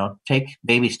 take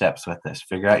baby steps with this.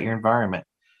 Figure out your environment.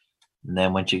 And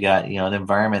then once you got, the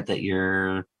environment that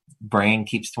your brain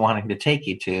keeps wanting to take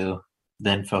you to,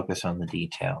 then focus on the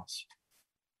details.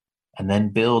 And then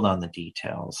build on the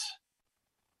details.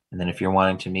 And then if you're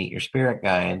wanting to meet your spirit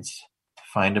guides,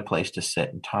 find a place to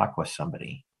sit and talk with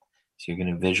somebody. So you're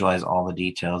going to visualize all the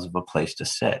details of a place to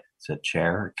sit. It's a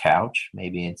chair or couch.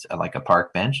 Maybe it's like a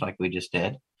park bench like we just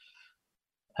did.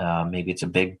 Maybe it's a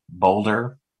big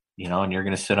boulder, and you're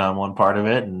going to sit on one part of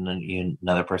it, and then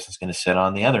another person's going to sit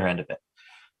on the other end of it.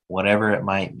 Whatever it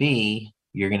might be,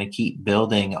 you're going to keep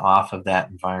building off of that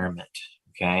environment,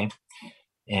 okay?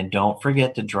 And don't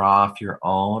forget to draw off your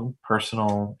own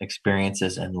personal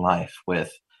experiences in life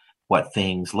with what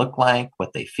things look like,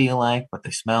 what they feel like, what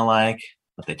they smell like,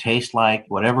 what they taste like,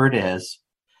 whatever it is.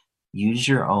 Use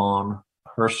your own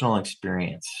personal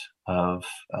experience of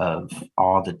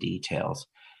all the details.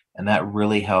 And that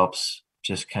really helps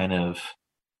just kind of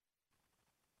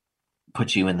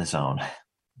put you in the zone.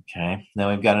 Okay. Now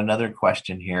we've got another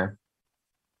question here.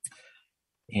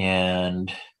 And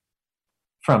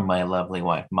from my lovely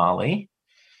wife, Molly.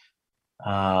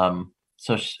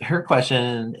 So her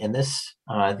question, and this,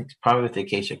 I think it's probably with the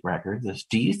Akashic records, is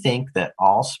do you think that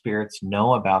all spirits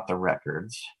know about the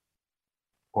records?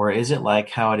 Or is it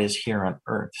like how it is here on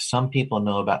Earth? Some people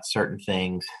know about certain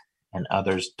things and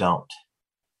others don't.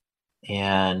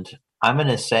 And I'm going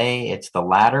to say it's the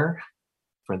latter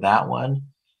for that one,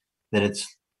 that it's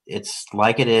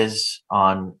like it is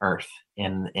on Earth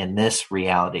in this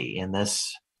reality, in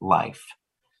this life.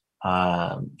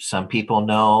 Some people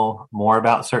know more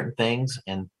about certain things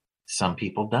and some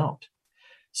people don't.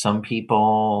 Some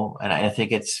people, and I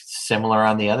think it's similar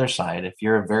on the other side. If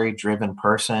you're a very driven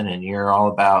person and you're all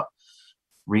about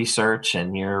research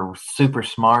and you're super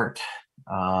smart,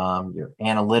 you're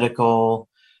analytical,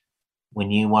 when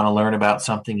you want to learn about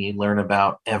something, you learn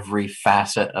about every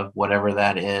facet of whatever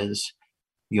that is.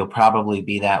 You'll probably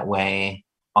be that way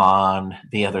on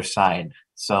the other side.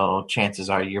 So chances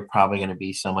are you're probably going to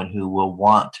be someone who will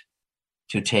want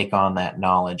to take on that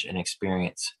knowledge and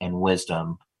experience and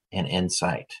wisdom and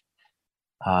insight.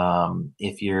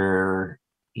 If you're,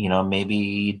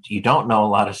 maybe you don't know a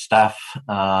lot of stuff,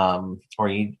 or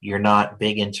you're not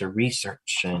big into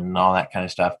research and all that kind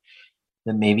of stuff,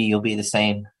 then maybe you'll be the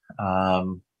same.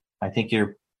 I think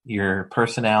your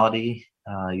personality,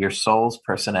 your soul's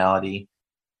personality,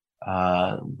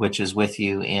 which is with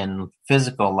you in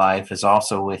physical life, is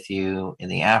also with you in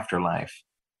the afterlife.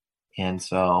 And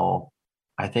so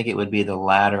I think it would be the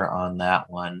latter on that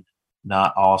one.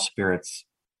 Not all spirits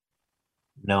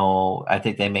know. I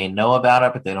think they may know about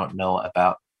it, but they don't know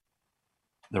about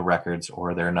the records,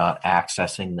 or they're not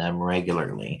accessing them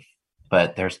regularly.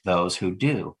 But there's those who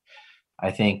do.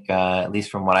 I think, at least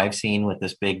from what I've seen with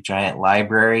this big giant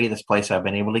library, this place I've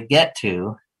been able to get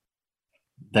to,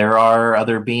 there are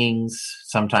other beings,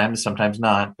 sometimes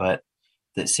not, but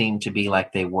that seem to be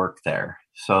like they work there.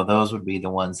 So those would be the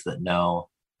ones that know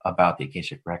about the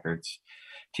Akashic records.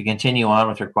 To continue on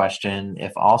with your question,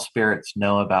 if all spirits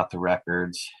know about the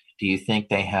records, do you think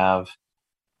they have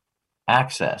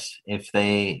access? If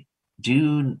they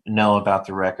do know about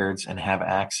the records and have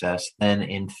access, then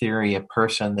in theory, a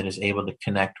person that is able to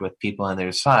connect with people on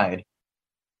their side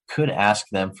could ask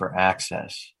them for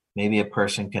access. Maybe a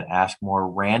person could ask more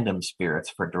random spirits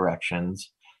for directions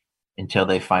until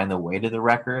they find the way to the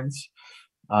records.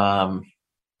 Let's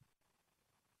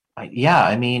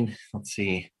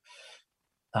see.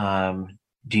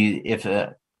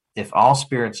 If all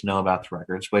spirits know about the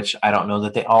records, which I don't know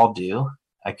that they all do,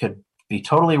 I could be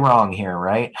totally wrong here,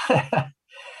 right?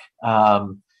 I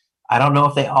don't know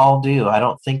if they all do. I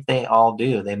don't think they all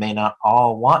do. They may not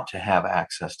all want to have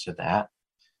access to that.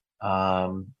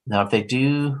 Now, if they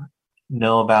do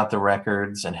know about the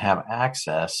records and have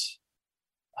access,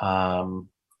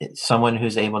 someone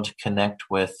who's able to connect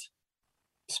with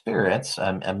spirits,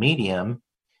 a medium,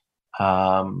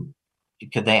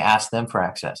 could they ask them for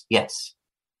access? Yes,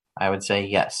 I would say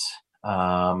yes.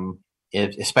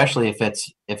 Especially if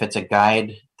it's a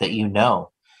guide that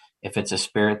if it's a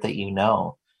spirit that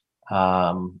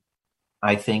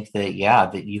I think that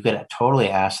you could totally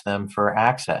ask them for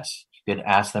access. You could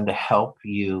ask them to help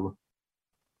you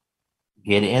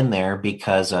get in there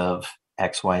because of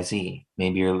XYZ.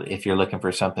 Maybe if you're looking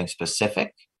for something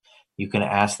specific, you can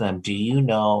ask them, do you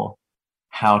know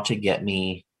how to get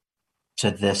me to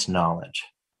this knowledge?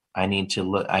 I need to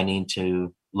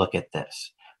look at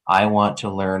this. I want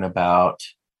to learn about,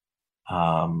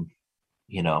 some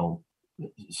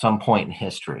point in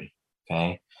history.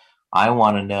 Okay. I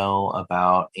want to know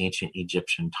about ancient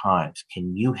Egyptian times.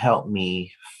 Can you help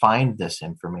me find this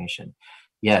information?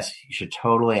 Yes, you should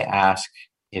totally ask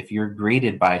if you're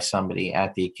greeted by somebody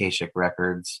at the Akashic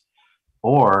Records,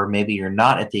 or maybe you're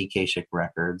not at the Akashic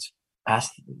Records.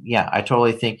 Ask, yeah, I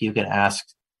totally think you can ask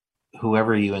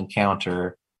whoever you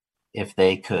encounter if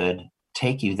they could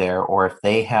take you there, or if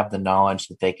they have the knowledge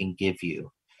that they can give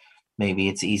you. Maybe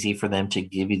it's easy for them to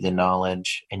give you the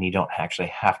knowledge and you don't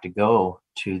actually have to go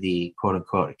to the quote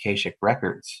unquote Akashic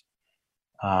Records.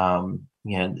 The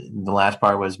last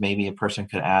part was maybe a person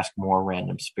could ask more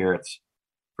random spirits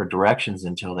for directions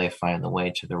until they find the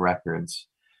way to the records.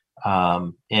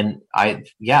 I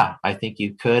think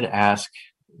you could ask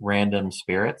random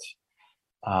spirits.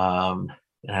 And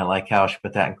I like how she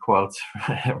put that in quotes,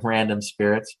 random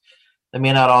spirits. They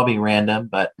may not all be random,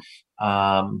 but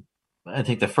I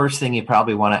think the first thing you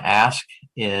probably want to ask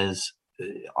is,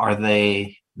 are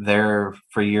they there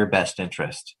for your best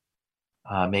interest?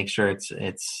 Make sure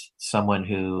it's someone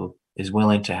who is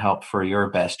willing to help for your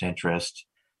best interest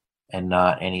and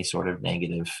not any sort of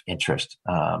negative interest.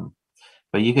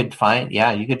 But you could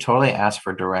totally ask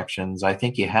for directions. I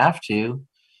think you have to,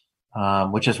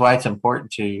 which is why it's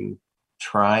important to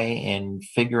try and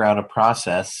figure out a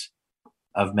process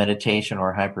of meditation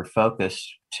or hyper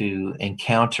focus to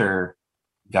encounter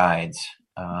guides,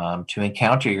 to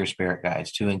encounter your spirit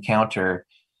guides, to encounter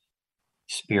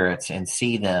spirits and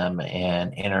see them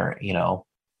and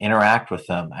interact with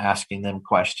them, asking them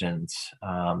questions.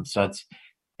 So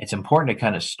it's important to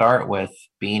kind of start with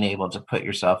being able to put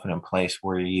yourself in a place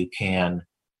where you can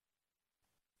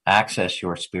access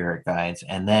your spirit guides,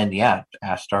 and then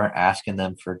start asking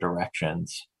them for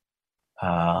directions,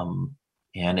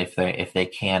 and if they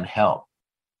can help.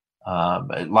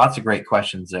 But lots of great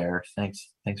questions there. Thanks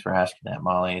for asking that,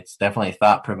 Molly. It's definitely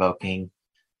thought provoking.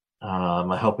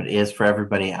 I hope it is for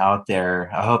everybody out there.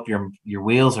 I hope your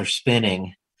wheels are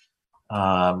spinning.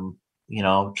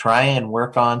 Try and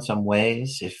work on some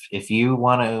ways if you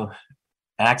want to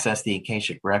access the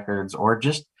Akashic Records, or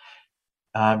just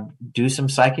do some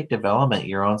psychic development,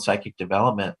 your own psychic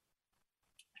development,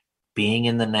 being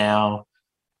in the now,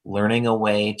 learning a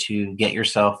way to get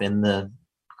yourself in the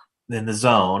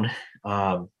zone,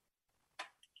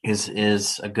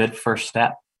 is a good first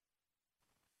step.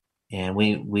 And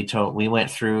we went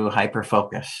through hyper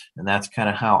focus, and that's kind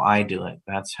of how I do it.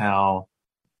 That's how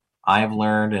I've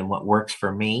learned and what works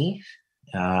for me.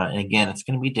 And again, it's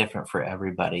going to be different for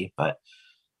everybody, but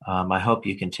I hope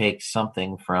you can take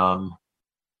something from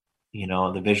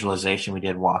the visualization we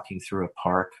did, walking through a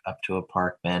park up to a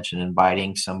park bench and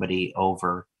inviting somebody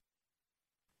over,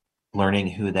 learning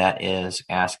who that is,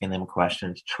 asking them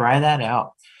questions. Try that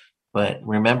out. But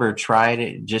remember, try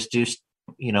to just do,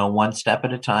 one step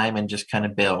at a time and just kind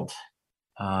of build.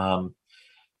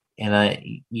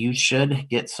 You should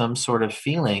get some sort of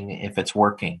feeling if it's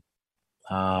working.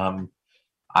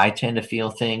 I tend to feel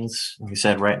things, like I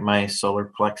said, right in my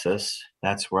solar plexus.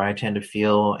 That's where I tend to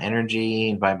feel energy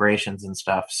and vibrations and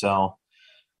stuff. So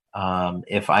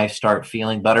if I start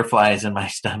feeling butterflies in my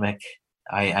stomach,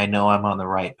 I know I'm on the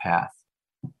right path,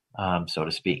 so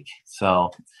to speak.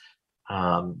 So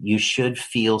you should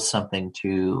feel something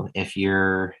too if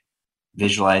you're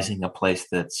visualizing a place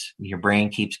that's your brain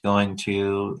keeps going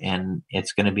to, and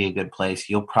it's going to be a good place.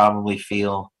 You'll probably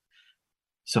feel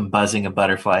some buzzing of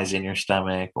butterflies in your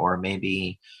stomach, or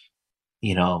maybe,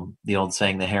 the old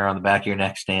saying, the hair on the back of your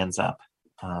neck stands up.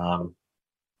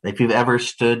 If you've ever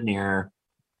stood near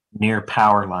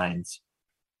power lines,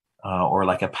 or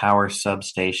like a power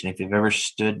substation, if you've ever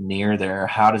stood near there,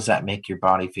 how does that make your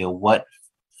body feel? What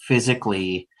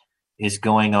physically is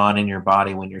going on in your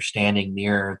body when you're standing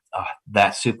near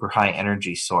that super high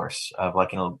energy source of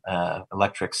like an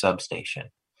electric substation?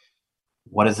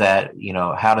 What is that?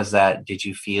 How does that? Did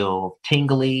you feel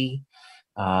tingly?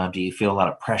 Do you feel a lot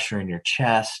of pressure in your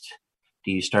chest?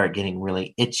 Do you start getting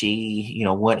really itchy?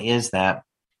 What is that?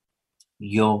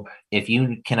 If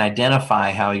you can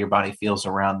identify how your body feels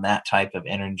around that type of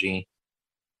energy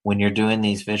when you're doing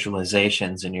these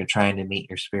visualizations and you're trying to meet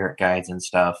your spirit guides and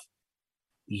stuff,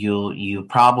 you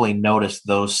probably notice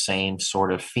those same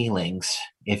sort of feelings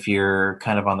if you're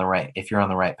on the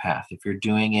right path. If you're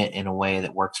doing it in a way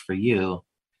that works for you,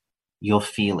 you'll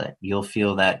feel it. You'll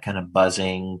feel that kind of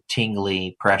buzzing,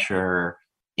 tingly, pressure,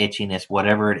 itchiness,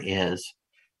 whatever it is.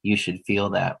 You should feel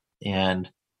that. And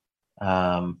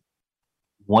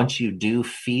once you do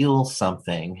feel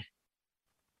something,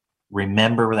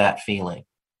 remember that feeling.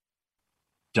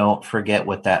 Don't forget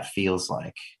what that feels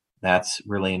like. That's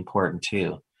really important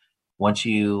too. Once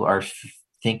you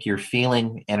think you're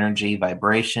feeling energy,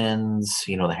 vibrations,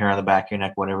 the hair on the back of your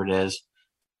neck, whatever it is,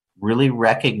 really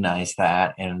recognize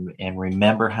that and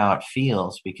remember how it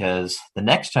feels, because the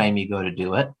next time you go to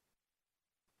do it,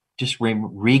 just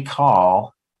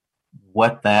recall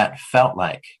what that felt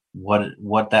like,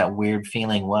 what that weird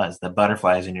feeling was, the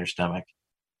butterflies in your stomach.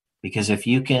 Because if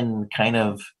you can kind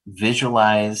of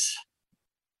visualize,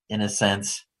 in a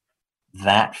sense,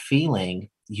 that feeling,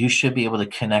 you should be able to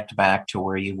connect back to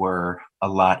where you were a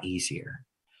lot easier.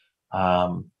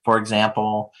 For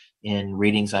example, in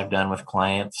readings I've done with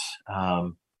clients,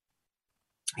 a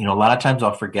lot of times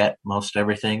I'll forget most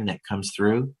everything that comes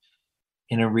through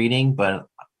in a reading, but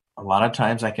a lot of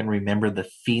times I can remember the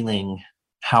feeling,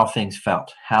 how things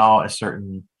felt, how a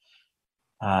certain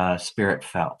spirit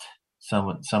felt.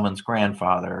 Someone's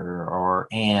grandfather or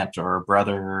aunt or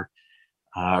brother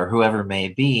or whoever it may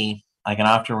be, I can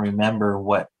often remember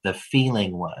what the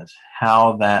feeling was,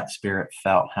 how that spirit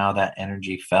felt, how that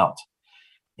energy felt.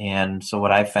 And so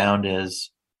what I found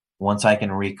is once I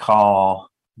can recall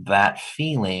that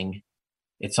feeling,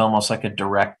 it's almost like a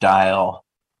direct dial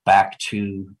back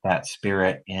to that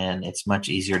spirit, and it's much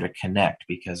easier to connect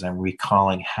because I'm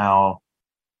recalling how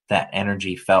that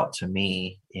energy felt to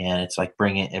me, and it's like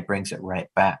it brings it right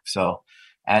back. So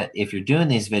if you're doing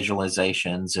these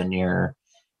visualizations and you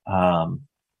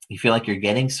feel like you're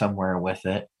getting somewhere with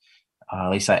it, at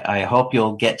least I hope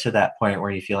you'll get to that point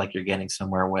where you feel like you're getting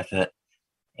somewhere with it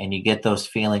and you get those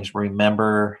feelings,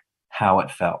 remember how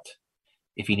it felt.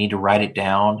 If you need to write it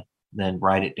down, then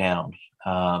write it down.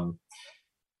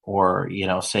 Or,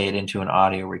 say it into an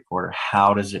audio recorder.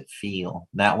 How does it feel?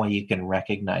 That way you can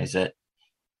recognize it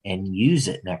and use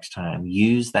it next time.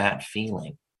 Use that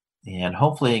feeling. And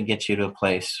hopefully it gets you to a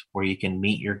place where you can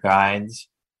meet your guides,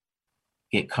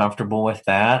 get comfortable with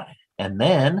that, and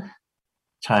then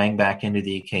tying back into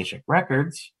the Akashic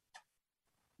records,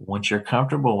 once you're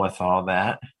comfortable with all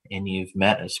that and you've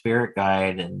met a spirit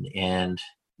guide and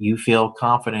you feel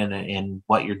confident in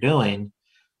what you're doing,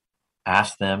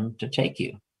 ask them to take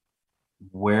you.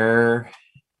 And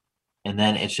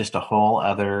then it's just a whole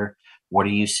other, what are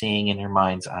you seeing in your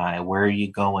mind's eye? Where are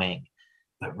you going?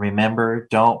 But remember,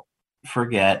 don't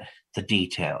forget the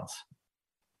details.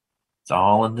 It's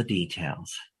all in the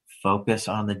details. Focus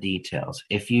on the details.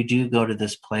 If you do go to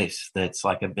this place that's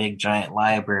like a big giant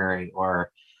library,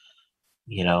 or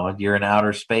you're in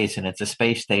outer space and it's a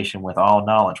space station with all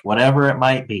knowledge, whatever it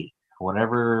might be,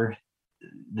 whatever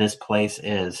this place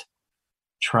is,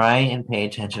 try and pay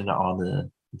attention to all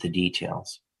the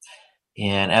details.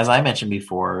 And as I mentioned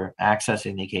before,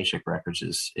 accessing the Akashic records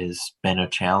is been a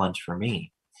challenge for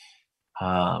me.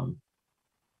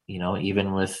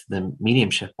 Even with the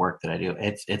mediumship work that I do,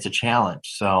 it's a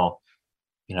challenge. So,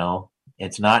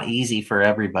 it's not easy for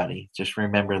everybody. Just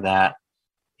remember that.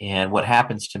 And what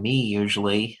happens to me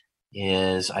usually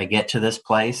is I get to this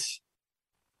place,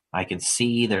 I can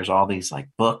see there's all these like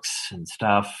books and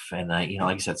stuff. And like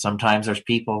I said, sometimes there's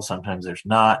people, sometimes there's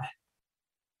not.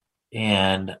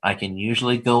 And I can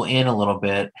usually go in a little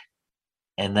bit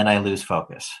and then I lose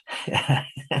focus.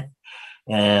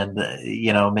 And,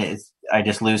 I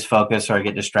just lose focus or I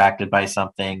get distracted by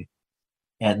something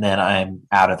and then I'm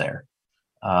out of there.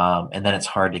 And then it's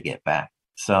hard to get back.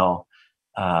 So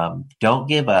don't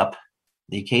give up.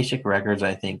 The Akashic records,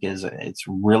 I think, it's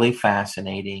really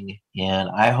fascinating. And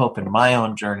I hope in my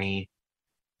own journey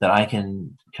that I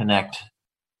can connect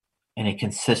in a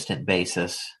consistent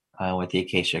basis with the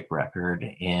Akashic record.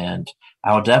 And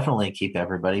I will definitely keep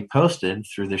everybody posted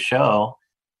through the show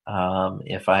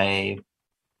if I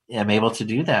am able to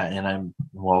do that. And I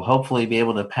will hopefully be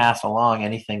able to pass along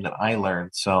anything that I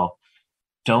learned. So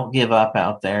don't give up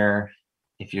out there.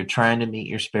 If you're trying to meet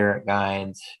your spirit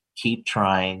guides, keep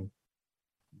trying.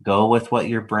 Go with what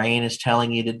your brain is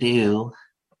telling you to do.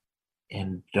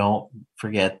 And don't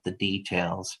forget the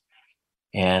details.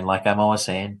 And like I'm always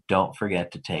saying, don't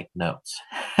forget to take notes.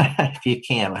 If you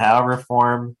can, however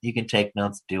form you can take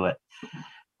notes, do it.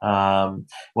 Well,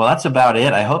 that's about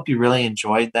it. I hope you really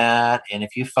enjoyed that. And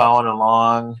if you followed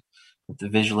along with the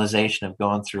visualization of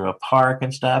going through a park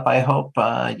and stuff, I hope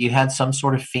you had some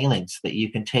sort of feelings that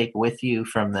you can take with you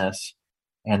from this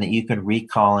and that you can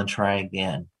recall and try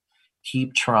again.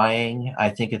 Keep trying. I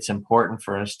think it's important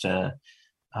for us to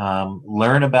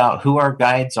learn about who our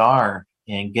guides are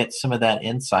and get some of that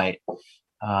insight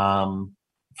from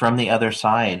the other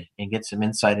side and get some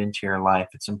insight into your life.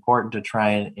 It's important to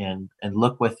try and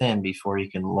look within before you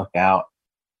can look out,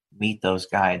 meet those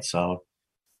guides. So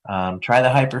try the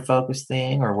hyper-focus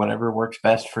thing or whatever works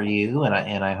best for you.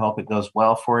 And I hope it goes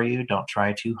well for you. Don't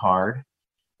try too hard.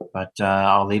 But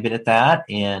I'll leave it at that.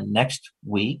 And next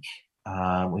week,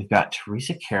 we've got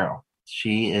Teresa Carroll.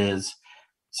 She is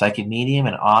psychic medium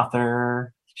and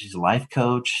author, She's a life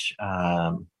coach.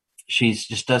 She's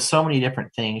just does so many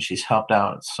different things. She's helped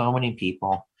out so many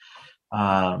people.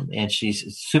 And she's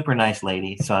a super nice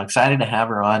lady. So I'm excited to have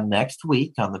her on next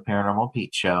week on the Paranormal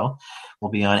Pete Show.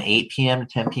 We'll be on 8 p.m. to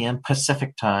 10 p.m.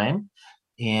 Pacific time.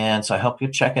 And so I hope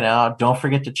you check it out. Don't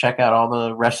forget to check out all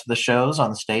the rest of the shows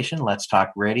on the station. Let's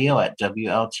Talk Radio at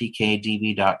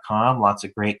WLTKDB.com. Lots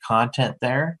of great content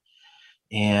there.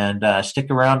 And stick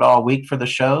around all week for the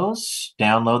shows.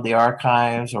 Download the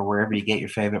archives or wherever you get your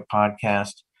favorite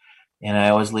podcast. And I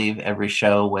always leave every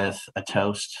show with a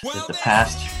toast that the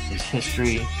past is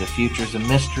history, the future's a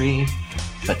mystery,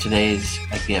 but today's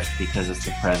a gift because it's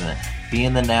the present. Be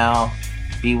in the now,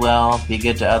 be well, be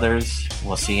good to others.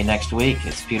 We'll see you next week.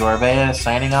 It's Pete Orbea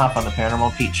signing off on the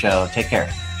Paranormal Pete Show. Take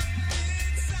care.